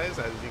site, guys.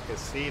 As you can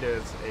see,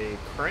 there's a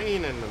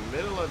crane in the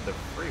middle of the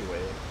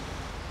freeway.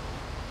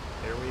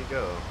 Here we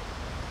go.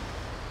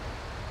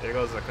 There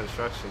goes the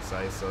construction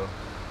site, so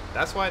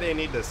that's why they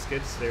need the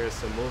skid steers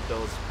to move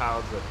those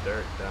piles of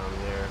dirt down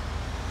there.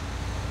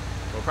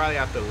 We'll probably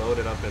have to load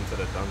it up into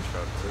the dump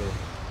truck too.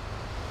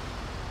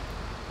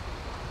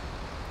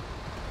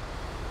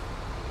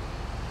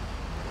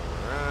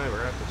 Alright, we're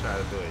gonna have to try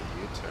to do a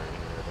U-turn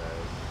here,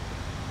 guys.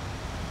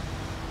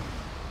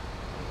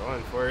 I'm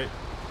going for it.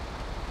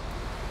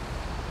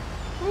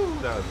 Woo,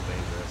 that was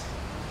dangerous.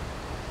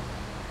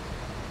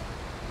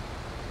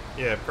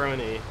 Yeah,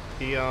 Prony,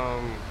 he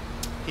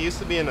used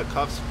to be in the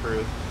Cuffs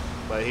crew,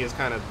 but he was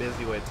kind of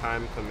busy with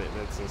time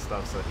commitments and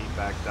stuff, so he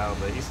backed out.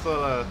 But he's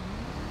still a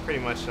pretty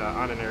much an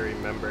honorary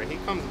member. He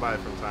comes by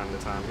from time to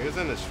time. He was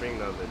in the stream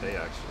the other day,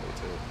 actually,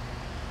 too.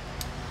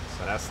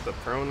 So that's the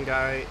Prone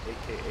guy,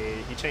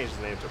 aka he changed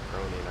his name to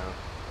Prony now.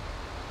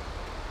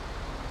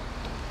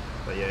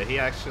 But yeah, he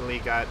actually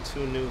got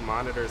 2 new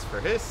monitors for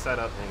his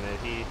setup, and then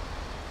he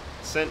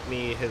sent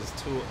me his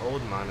 2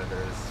 old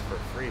monitors for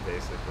free,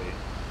 basically.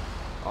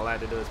 All I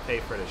had to do is pay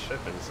for the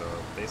shipping, so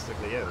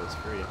basically, yeah, it was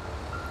free.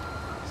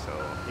 So,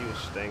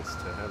 huge thanks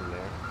to him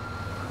there.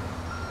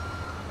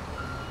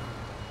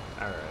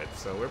 Alright,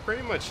 so we're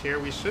pretty much here.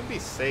 We should be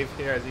safe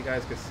here, as you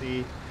guys can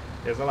see.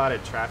 There's a lot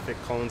of traffic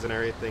cones and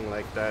everything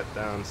like that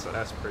down, so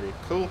that's pretty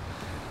cool.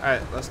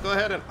 Alright, let's go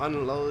ahead and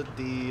unload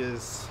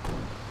these.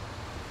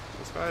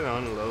 Let's go ahead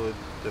and unload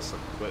this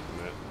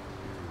equipment.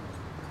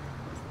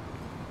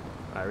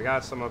 Alright, we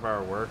got some of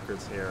our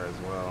workers here as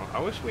well. I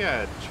wish we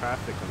had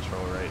traffic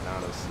control right now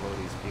to slow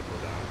these people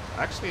down.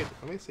 Actually,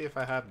 let me see if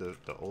I have the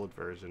old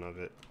version of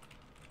it.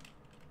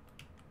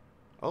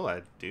 Oh,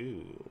 I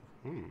do.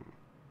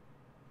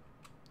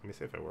 Let me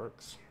see if it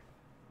works.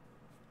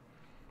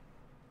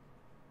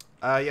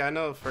 Yeah, I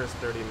know first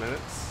 30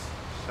 minutes.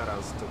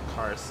 Shoutouts to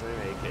Carson,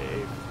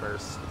 aka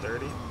First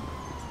 30.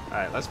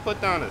 Alright, let's put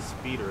down a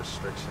speed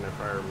restriction if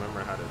I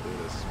remember how to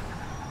do this.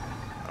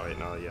 Oh wait,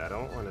 no, yeah, I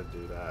don't want to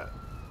do that.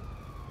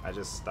 I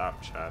just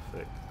stopped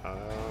traffic.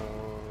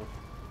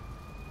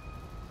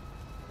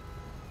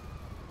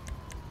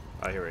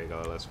 Oh, here we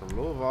go. Let's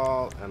remove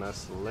all and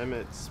let's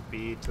limit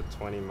speed to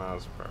 20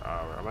 miles per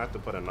hour. I'm gonna have to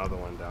put another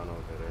one down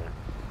over there.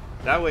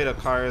 That way the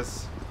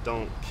cars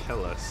don't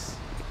kill us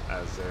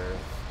as they're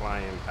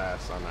flying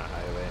past on the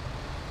highway.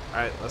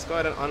 Alright, let's go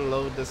ahead and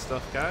unload this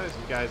stuff, guys.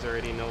 You guys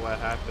already know what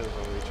happens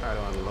when we try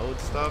to unload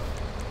stuff.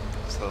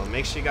 So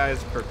make sure you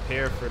guys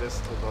prepare for this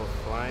to go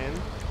flying.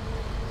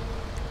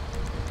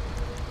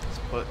 Let's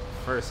put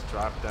first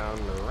drop down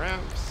the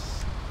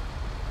ramps.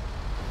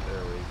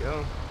 There we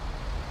go.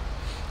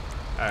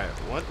 Alright,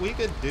 what we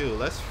could do,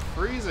 let's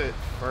freeze it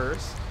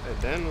first, and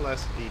then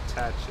let's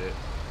detach it.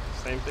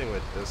 Same thing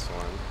with this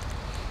one.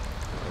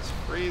 Let's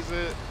freeze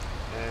it,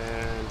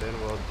 and then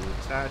we'll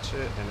detach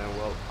it, and then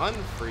we'll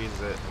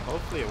unfreeze it.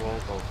 Hopefully it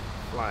won't go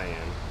flying.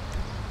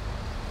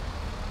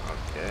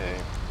 Okay.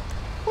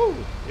 Woo!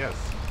 Yes.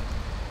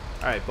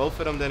 Alright, both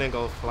of them didn't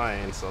go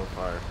flying so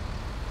far.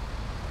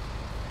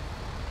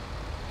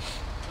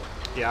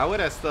 Yeah, I would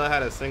have still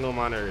had a single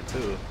monitor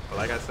too. But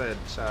like I said,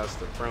 shoutouts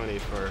to Prony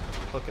for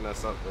hooking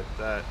us up with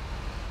that.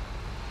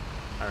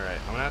 Alright,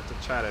 I'm gonna have to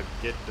try to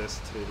get this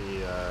to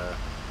the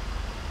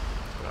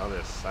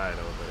other side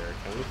over there.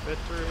 Can we fit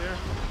through here?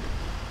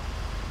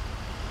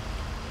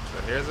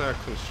 So here's our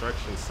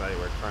construction site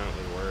we're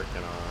currently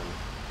working on.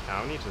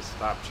 Now I need to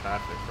stop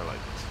traffic for like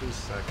 2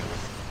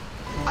 seconds.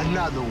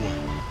 Another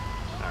one.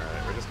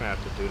 Alright, we're just gonna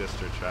have to do this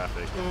through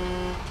traffic.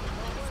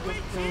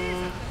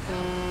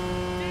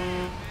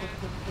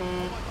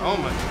 Oh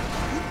my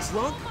god. You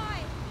drunk?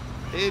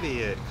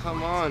 Idiot.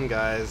 Come on,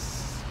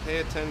 guys. Pay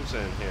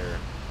attention here.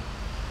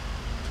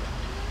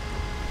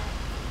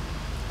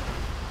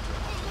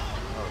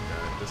 Oh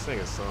god, this thing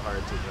is so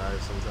hard to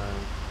drive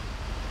sometimes.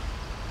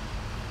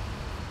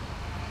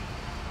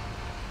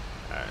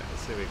 Alright,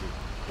 let's see if we can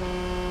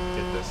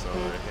get this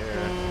over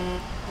here.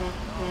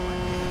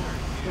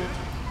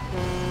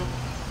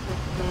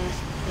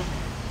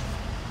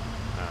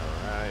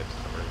 Alright, so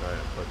we're going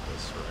to put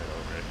this right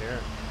over here.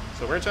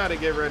 So we're trying to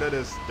get rid of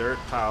this dirt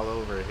pile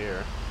over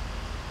here.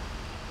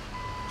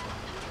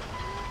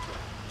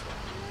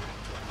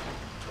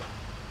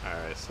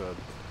 Alright, so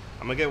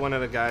I'm going to get one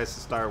of the guys to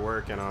start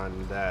working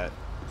on that.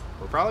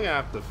 We're probably going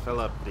to have to fill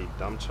up the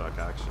dump truck,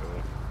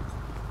 actually.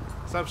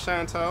 What's up,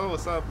 Chantel?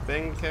 What's up,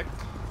 Bing Kick?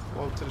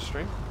 Welcome to the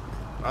stream.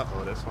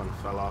 Uh-oh, this one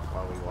fell off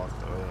while we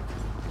walked away.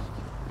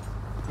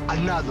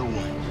 Another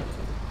one.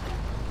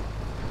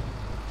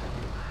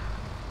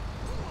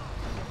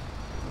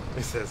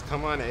 It says,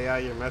 come on AI,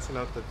 you're messing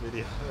up the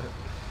video.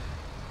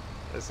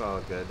 It's all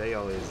good. They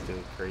always do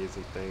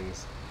crazy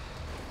things.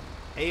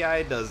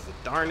 AI does the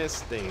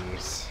darnest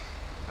things.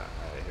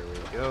 Alright, here we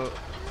go.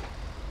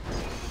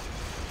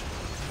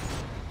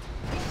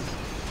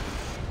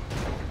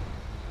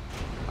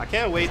 I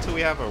can't wait till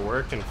we have a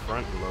working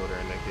front loader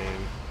in the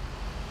game.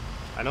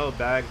 I know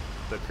Bag,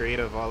 the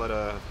creator of all of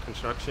the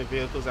construction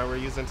vehicles that we're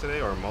using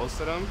today, or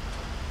most of them,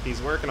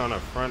 he's working on a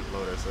front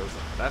loader, so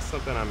that's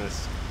something I'm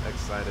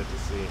excited to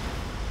see.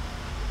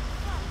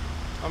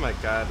 Oh my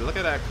god, look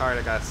at that car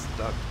that got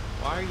stuck.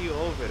 Why are you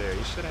over there?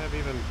 You shouldn't have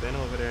even been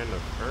over there in the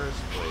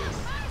first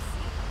place.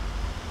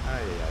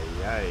 Ay,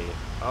 ay, ay.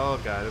 Oh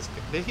god,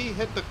 did he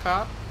hit the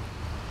cop?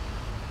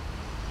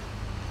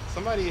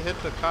 Somebody hit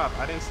the cop.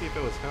 I didn't see if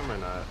it was him or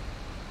not.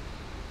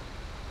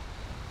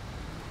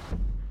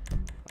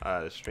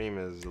 The stream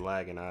is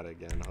lagging out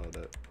again. Hold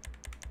up.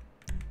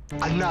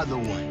 Another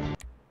one.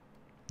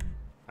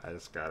 I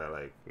just gotta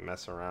like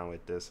mess around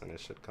with this and it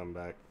should come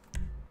back.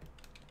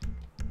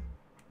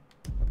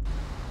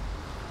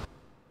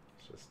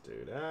 Let's just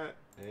do that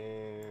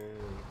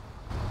and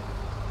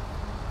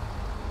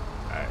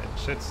alright, it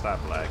should stop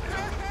lagging.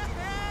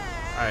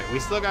 Alright, we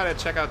still gotta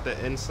check out the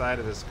inside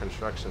of this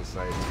construction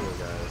site too,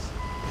 guys.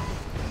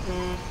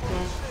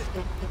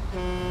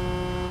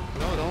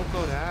 No, don't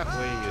go that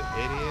way, you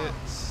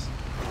idiots.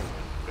 Oh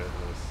my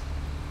goodness.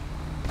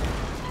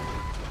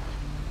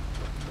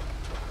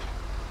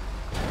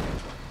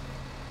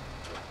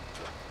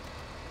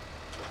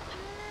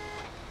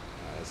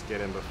 Let's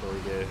get in before we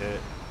get hit.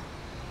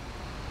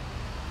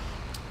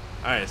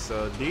 Alright,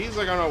 so these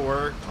are gonna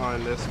work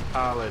on this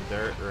pile of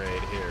dirt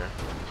right here.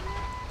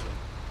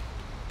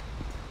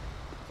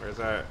 Where's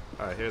our,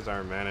 here's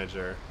our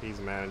manager. He's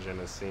managing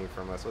the scene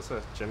from us. What's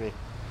up, Jimmy?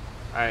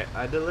 Alright,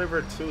 I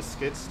delivered 2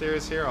 skid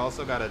steers here.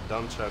 Also got a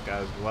dump truck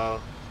as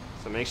well.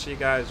 So make sure you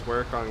guys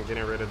work on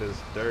getting rid of this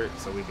dirt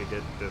so we could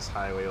get this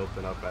highway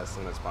open up as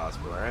soon as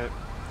possible, alright?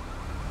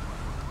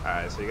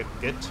 Alright, so you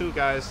get 2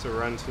 guys to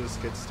run 2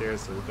 skid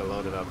steers so we can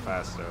load it up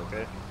faster,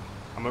 okay?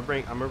 I'm gonna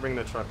bring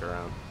the truck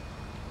around.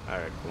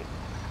 Alright, cool.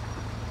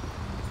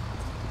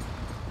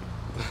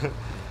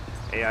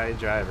 AI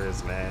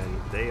drivers,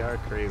 man, they are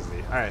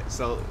crazy. Alright,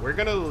 so we're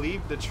gonna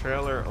leave the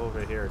trailer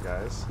over here,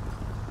 guys.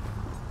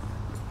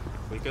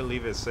 We could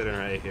leave it sitting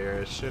right here.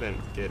 It shouldn't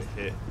get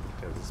hit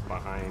because it's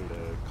behind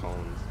the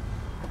cones.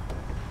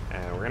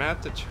 And we're gonna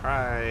have to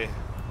try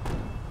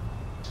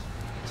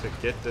to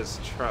get this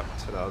truck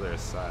to the other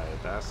side.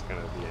 That's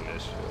gonna be an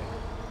issue.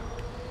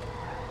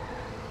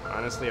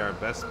 Honestly, our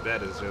best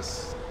bet is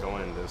just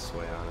going this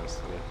way,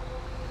 honestly.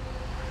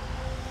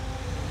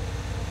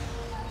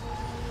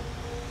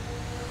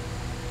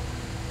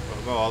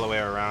 We'll go all the way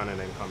around and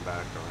then come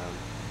back around.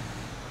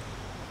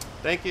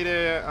 Thank you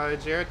to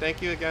Jared.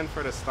 Thank you again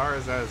for the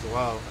stars as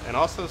well. And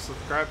also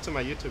subscribe to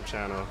my YouTube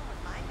channel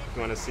if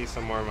you want to see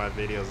some more of my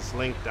videos. It's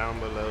linked down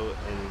below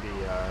in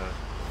the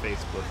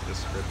Facebook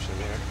description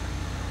here.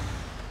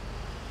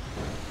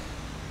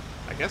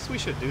 I guess we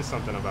should do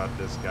something about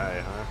this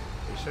guy, huh?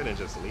 We shouldn't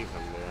just leave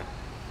him there.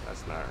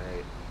 That's not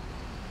right.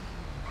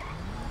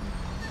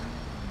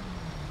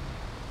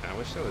 I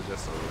wish it was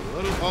just a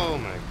little... Oh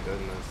my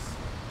goodness.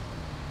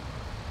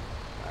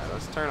 Alright,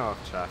 let's turn off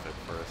traffic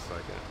for a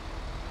second.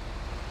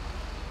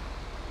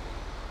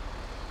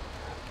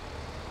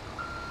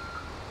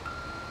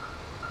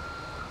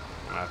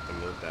 I'm gonna have to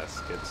move that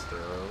skid steer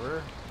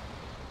over.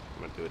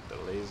 I'm gonna do it the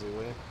lazy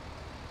way.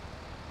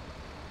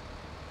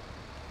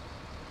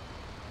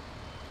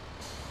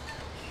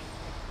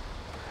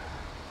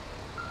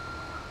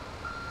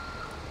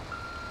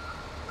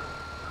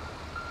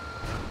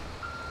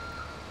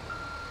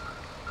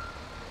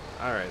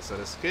 Alright, so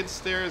the skid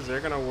steers,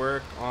 they're gonna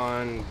work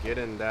on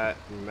getting that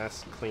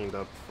mess cleaned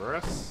up for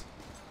us.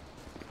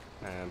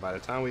 And by the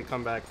time we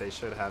come back, they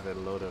should have it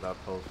loaded up,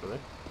 hopefully.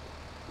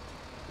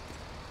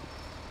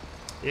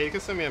 Yeah, you can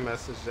send me a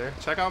message there.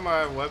 Check out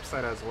my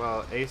website as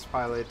well,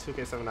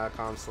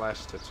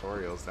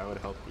 acepilot2k7.com/tutorials. That would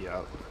help you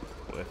out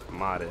with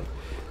modding.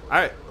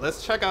 Alright,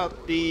 let's check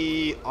out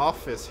the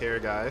office here,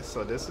 guys.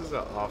 So this is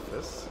the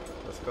office.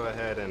 Let's go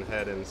ahead and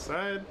head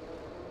inside.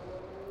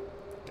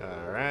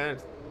 Alright.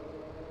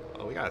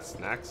 Oh, we got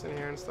snacks in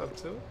here and stuff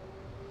too.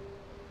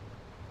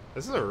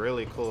 This is a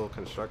really cool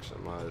construction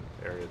mod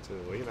area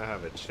too. We even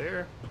have a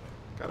chair.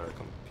 Got our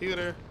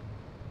computer.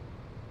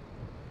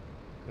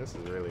 This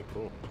is really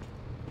cool.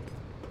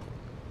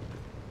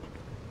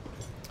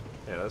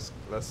 Yeah,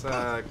 let's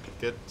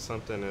get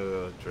something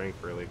to drink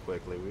really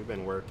quickly. We've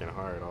been working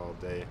hard all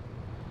day.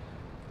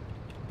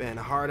 Been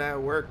hard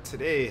at work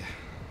today.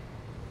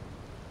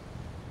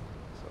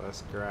 So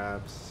let's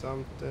grab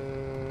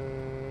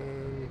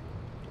something.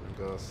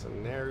 Go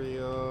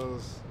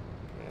scenarios.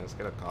 Yeah, let's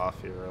get a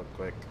coffee real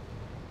quick.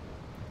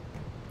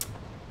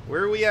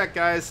 Where are we at,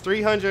 guys?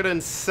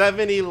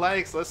 370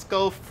 likes. Let's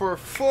go for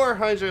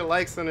 400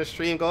 likes on the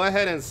stream. Go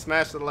ahead and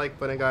smash the like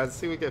button, guys. Let's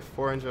see if we get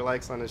 400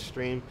 likes on the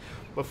stream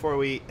before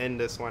we end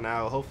this one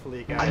out.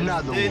 Hopefully you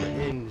guys did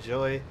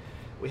enjoy.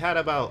 We had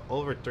about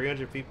over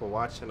 300 people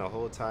watching the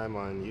whole time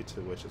on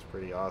YouTube, which is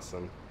pretty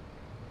awesome.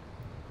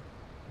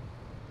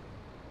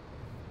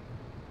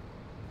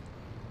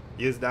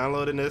 You was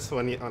downloading this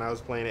when I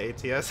was playing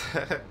ATS?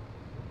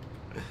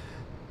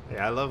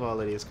 Yeah, I love all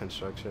of these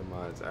construction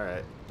mods.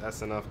 Alright,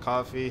 that's enough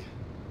coffee.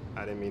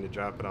 I didn't mean to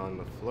drop it on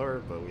the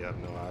floor, but we have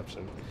no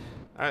option.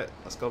 Alright,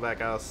 let's go back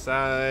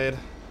outside.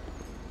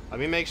 Let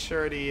me make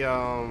sure the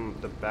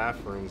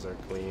bathrooms are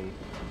clean.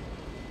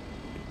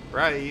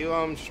 Right,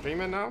 you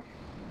streaming now?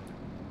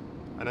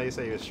 I know you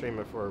said you were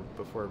streaming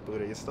before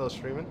Buddha. You still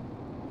streaming?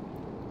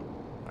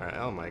 Alright,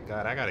 oh my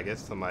god, I gotta get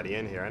somebody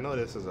in here. I know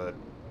this is a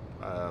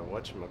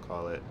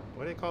whatchamacallit.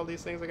 What do they call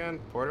these things again?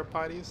 Porta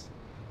potties?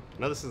 I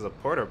know this is a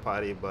porta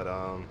potty, but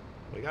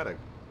we gotta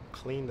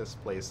clean this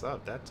place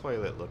up. That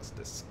toilet looks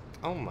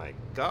oh my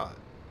god.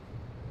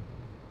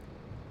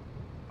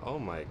 Oh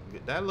my,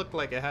 that looked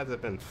like it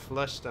hasn't been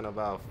flushed in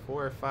about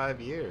 4 or 5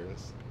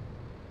 years.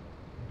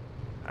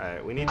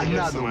 Alright, we need to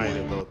get somebody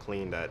to go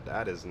clean that.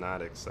 That is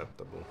not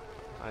acceptable.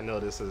 I know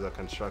this is a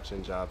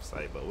construction job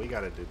site, but we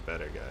gotta do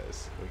better,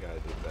 guys. We gotta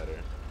do better.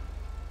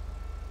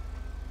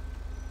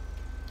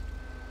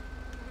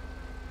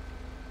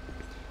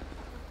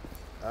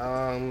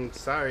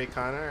 Sorry,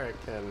 Connor, I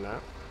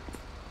cannot.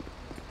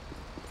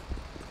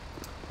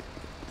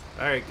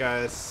 Alright,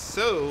 guys,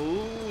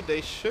 so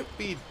they should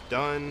be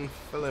done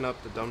filling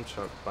up the dump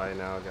truck by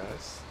now,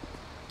 guys.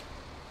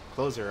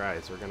 Close your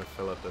eyes, we're gonna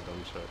fill up the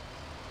dump truck.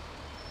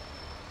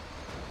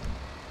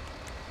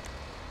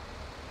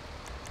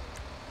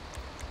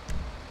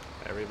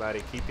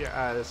 Everybody, keep your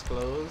eyes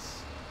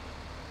closed.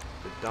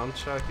 The dump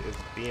truck is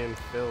being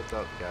filled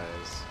up,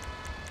 guys.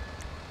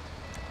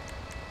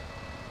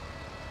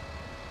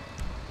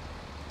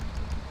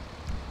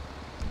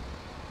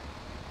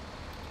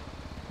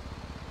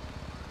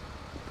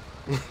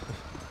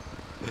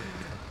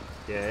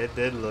 Yeah, it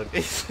did look.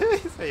 So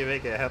you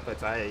make it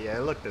hepatitis. Yeah,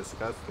 it looked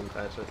disgusting,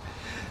 Patrick.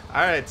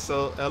 Alright,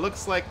 so it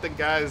looks like the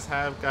guys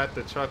have got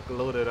the truck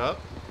loaded up.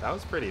 That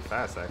was pretty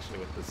fast, actually,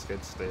 with the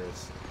skid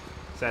steers.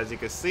 So as you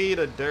can see,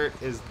 the dirt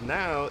is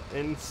now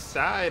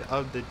inside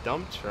of the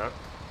dump truck.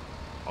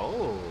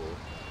 Oh,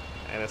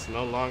 and it's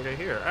no longer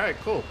here. Alright,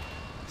 cool.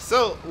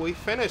 So we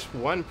finished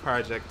one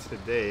project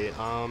today.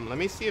 Let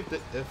me see if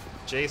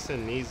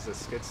Jason needs the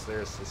skid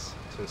stairs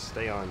to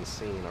stay on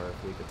scene, or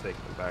if we could take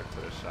them back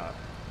to the shop.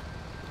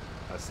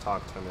 Let's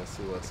talk to him and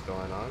see what's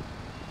going on.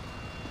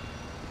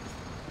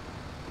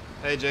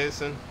 Hey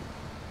Jason,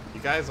 you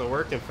guys are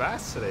working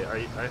fast today.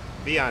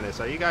 Be honest,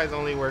 are you guys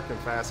only working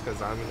fast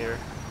because I'm here?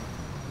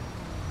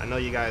 I know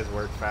you guys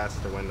work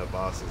faster when the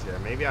boss is here.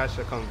 Maybe I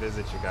should come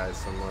visit you guys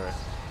somewhere.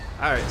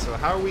 Alright, so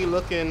how are we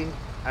looking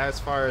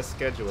as far as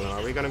scheduling?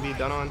 Are we going to be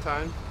done on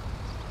time?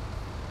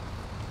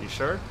 You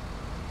sure?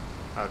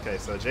 Okay,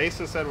 so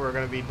Jason said we're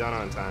going to be done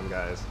on time,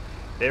 guys.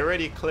 They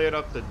already cleared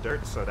up the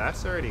dirt, so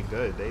that's already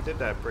good. They did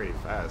that pretty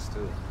fast,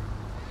 too.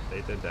 They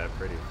did that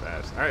pretty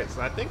fast. Alright,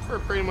 so I think we're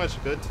pretty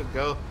much good to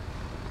go.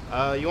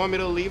 You want me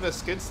to leave a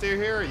skid steer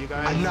here? Or you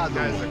guys are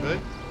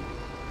good?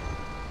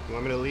 You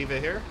want me to leave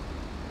it here?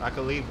 I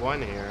could leave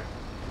one here.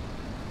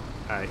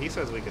 Alright, he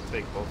says we could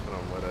take both of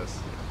them with us.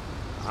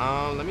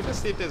 Let me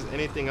just see if there's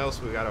anything else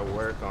we gotta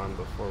work on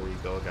before we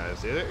go,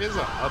 guys. There is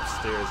an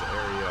upstairs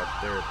area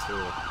up there,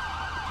 too.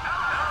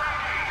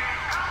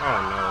 Oh,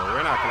 no.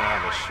 We're not gonna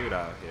have a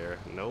shootout here.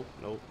 Nope,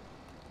 nope.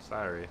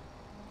 Sorry.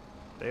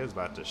 They was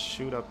about to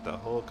shoot up the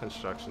whole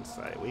construction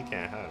site. We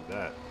can't have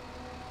that.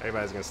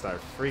 Everybody's gonna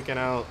start freaking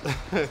out.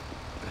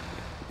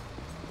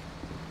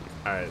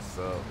 Alright,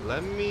 so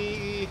let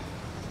me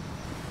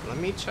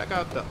check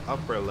out the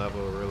upper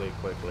level really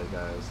quickly,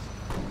 guys.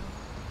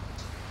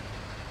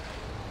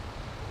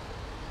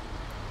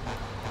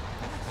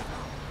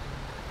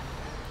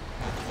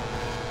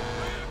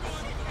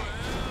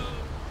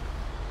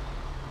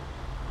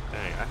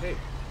 Dang, I hate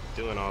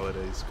doing all of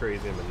these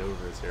crazy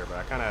maneuvers here, but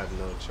I kind of have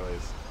no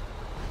choice.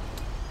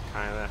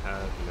 Kind of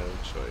have no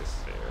choice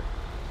here.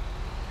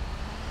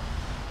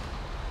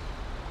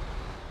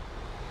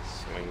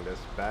 Swing this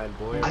bad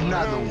boy around.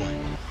 Another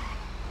one.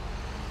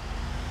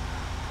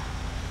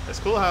 It's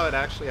cool how it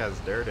actually has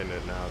dirt in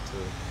it now,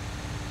 too.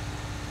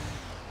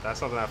 That's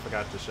something I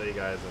forgot to show you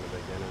guys in the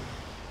beginning.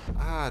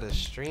 Ah, the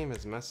stream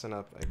is messing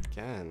up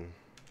again.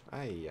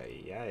 Ay,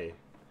 ay, ay.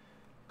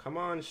 Come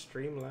on,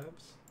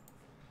 Streamlabs.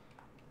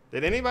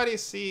 Did anybody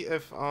see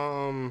if,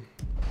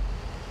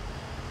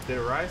 did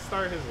Rai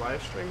start his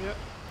live stream yet?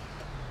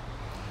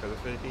 Because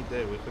if he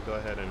did, we could go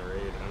ahead and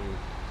raid him.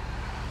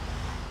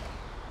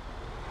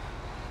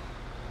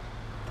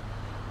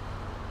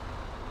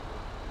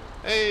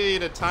 Hey,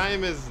 the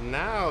time is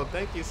now.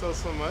 Thank you so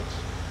much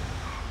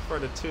for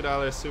the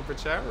 $2 super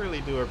chat.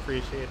 Really do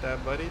appreciate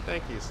that, buddy.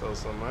 Thank you so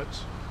much.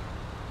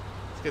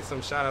 Let's get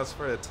some shout outs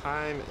for the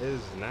time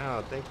is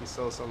now. Thank you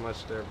so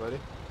much there, buddy.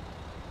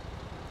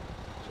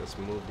 Just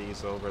move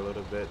these over a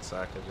little bit so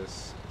I can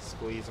just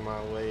squeeze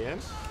my way in.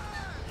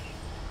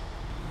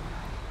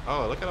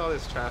 Oh, look at all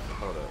this traffic.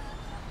 Hold up.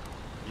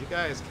 You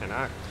guys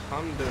cannot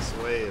come this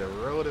way. The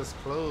road is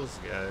closed,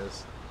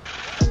 guys.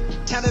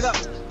 Count it up,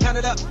 count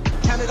it up,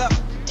 count it up,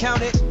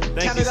 count it.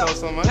 Thank you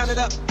so much. Count it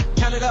up,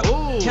 count it up,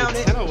 ooh, count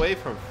it. 10 away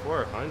from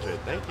 400.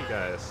 Thank you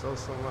guys so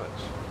much.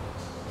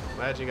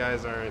 Glad you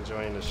guys are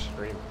enjoying the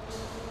stream.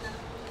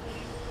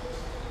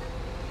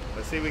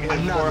 Let's see if we can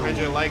hit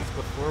 400 likes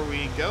before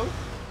we go.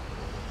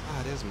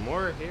 Ah, there's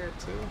more here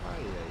too.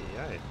 Ay,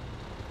 ay, ay.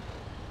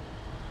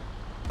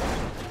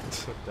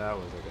 That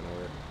wasn't gonna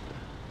work.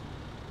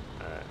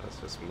 Alright, let's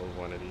just move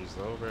one of these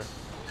over.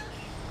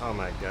 Oh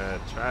my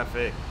god,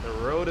 traffic. The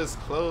road is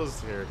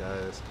closed here,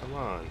 guys. Come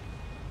on.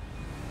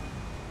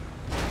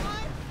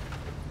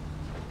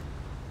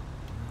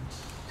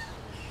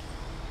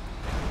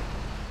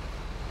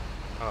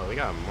 Oh, we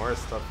got more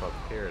stuff up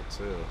here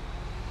too.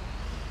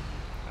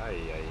 Ay,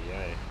 ay,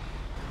 ay.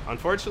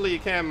 Unfortunately, you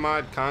can't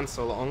mod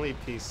console, only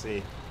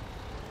PC.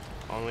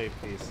 Only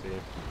PC.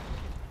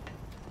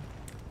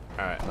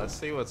 Alright, let's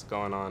see what's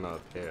going on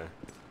up here.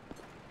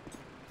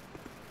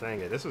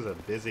 Dang it, this was a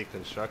busy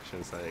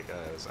construction site,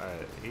 guys.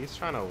 Alright, he's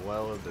trying to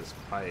weld this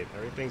pipe.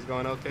 Everything's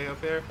going okay up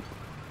here?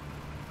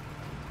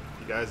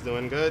 You guys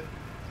doing good?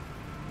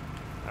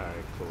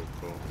 Alright, cool,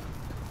 cool.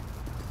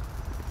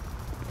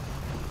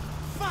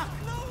 Fuck,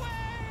 no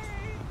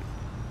way!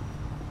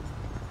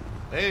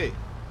 Hey!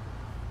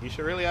 You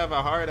should really have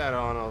a hard hat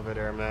on over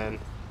there, man.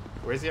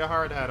 Where's your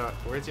hard hat?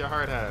 Where's your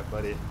hard hat,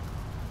 buddy?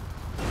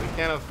 We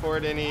can't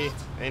afford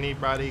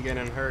anybody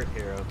getting hurt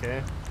here,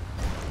 okay?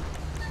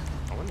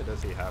 I wonder,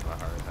 does he have a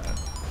hard hat?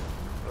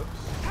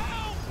 Oops.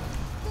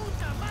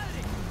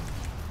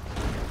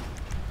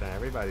 Damn,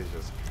 everybody's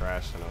just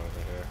crashing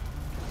over here.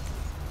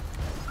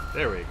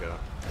 There we go.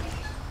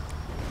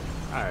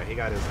 Alright, he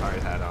got his hard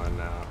hat on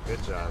now.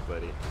 Good job,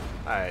 buddy.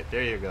 Alright,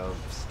 there you go.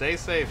 Stay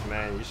safe,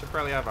 man. You should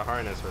probably have a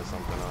harness or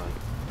something on.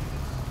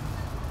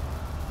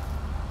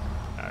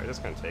 Alright, we're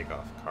just gonna take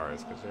off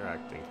cars because they're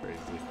acting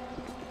crazy.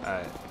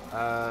 Alright,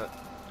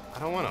 I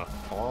don't want to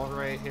fall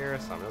right here,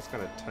 so I'm just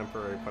gonna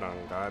temporarily put on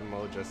God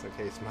mode just in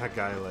case my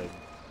guy, like,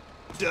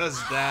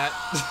 does that.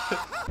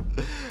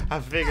 I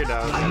figured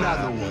that was gonna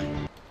happen. Another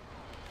one.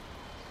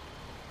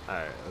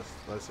 Alright,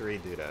 let's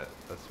redo that.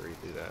 Let's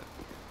redo that.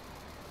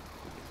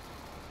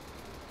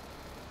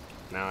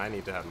 Now I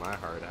need to have my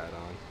hard hat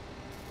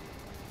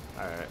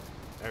on. Alright.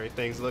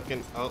 Everything's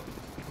looking. Oh,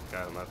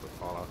 God, I'm about to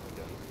fall off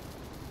again.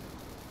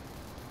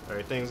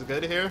 Everything's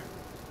good here?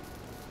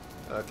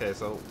 Okay,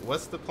 so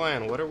what's the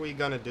plan? What are we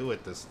gonna do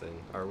with this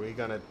thing? Are we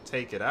gonna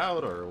take it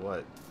out or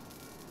what?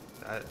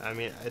 I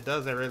mean, it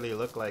doesn't really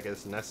look like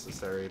it's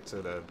necessary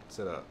to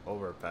the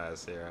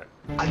overpass here.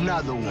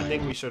 Another one. I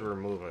think we should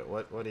remove it.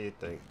 What do you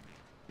think?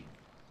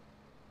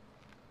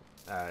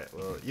 Alright,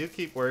 well, you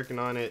keep working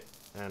on it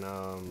and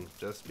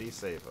just be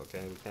safe,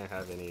 okay? We can't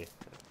have any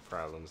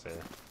problems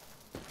here.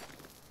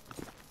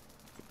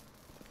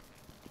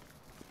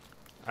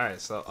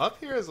 Alright, so up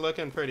here is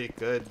looking pretty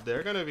good.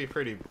 They're going to be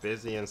pretty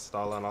busy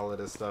installing all of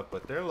this stuff,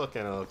 but they're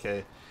looking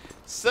okay.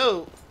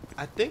 So,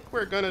 I think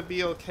we're going to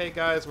be okay,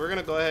 guys. We're going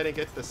to go ahead and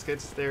get the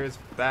skid steers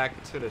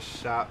back to the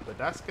shop, but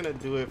that's going to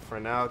do it for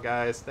now,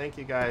 guys. Thank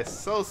you guys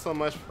so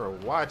much for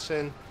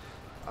watching.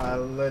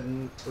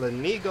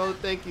 Lenigo,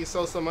 thank you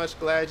so much.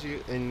 Glad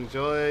you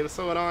enjoyed. What's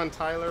going on,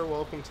 Tyler?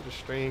 Welcome to the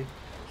stream.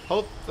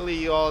 Hopefully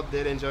you all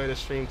did enjoy the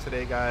stream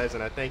today, guys,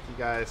 and I thank you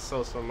guys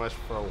so much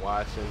for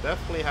watching.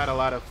 Definitely had a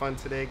lot of fun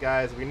today,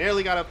 guys. We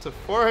nearly got up to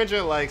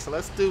 400 likes, so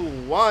let's do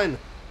one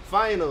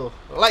final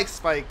like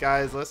spike,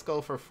 guys. Let's go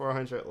for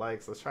 400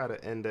 likes. Let's try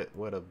to end it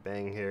with a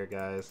bang here,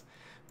 guys.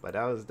 But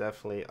that was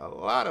definitely a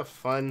lot of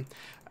fun.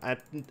 I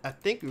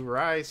think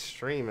Rise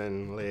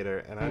streaming later,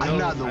 and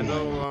I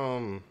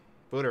know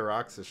Buddha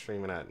Rocks is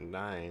streaming at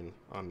 9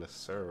 on the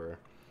server.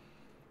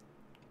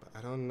 I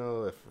don't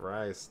know if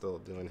Rye's still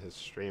doing his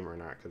stream or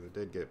not, because it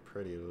did get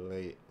pretty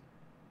late.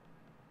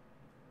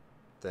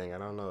 Dang, I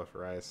don't know if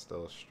Rye's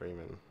still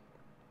streaming.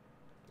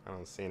 I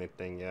don't see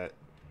anything yet.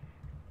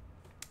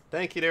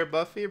 Thank you there,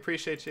 Buffy.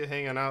 Appreciate you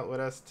hanging out with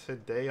us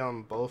today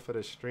on both of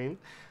the streams.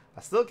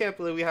 I still can't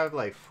believe we have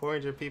like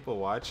 400 people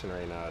watching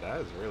right now.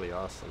 That is really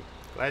awesome.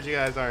 Glad you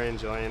guys are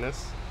enjoying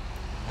this.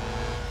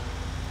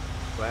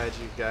 Glad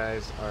you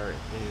guys are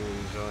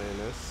enjoying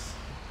this.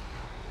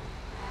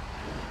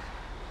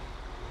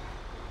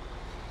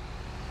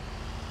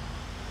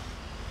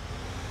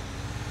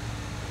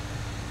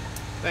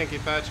 Thank you,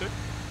 Patrick.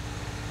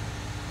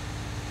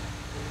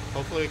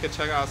 Hopefully we can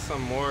check out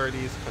some more of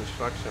these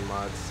construction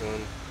mods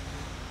soon.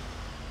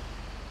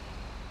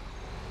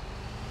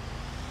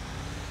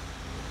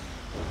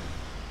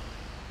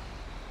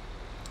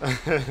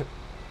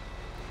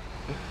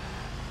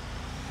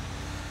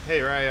 Hey,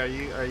 Rai,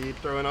 are you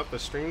throwing up a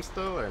stream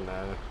still or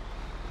not?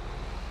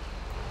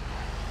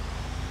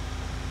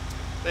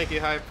 Thank you,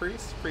 High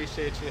Priest.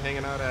 Appreciate you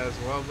hanging out as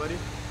well, buddy.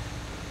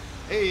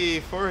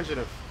 Hey,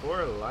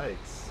 404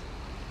 likes.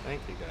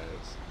 Thank you,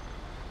 guys.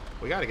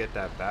 We gotta get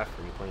that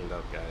bathroom cleaned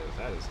up, guys.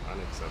 That is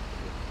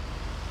unacceptable.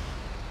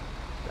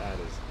 That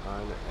is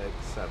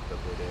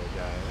unacceptable there,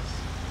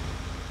 guys.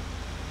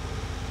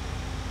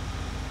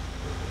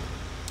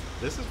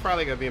 This is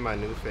probably gonna be my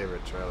new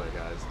favorite trailer,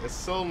 guys. It's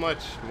so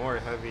much more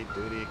heavy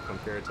duty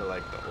compared to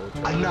like the old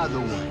trailer. Another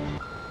one.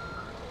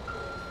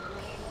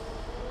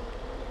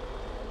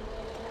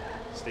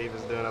 Steve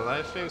is doing a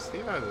live stream.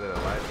 Steve hasn't done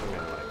a live stream in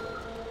like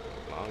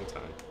a long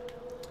time.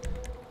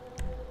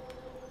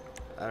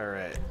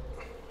 Alright,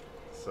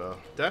 so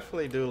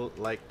definitely do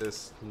like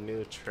this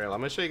new trail.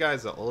 I'm gonna show you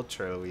guys the old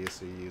trail we used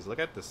to use. Look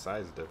at the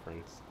size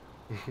difference.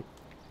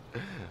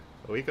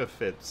 We could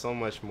fit so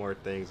much more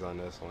things on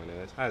this one,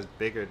 and it has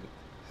bigger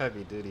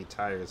heavy duty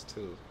tires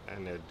too,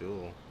 and they're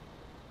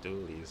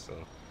dualies, so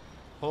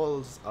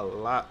holds a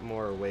lot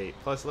more weight.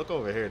 Plus look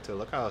over here too,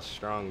 look how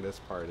strong this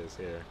part is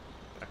here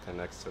that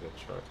connects to the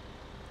truck.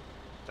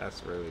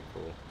 That's really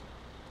cool.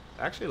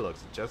 Actually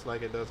looks just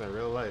like it does in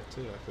real life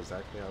too. That's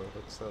exactly how it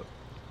hooks up.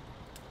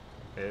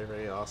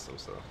 Very awesome.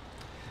 So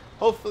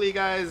hopefully you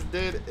guys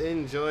did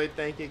enjoy.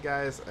 Thank you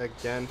guys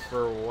again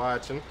for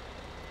watching.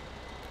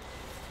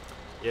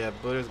 Yeah,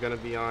 Buddha's gonna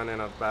be on in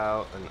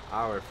about an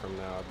hour from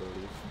now, I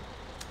believe.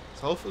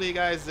 So hopefully you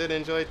guys did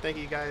enjoy. Thank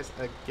you guys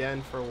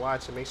again for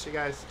watching. Make sure you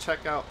guys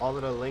check out all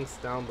of the links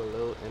down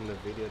below in the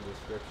video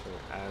description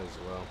as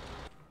well.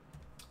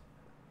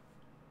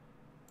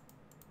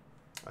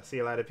 I see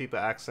a lot of people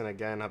asking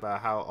again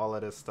about how all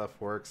of this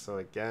stuff works. So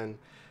again,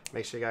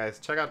 make sure you guys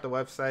check out the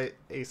website,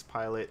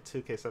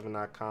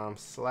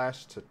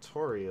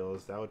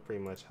 acepilot2k7.com/tutorials. That would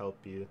pretty much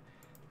help you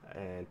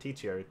and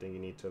teach you everything you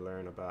need to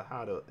learn about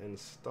how to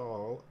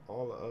install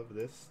all of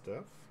this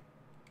stuff.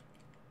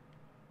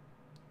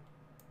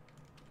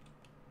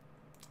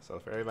 So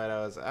for everybody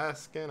that was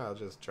asking, I'll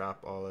just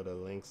drop all of the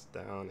links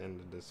down in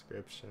the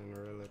description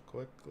really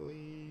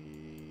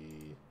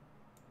quickly.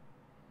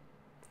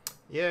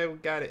 Yeah, we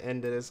gotta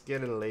end it. It's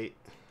getting late.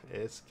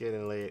 It's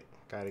getting late.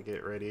 Gotta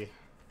get ready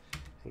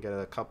and get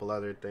a couple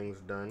other things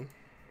done.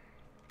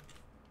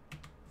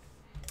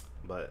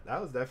 But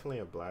that was definitely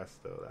a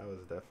blast, though. That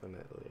was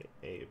definitely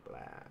a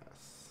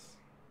blast.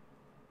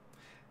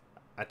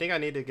 I think I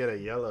need to get a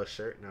yellow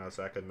shirt now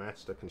so I could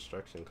match the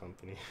construction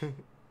company.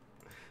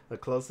 The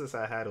closest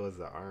I had was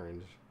the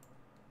orange.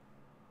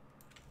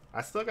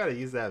 I still gotta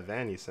use that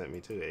van you sent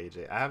me too,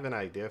 AJ. I have an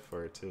idea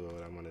for it too,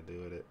 what I'm gonna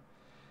do with it.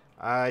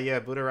 Yeah,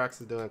 Buddha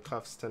Rocks is doing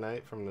cuffs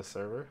tonight from the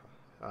server.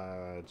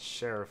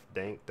 Sheriff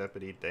Dank,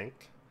 Deputy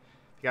Dank.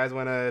 you guys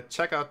want to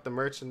check out the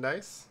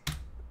merchandise,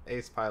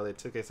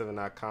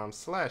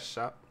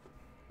 AcePilot2K7.com/shop.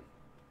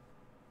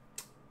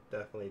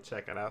 Definitely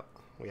check it out.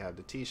 We have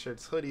the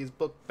t-shirts, hoodies,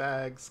 book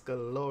bags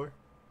galore.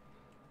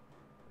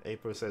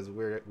 April says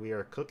we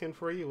are cooking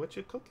for you. What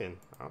you cooking?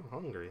 I'm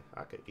hungry.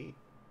 I could eat.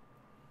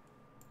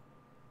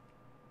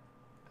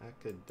 I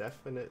could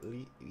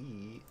definitely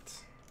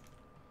eat.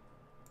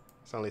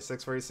 It's only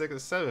 6:46.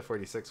 It's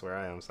 7:46 where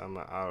I am, so I'm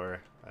an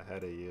hour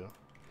ahead of you,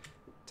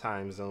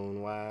 time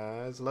zone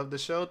wise. Love the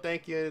show.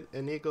 Thank you,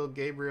 Inigo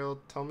Gabriel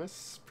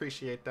Thomas.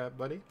 Appreciate that,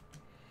 buddy.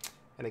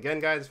 And again,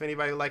 guys, if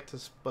anybody would like to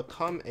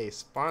become a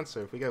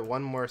sponsor, if we get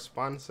one more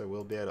sponsor,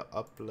 we'll be able to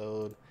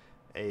upload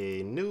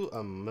a new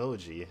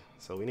emoji.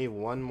 So we need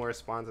one more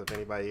sponsor if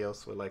anybody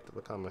else would like to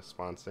become a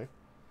sponsor.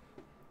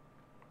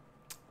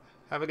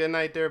 Have a good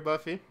night there,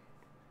 Buffy.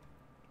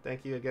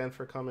 Thank you again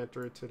for coming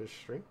through to the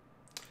stream.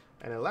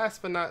 And then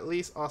last but not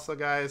least, also,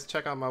 guys,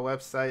 check out my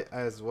website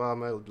as well.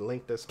 I'm going to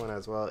link this one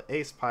as well.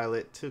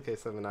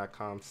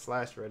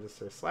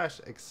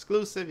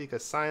 AcePilot2K7.com/register/exclusive. You can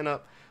sign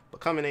up,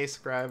 become an Ace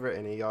subscriber,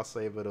 and you're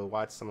also able to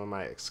watch some of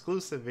my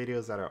exclusive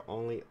videos that are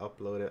only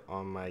uploaded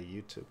on my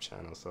YouTube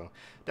channel. So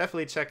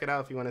definitely check it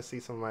out if you want to see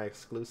some of my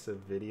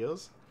exclusive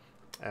videos,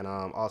 and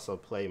also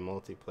play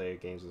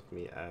multiplayer games with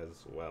me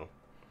as well.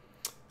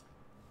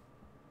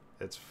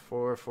 It's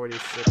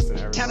 4:46 and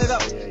everything. Count it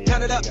up,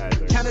 count it up,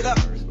 count it up,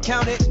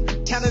 count it,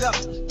 count it up,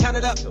 count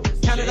it up,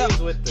 count it up,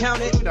 with the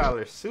count it.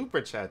 $2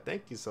 super chat.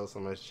 Thank you so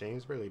much,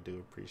 James. Really do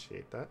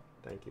appreciate that.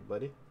 Thank you,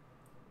 buddy.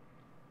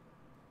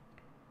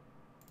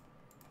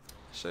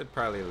 Should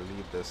probably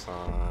leave this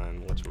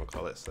on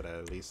whatchamacallit so that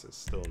at least it's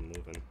still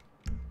moving,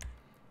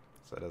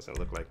 so it doesn't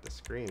look like the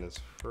screen is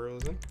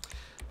frozen.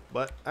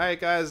 But alright,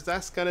 guys,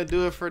 that's gonna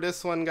do it for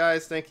this one,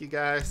 guys. Thank you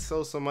guys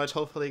so much.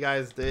 Hopefully you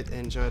guys did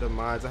enjoy the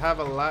mods. I have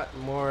a lot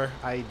more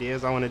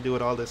ideas I want to do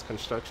with all this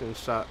construction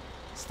shop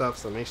stuff,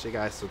 so make sure you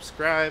guys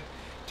subscribe,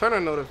 turn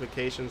on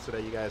notifications so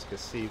that you guys can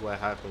see what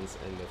happens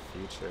in the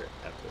future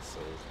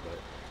episodes. But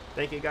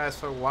thank you guys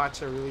for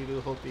watching. I really do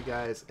hope you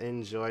guys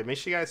enjoyed. Make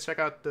sure you guys check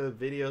out the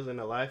videos in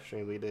the live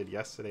stream we did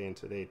yesterday and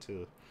today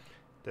too.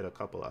 Did a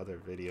couple other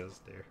videos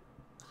there.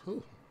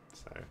 Whew,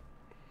 sorry.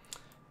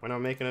 When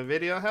I'm making a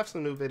video, I'll have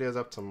some new videos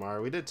up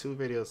tomorrow. We did 2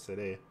 videos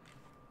today,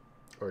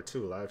 or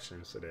 2 live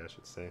streams today, I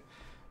should say.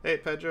 Hey,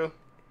 Pedro.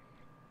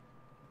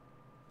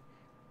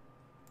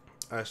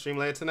 I stream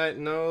late tonight?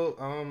 No,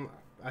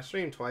 I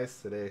streamed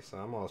twice today, so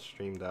I'm all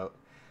streamed out.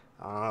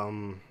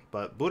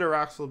 But Buddha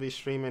Rocks will be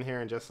streaming here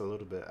in just a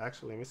little bit.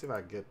 Actually, let me see if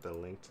I can get the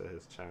link to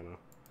his channel.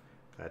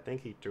 I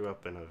think he threw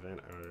up an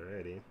event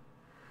already.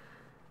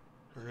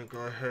 Let me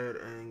go ahead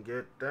and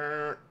get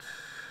that.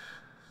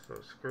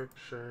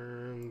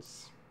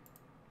 Subscriptions.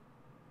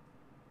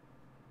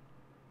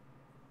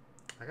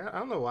 I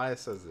don't know why it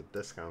says the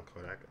discount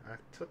code. I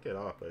took it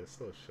off, but it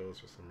still shows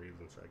for some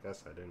reason, so I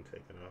guess I didn't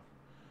take it off.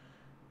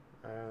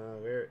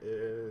 Where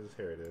is...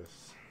 Here it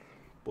is.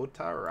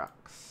 Buddha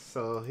Rocks.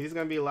 So he's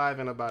going to be live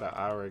in about an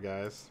hour,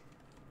 guys.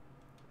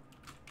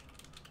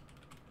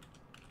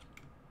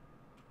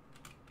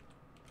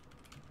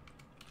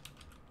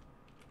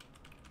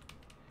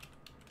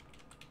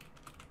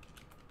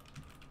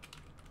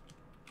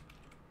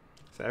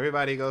 So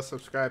everybody go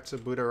subscribe to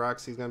Buddha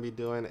Rocks. He's going to be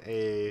doing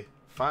a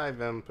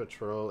 5M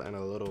patrol in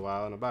a little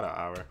while, in about an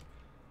hour.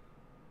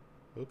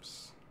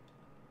 Oops.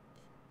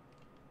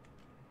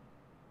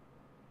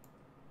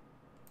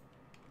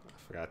 I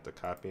forgot to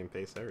copy and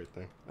paste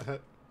everything.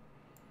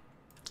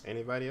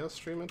 Anybody else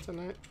streaming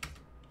tonight?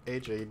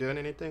 AJ, you doing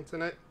anything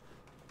tonight?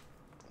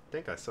 I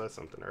think I saw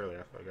something earlier.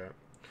 I forgot.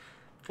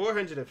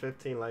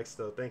 415 likes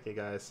though. Thank you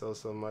guys so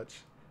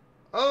much.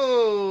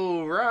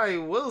 Oh, Rye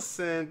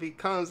Wilson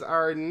becomes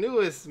our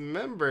newest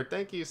member.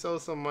 Thank you so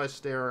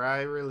much there, Rye.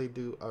 I really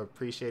do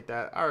appreciate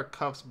that. Our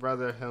Cups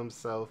brother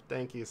himself.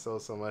 Thank you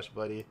so much,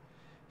 buddy.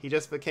 He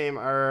just became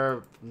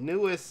our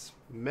newest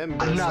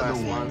member /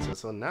 sponsor.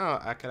 So now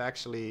I could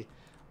actually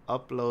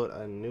upload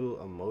a new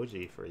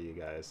emoji for you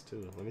guys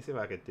too. Let me see if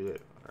I could do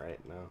it right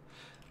now.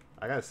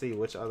 I gotta see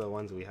which other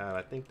ones we have.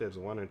 I think there's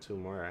 1 or 2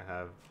 more I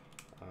have.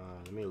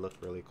 Let me look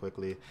really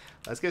quickly.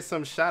 Let's get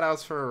some shout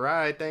outs for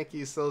Rye. Thank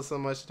you so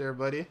much there,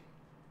 buddy.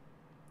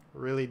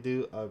 Really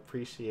do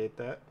appreciate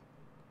that.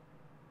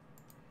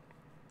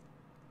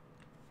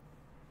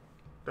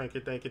 Thank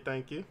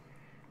you.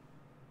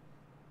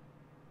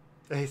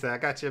 He said, I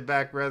got your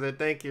back, brother.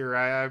 Thank you,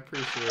 Rye. I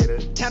appreciate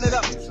it. Count it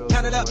up,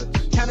 count it up,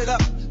 count it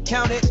up,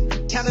 count it,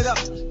 count it up,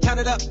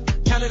 count it up,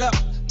 count it up,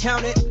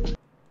 count it.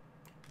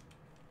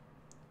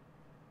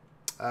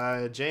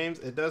 James,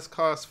 it does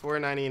cost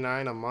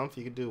 $4.99 a month.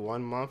 You could do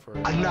 1 month or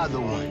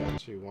another one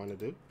that you want to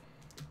do.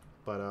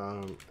 But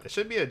it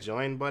should be a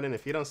join button.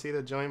 If you don't see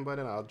the join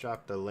button, I'll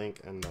drop the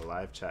link in the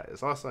live chat.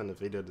 It's also in the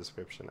video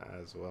description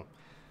as well.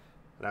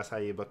 That's how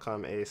you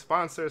become a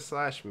sponsor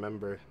 /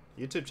 member.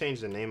 YouTube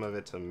changed the name of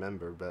it to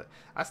member, but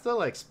I still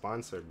like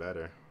sponsor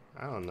better.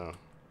 I don't know.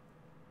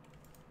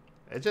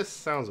 It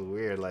just sounds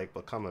weird, like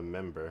become a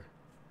member.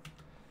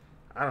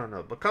 I don't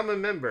know. Become a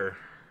member.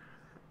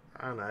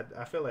 I don't know.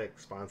 I feel like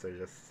sponsor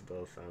just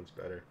still sounds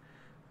better.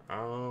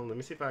 Let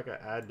me see if I can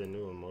add the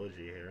new emoji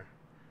here.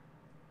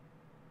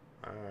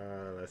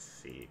 Let's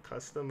see,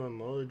 custom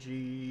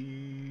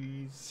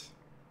emojis.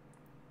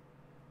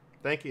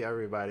 Thank you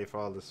everybody for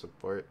all the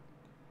support.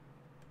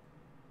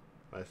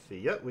 Let's see.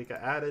 Yep, we can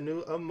add a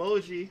new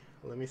emoji.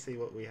 Let me see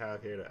what we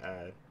have here to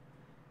add.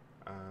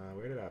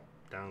 Where did I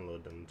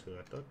download them to?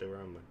 I thought they were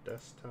on my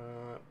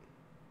desktop.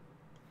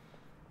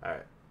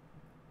 Alright.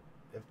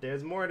 If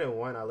there's more than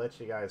one, I'll let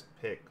you guys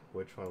pick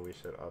which one we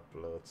should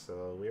upload.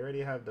 So we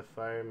already have the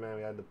fireman,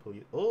 we have the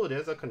police. Oh,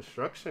 there's a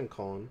construction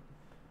cone.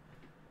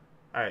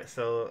 Alright,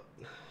 so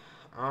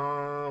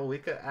we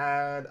could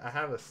add, I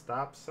have a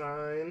stop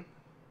sign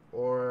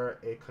or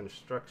a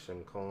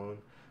construction cone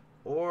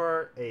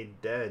or a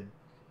dead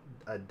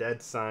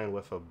sign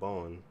with a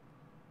bone.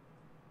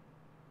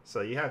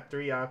 So you have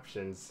three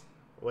options.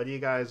 What do you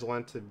guys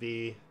want to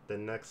be the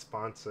next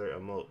sponsor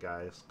emote,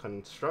 guys?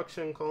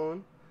 Construction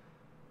cone,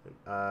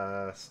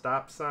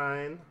 stop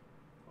sign,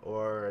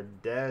 or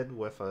dead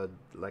with a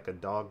like a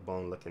dog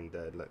bone looking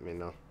dead? Let me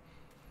know.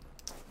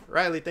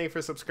 Riley, thank you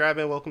for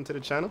subscribing. Welcome to the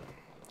channel.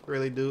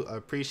 Really do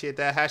appreciate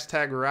that.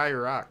 Hashtag Rye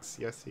rocks.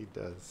 Yes, he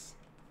does.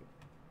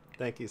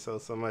 Thank you so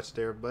much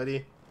there,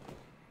 buddy.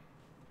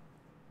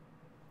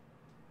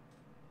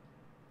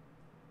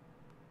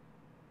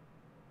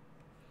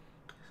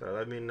 So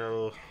let me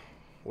know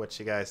what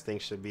you guys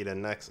think should be the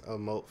next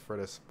emote for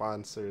the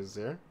sponsors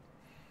there.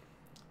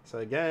 So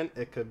again,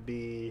 it could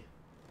be,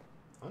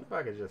 I wonder if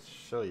I could just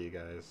show you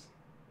guys.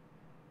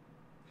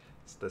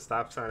 It's the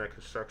stop sign or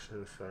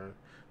construction sign.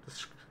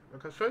 The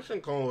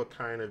construction cone would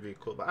kind of be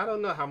cool, but I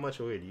don't know how much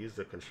we would use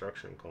the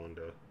construction cone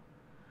though.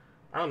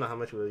 I don't know how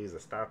much we would use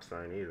the stop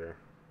sign either.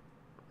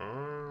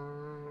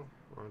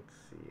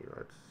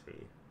 Let's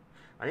see.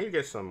 I need to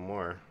get some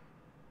more.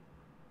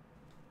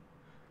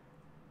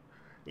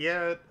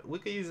 Yeah, we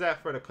could use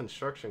that for the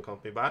construction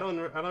company, but I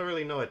don't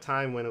really know a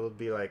time when it would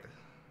be like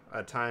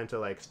a time to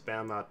like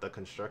spam out the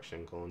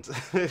construction cones.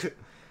 It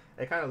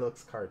kind of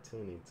looks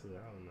cartoony too.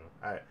 I don't know.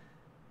 All right,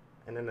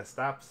 and then the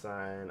stop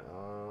sign.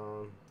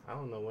 I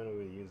don't know when we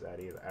would use that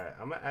either. All right,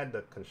 I'm gonna add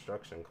the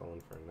construction cone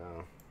for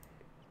now.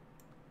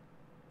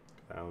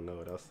 I don't know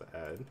what else to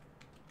add.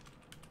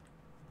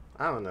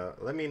 I don't know.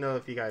 Let me know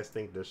if you guys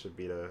think this should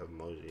be the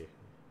emoji.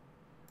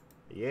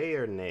 Yay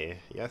or nay?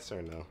 Yes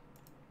or no?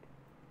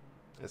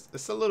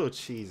 It's a little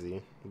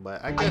cheesy,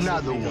 but I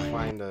guess we need to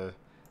find a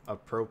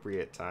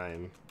appropriate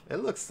time. It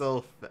looks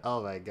so,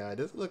 oh my god,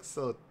 this looks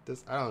so,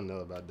 I don't know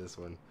about this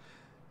one.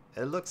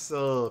 It looks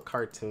so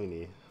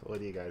cartoony.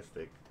 What do you guys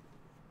think?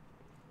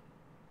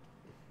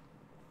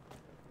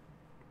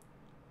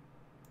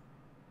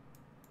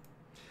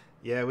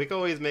 Yeah, we can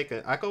always make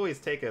it, I can always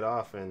take it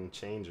off and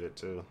change it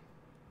too.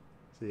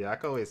 See, I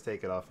can always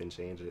take it off and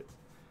change it.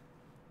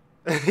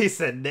 He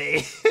said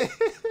nay.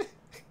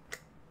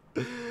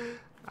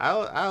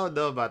 I don't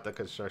know about the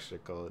construction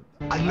code.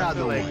 I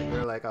feel like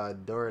we're like a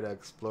Dora the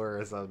Explorer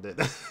or something.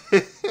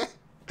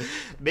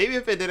 Maybe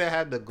if it didn't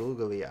have the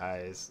googly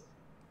eyes.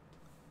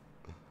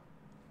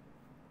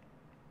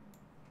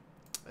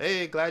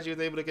 Hey, glad you was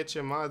able to get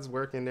your mods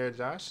working there,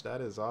 Josh. That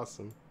is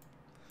awesome.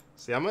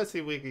 See, I'm gonna see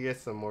if we can get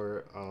some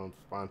more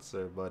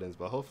sponsor buttons,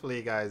 but hopefully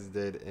you guys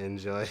did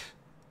enjoy.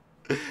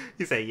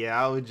 He said,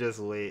 "Yeah, I would just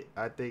wait.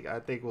 I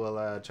think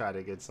we'll try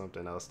to get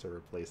something else to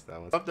replace that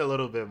one. Something a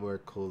little bit more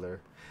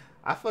cooler."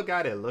 I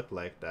forgot it looked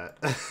like that.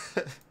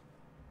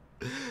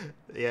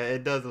 Yeah,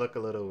 it does look a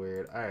little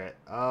weird. Alright,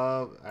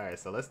 alright,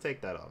 so let's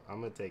take that off.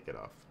 I'm gonna take it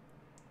off.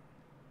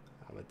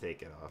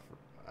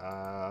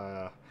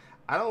 I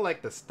don't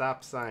like the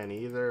stop sign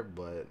either,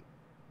 but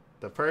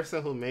the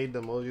person who made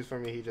the emojis for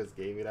me, he just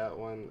gave me that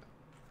one.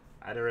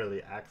 I didn't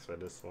really ask for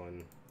this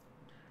one.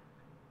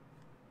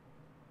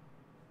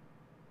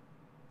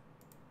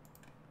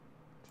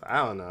 So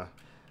I don't know.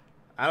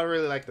 I don't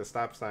really like the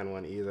stop sign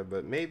one either,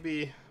 but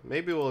maybe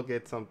we'll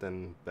get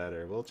something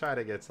better. We'll try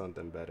to get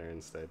something better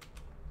instead.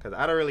 Because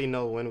I don't really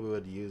know when we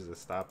would use the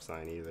stop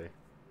sign either.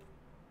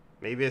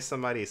 Maybe if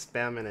somebody's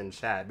spamming in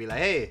chat, be like,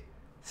 hey,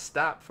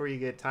 stop before you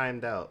get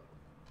timed out.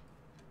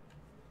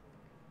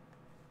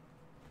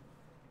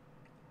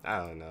 I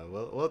don't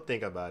know. We'll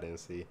think about it and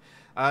see.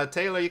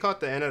 Taylor, you caught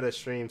the end of the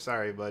stream.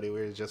 Sorry, buddy. We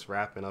were just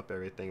wrapping up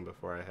everything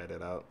before I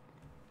headed out.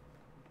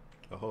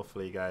 But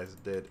hopefully you guys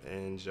did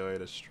enjoy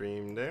the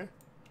stream there.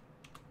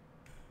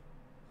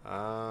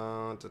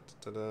 I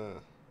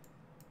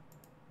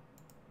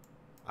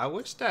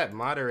wish that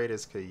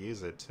moderators could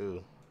use it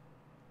too.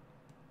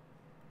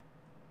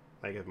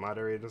 Like if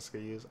moderators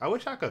could use, I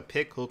wish I could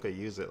pick who could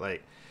use it.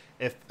 Like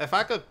if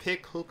I could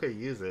pick who could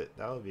use it,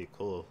 that would be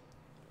cool.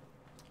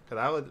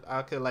 Cause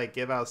I could like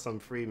give out some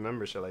free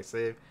membership. Like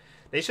say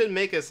they should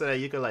make it so that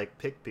you could like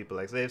pick people.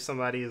 Like say if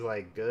somebody's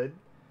like good,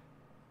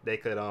 they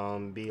could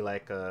be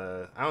like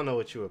a, I don't know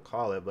what you would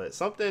call it, but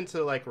something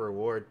to like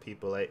reward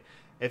people. Like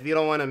if you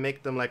don't want to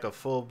make them like a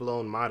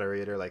full-blown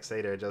moderator, like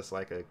say they're just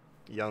like a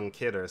young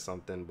kid or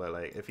something, but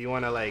like if you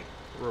want to like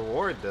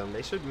reward them,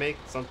 they should make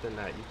something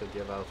that you could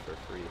give out for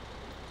free.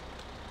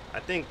 I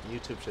think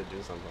YouTube should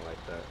do something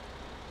like that.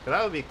 But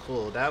that would be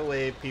cool. That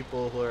way,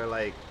 people who are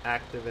like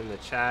active in the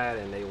chat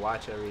and they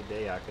watch every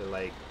day, I could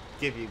like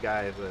give you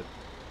guys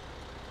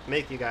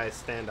make you guys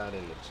stand out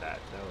in the chat.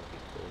 That would be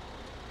cool.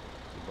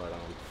 But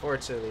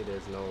unfortunately,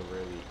 there's no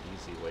really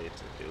easy way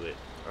to do it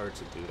or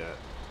to do that.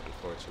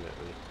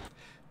 Unfortunately,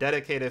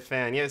 dedicated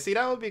fan. Yeah, see,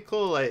 that would be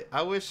cool. Like,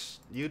 I wish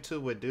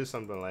YouTube would do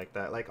something like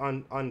that. Like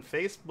on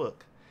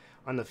Facebook,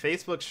 on the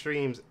Facebook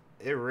streams,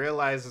 it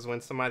realizes when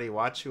somebody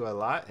watch you a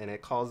lot and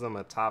it calls them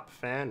a top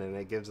fan and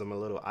it gives them a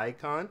little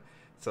icon.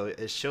 So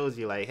it shows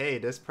you like, hey,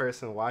 this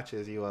person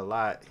watches you a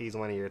lot. He's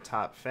one of your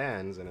top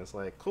fans. And it's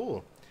like,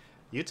 cool.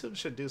 YouTube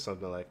should do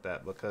something like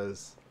that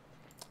because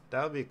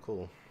that would be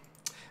cool.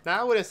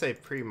 Now, I wouldn't say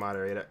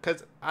pre-moderator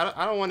because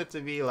I don't want it to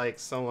be like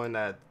someone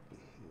that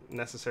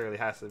necessarily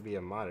has to be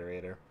a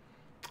moderator.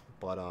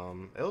 But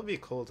it would be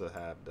cool to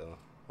have though.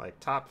 Like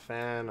top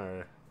fan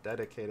or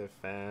dedicated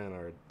fan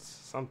or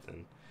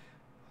something.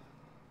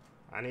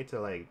 I need to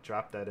like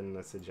drop that in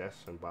the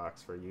suggestion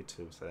box for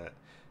YouTube so that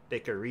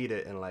they could read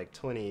it in like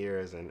 20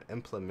 years and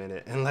implement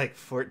it in like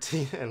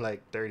 14 and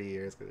like 30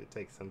 years because it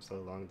takes them so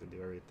long to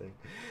do everything.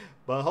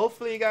 But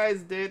hopefully you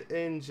guys did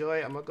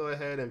enjoy. I'm gonna go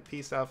ahead and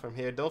peace out from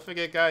here. Don't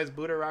forget, guys,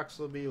 Buddha Rocks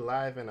will be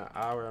live in an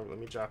hour. Let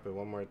me drop it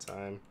one more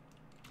time.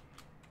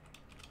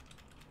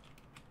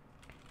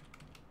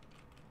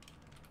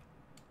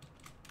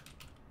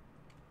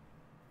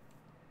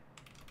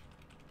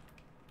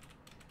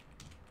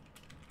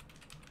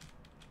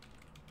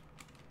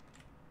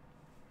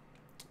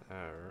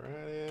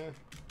 Alrighty.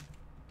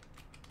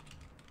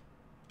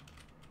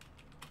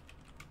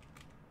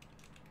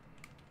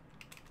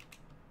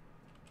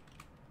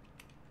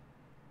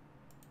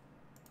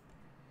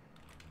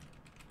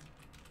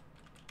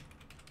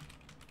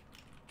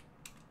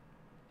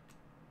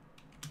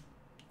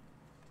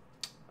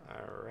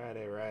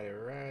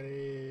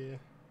 Alrighty.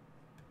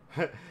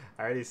 I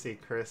already see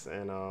Chris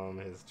in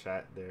his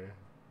chat there.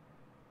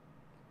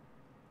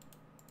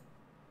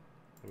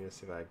 Let me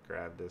see if I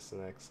grab this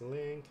next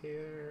link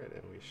here, and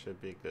then we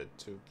should be good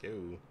to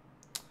go.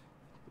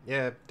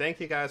 Yeah, thank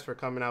you guys for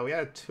coming out. We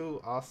had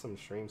 2 awesome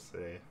streams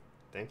today.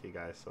 Thank you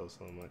guys so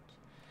much.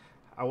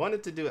 I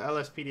wanted to do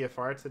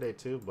LSPDFR today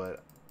too,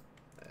 but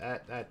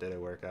that didn't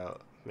work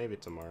out. Maybe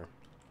tomorrow.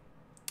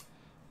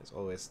 It's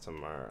always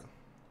tomorrow.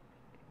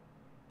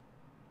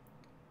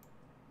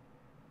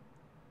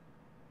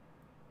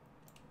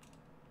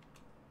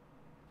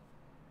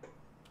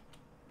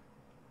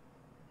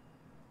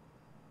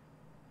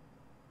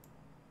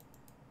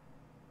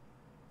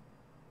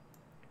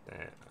 I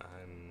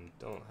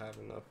don't have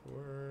enough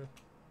words.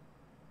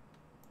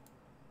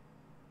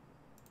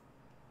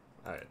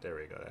 Alright, there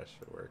we go. That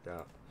should work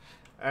out.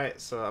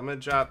 Alright, so I'm going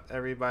to drop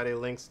everybody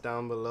links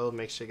down below.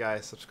 Make sure you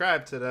guys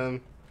subscribe to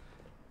them.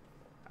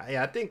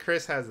 Yeah, I think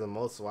Chris has the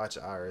most watch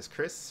hours.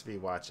 Chris be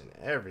watching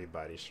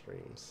everybody's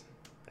streams.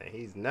 And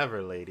he's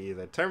never late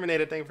either.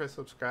 Terminator, thank you for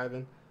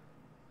subscribing.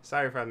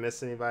 Sorry if I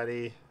missed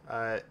anybody.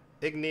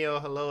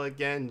 Igneo, hello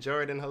again.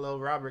 Jordan, hello.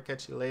 Robert,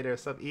 catch you later.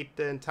 What's up,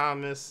 Ethan,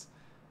 Thomas?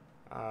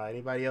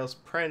 Anybody else?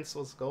 Prince,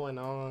 what's going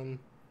on?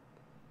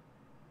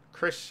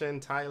 Christian,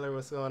 Tyler,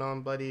 what's going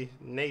on, buddy?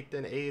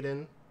 Nathan,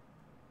 Aiden.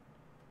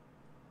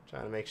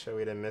 Trying to make sure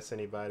we didn't miss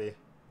anybody.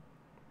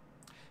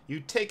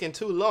 You taking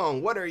too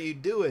long. What are you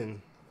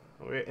doing?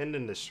 We're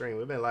ending the stream.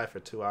 We've been live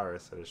for 2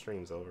 hours, so the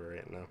stream's over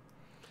right now.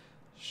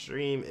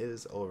 Stream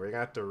is over. You're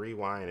gonna have to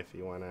rewind if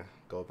you want to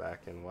go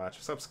back and watch.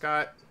 What's up,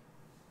 Scott?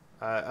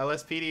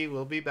 LSPD,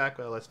 we'll be back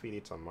with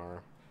LSPD tomorrow.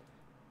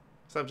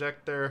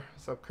 Subjector,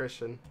 what's up,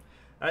 Christian?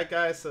 Alright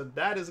guys, so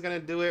that is going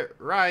to do it.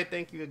 Right,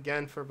 thank you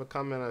again for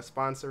becoming a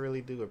sponsor.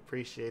 Really do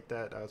appreciate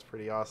that. That was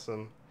pretty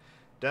awesome.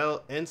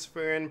 Dell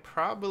Inspiron,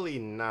 probably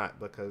not,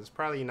 because it's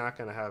probably not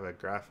going to have a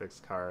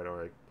graphics card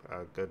or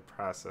a good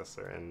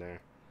processor in there.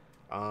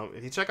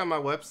 If you check out my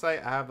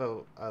website, I have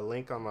a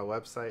link on my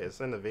website. It's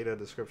in the video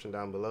description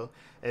down below.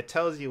 It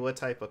tells you what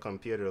type of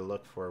computer to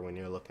look for when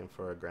you're looking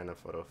for a Grand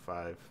Theft Auto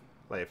 5,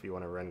 like if you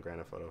want to run Grand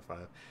Theft Auto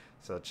 5.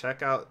 So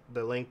check out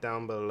the link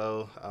down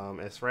below.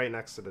 It's right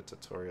next to the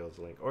tutorials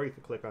link. Or you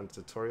can click on the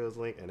tutorials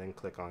link and then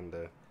click on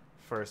the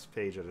first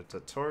page of the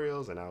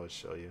tutorials and I will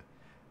show you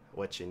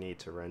what you need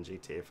to run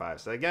GTA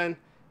 5. So again,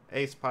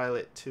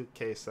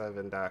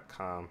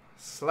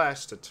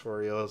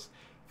 acepilot2k7.com/tutorials.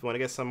 If you want to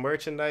get some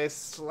merchandise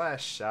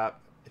 /shop.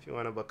 If you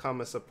want to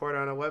become a supporter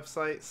on a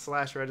website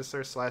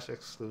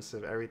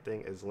 /register/exclusive.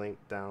 Everything is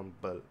linked down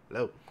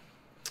below.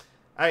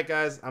 Alright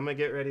guys, I'm gonna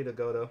get ready to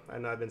go though. I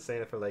know I've been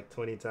saying it for like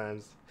 20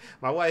 times.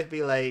 My wife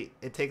be like,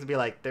 it takes me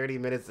like 30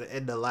 minutes to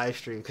end the live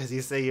stream because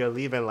you say you're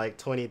leaving like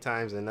 20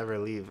 times and never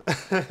leave.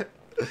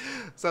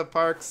 What's up,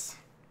 Parks?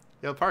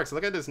 Yo, Parks,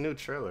 look at this new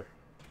trailer.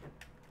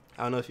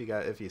 I don't know if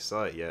you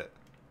saw it yet,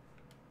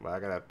 but I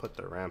gotta put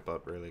the ramp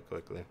up really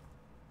quickly.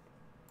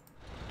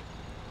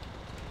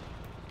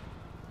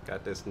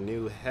 Got this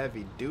new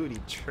heavy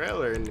duty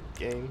trailer in the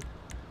game.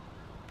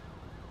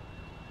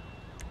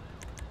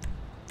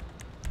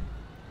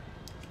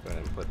 Go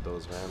ahead and put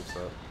those ramps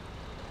up.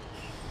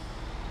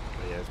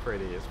 But yeah, it's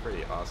pretty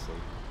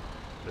awesome.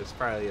 This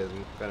probably is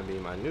gonna be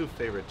my new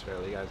favorite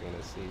trailer. You guys are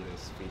gonna see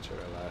this feature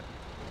a lot.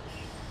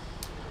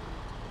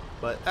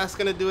 But that's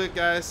gonna do it,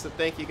 guys. So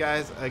thank you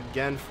guys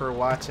again for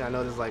watching. I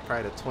know this is like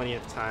probably the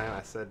 20th time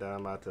I said that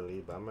I'm about to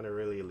leave, but I'm gonna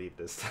really leave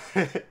this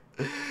time.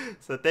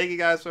 So thank you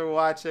guys for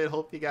watching.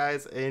 Hope you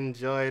guys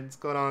enjoyed. What's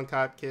going on,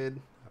 Cop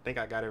Kid? I think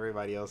I got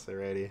everybody else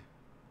already.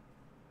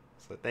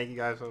 So thank you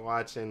guys for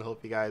watching.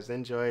 Hope you guys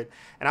enjoyed.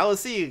 And I will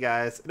see you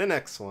guys in the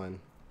next one.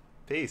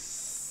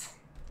 Peace.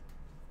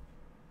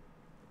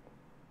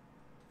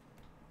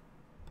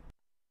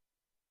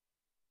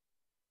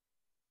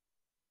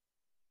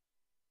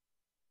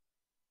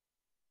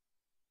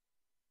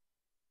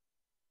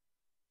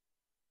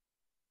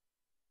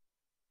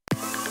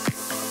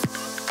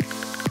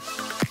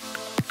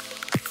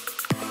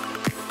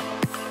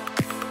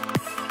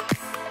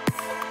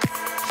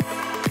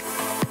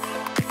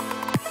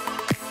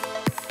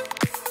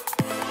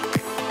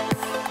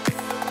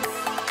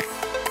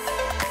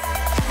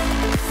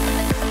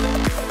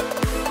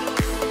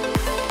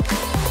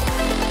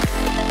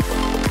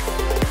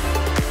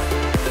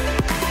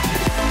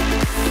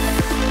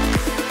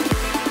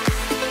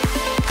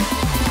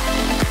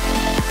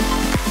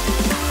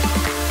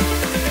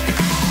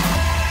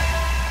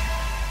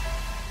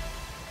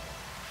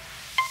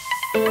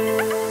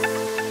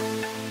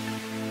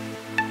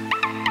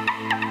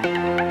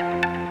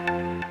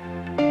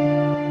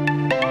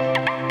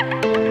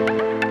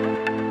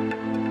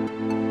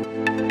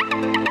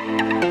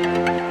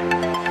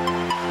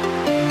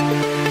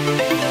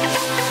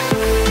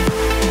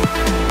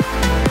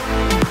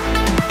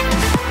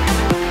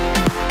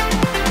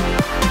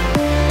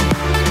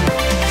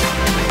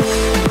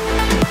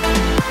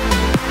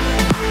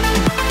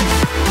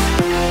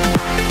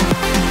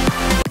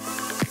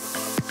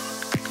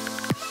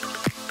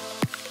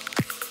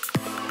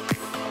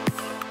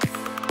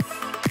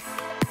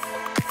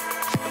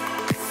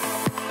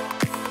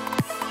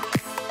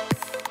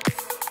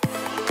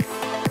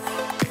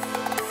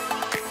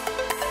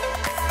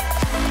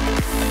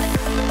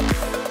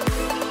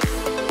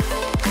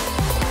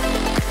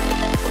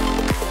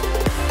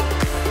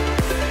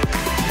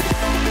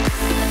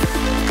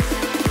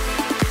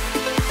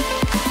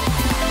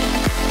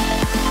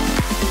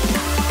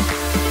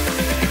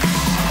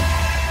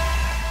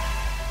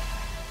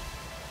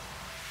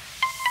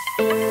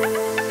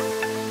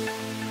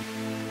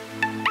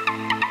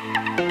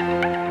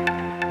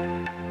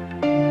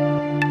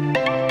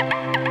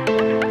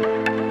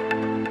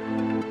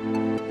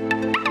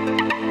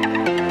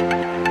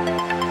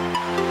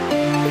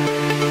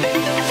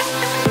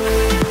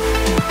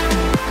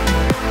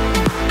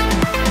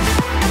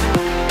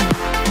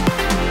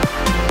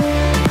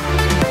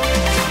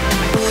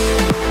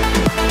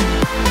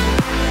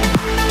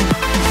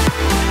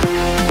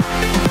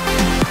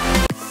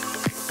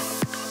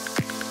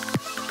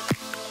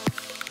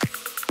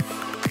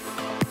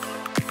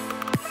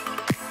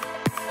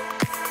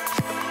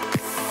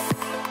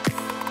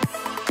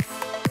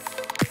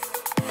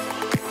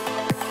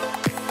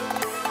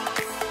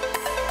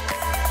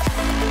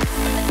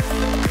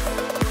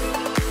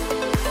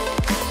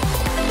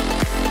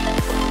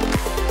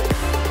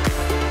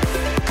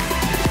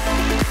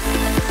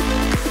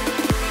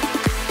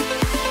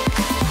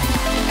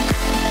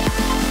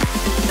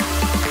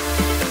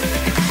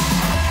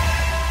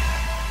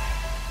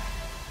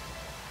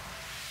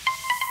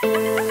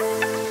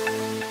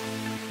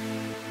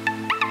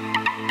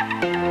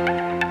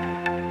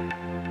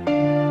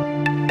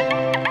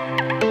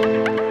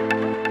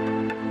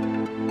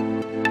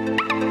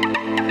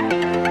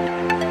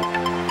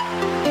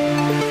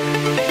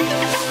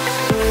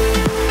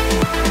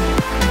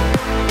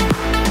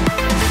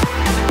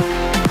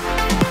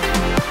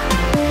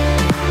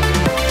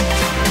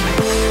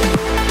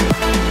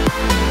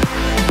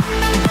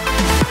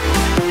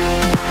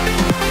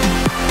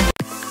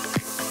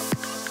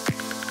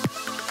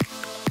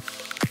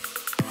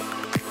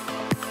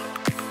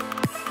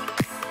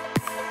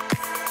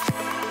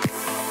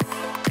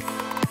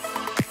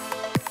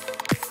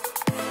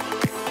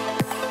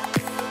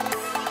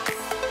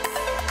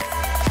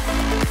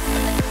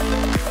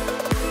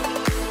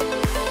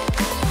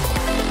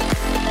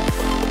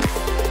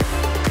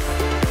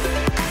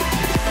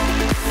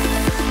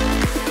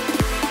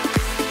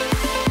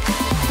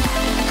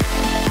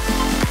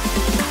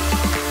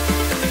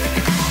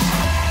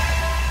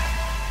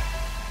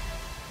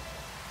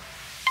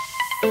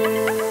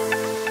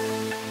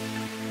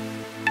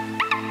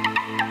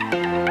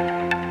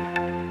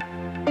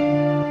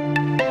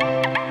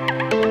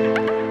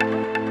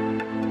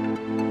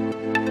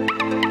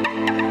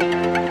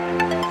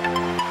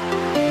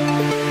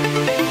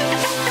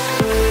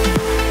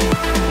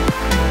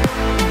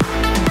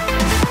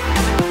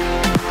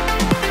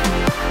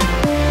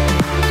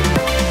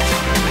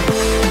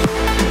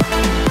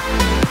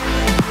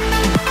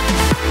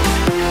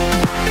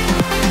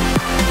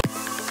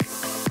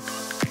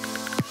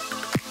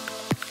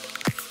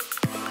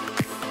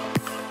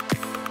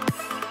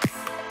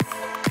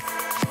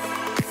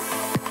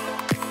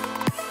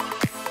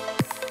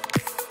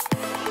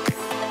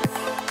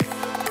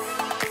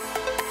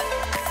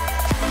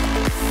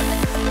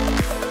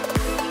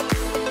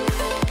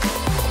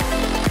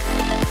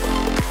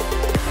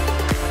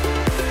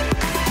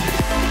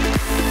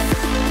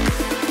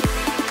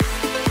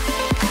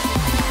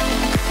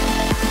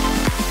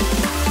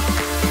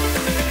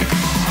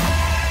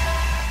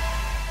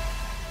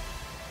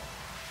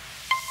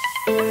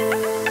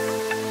 Bye.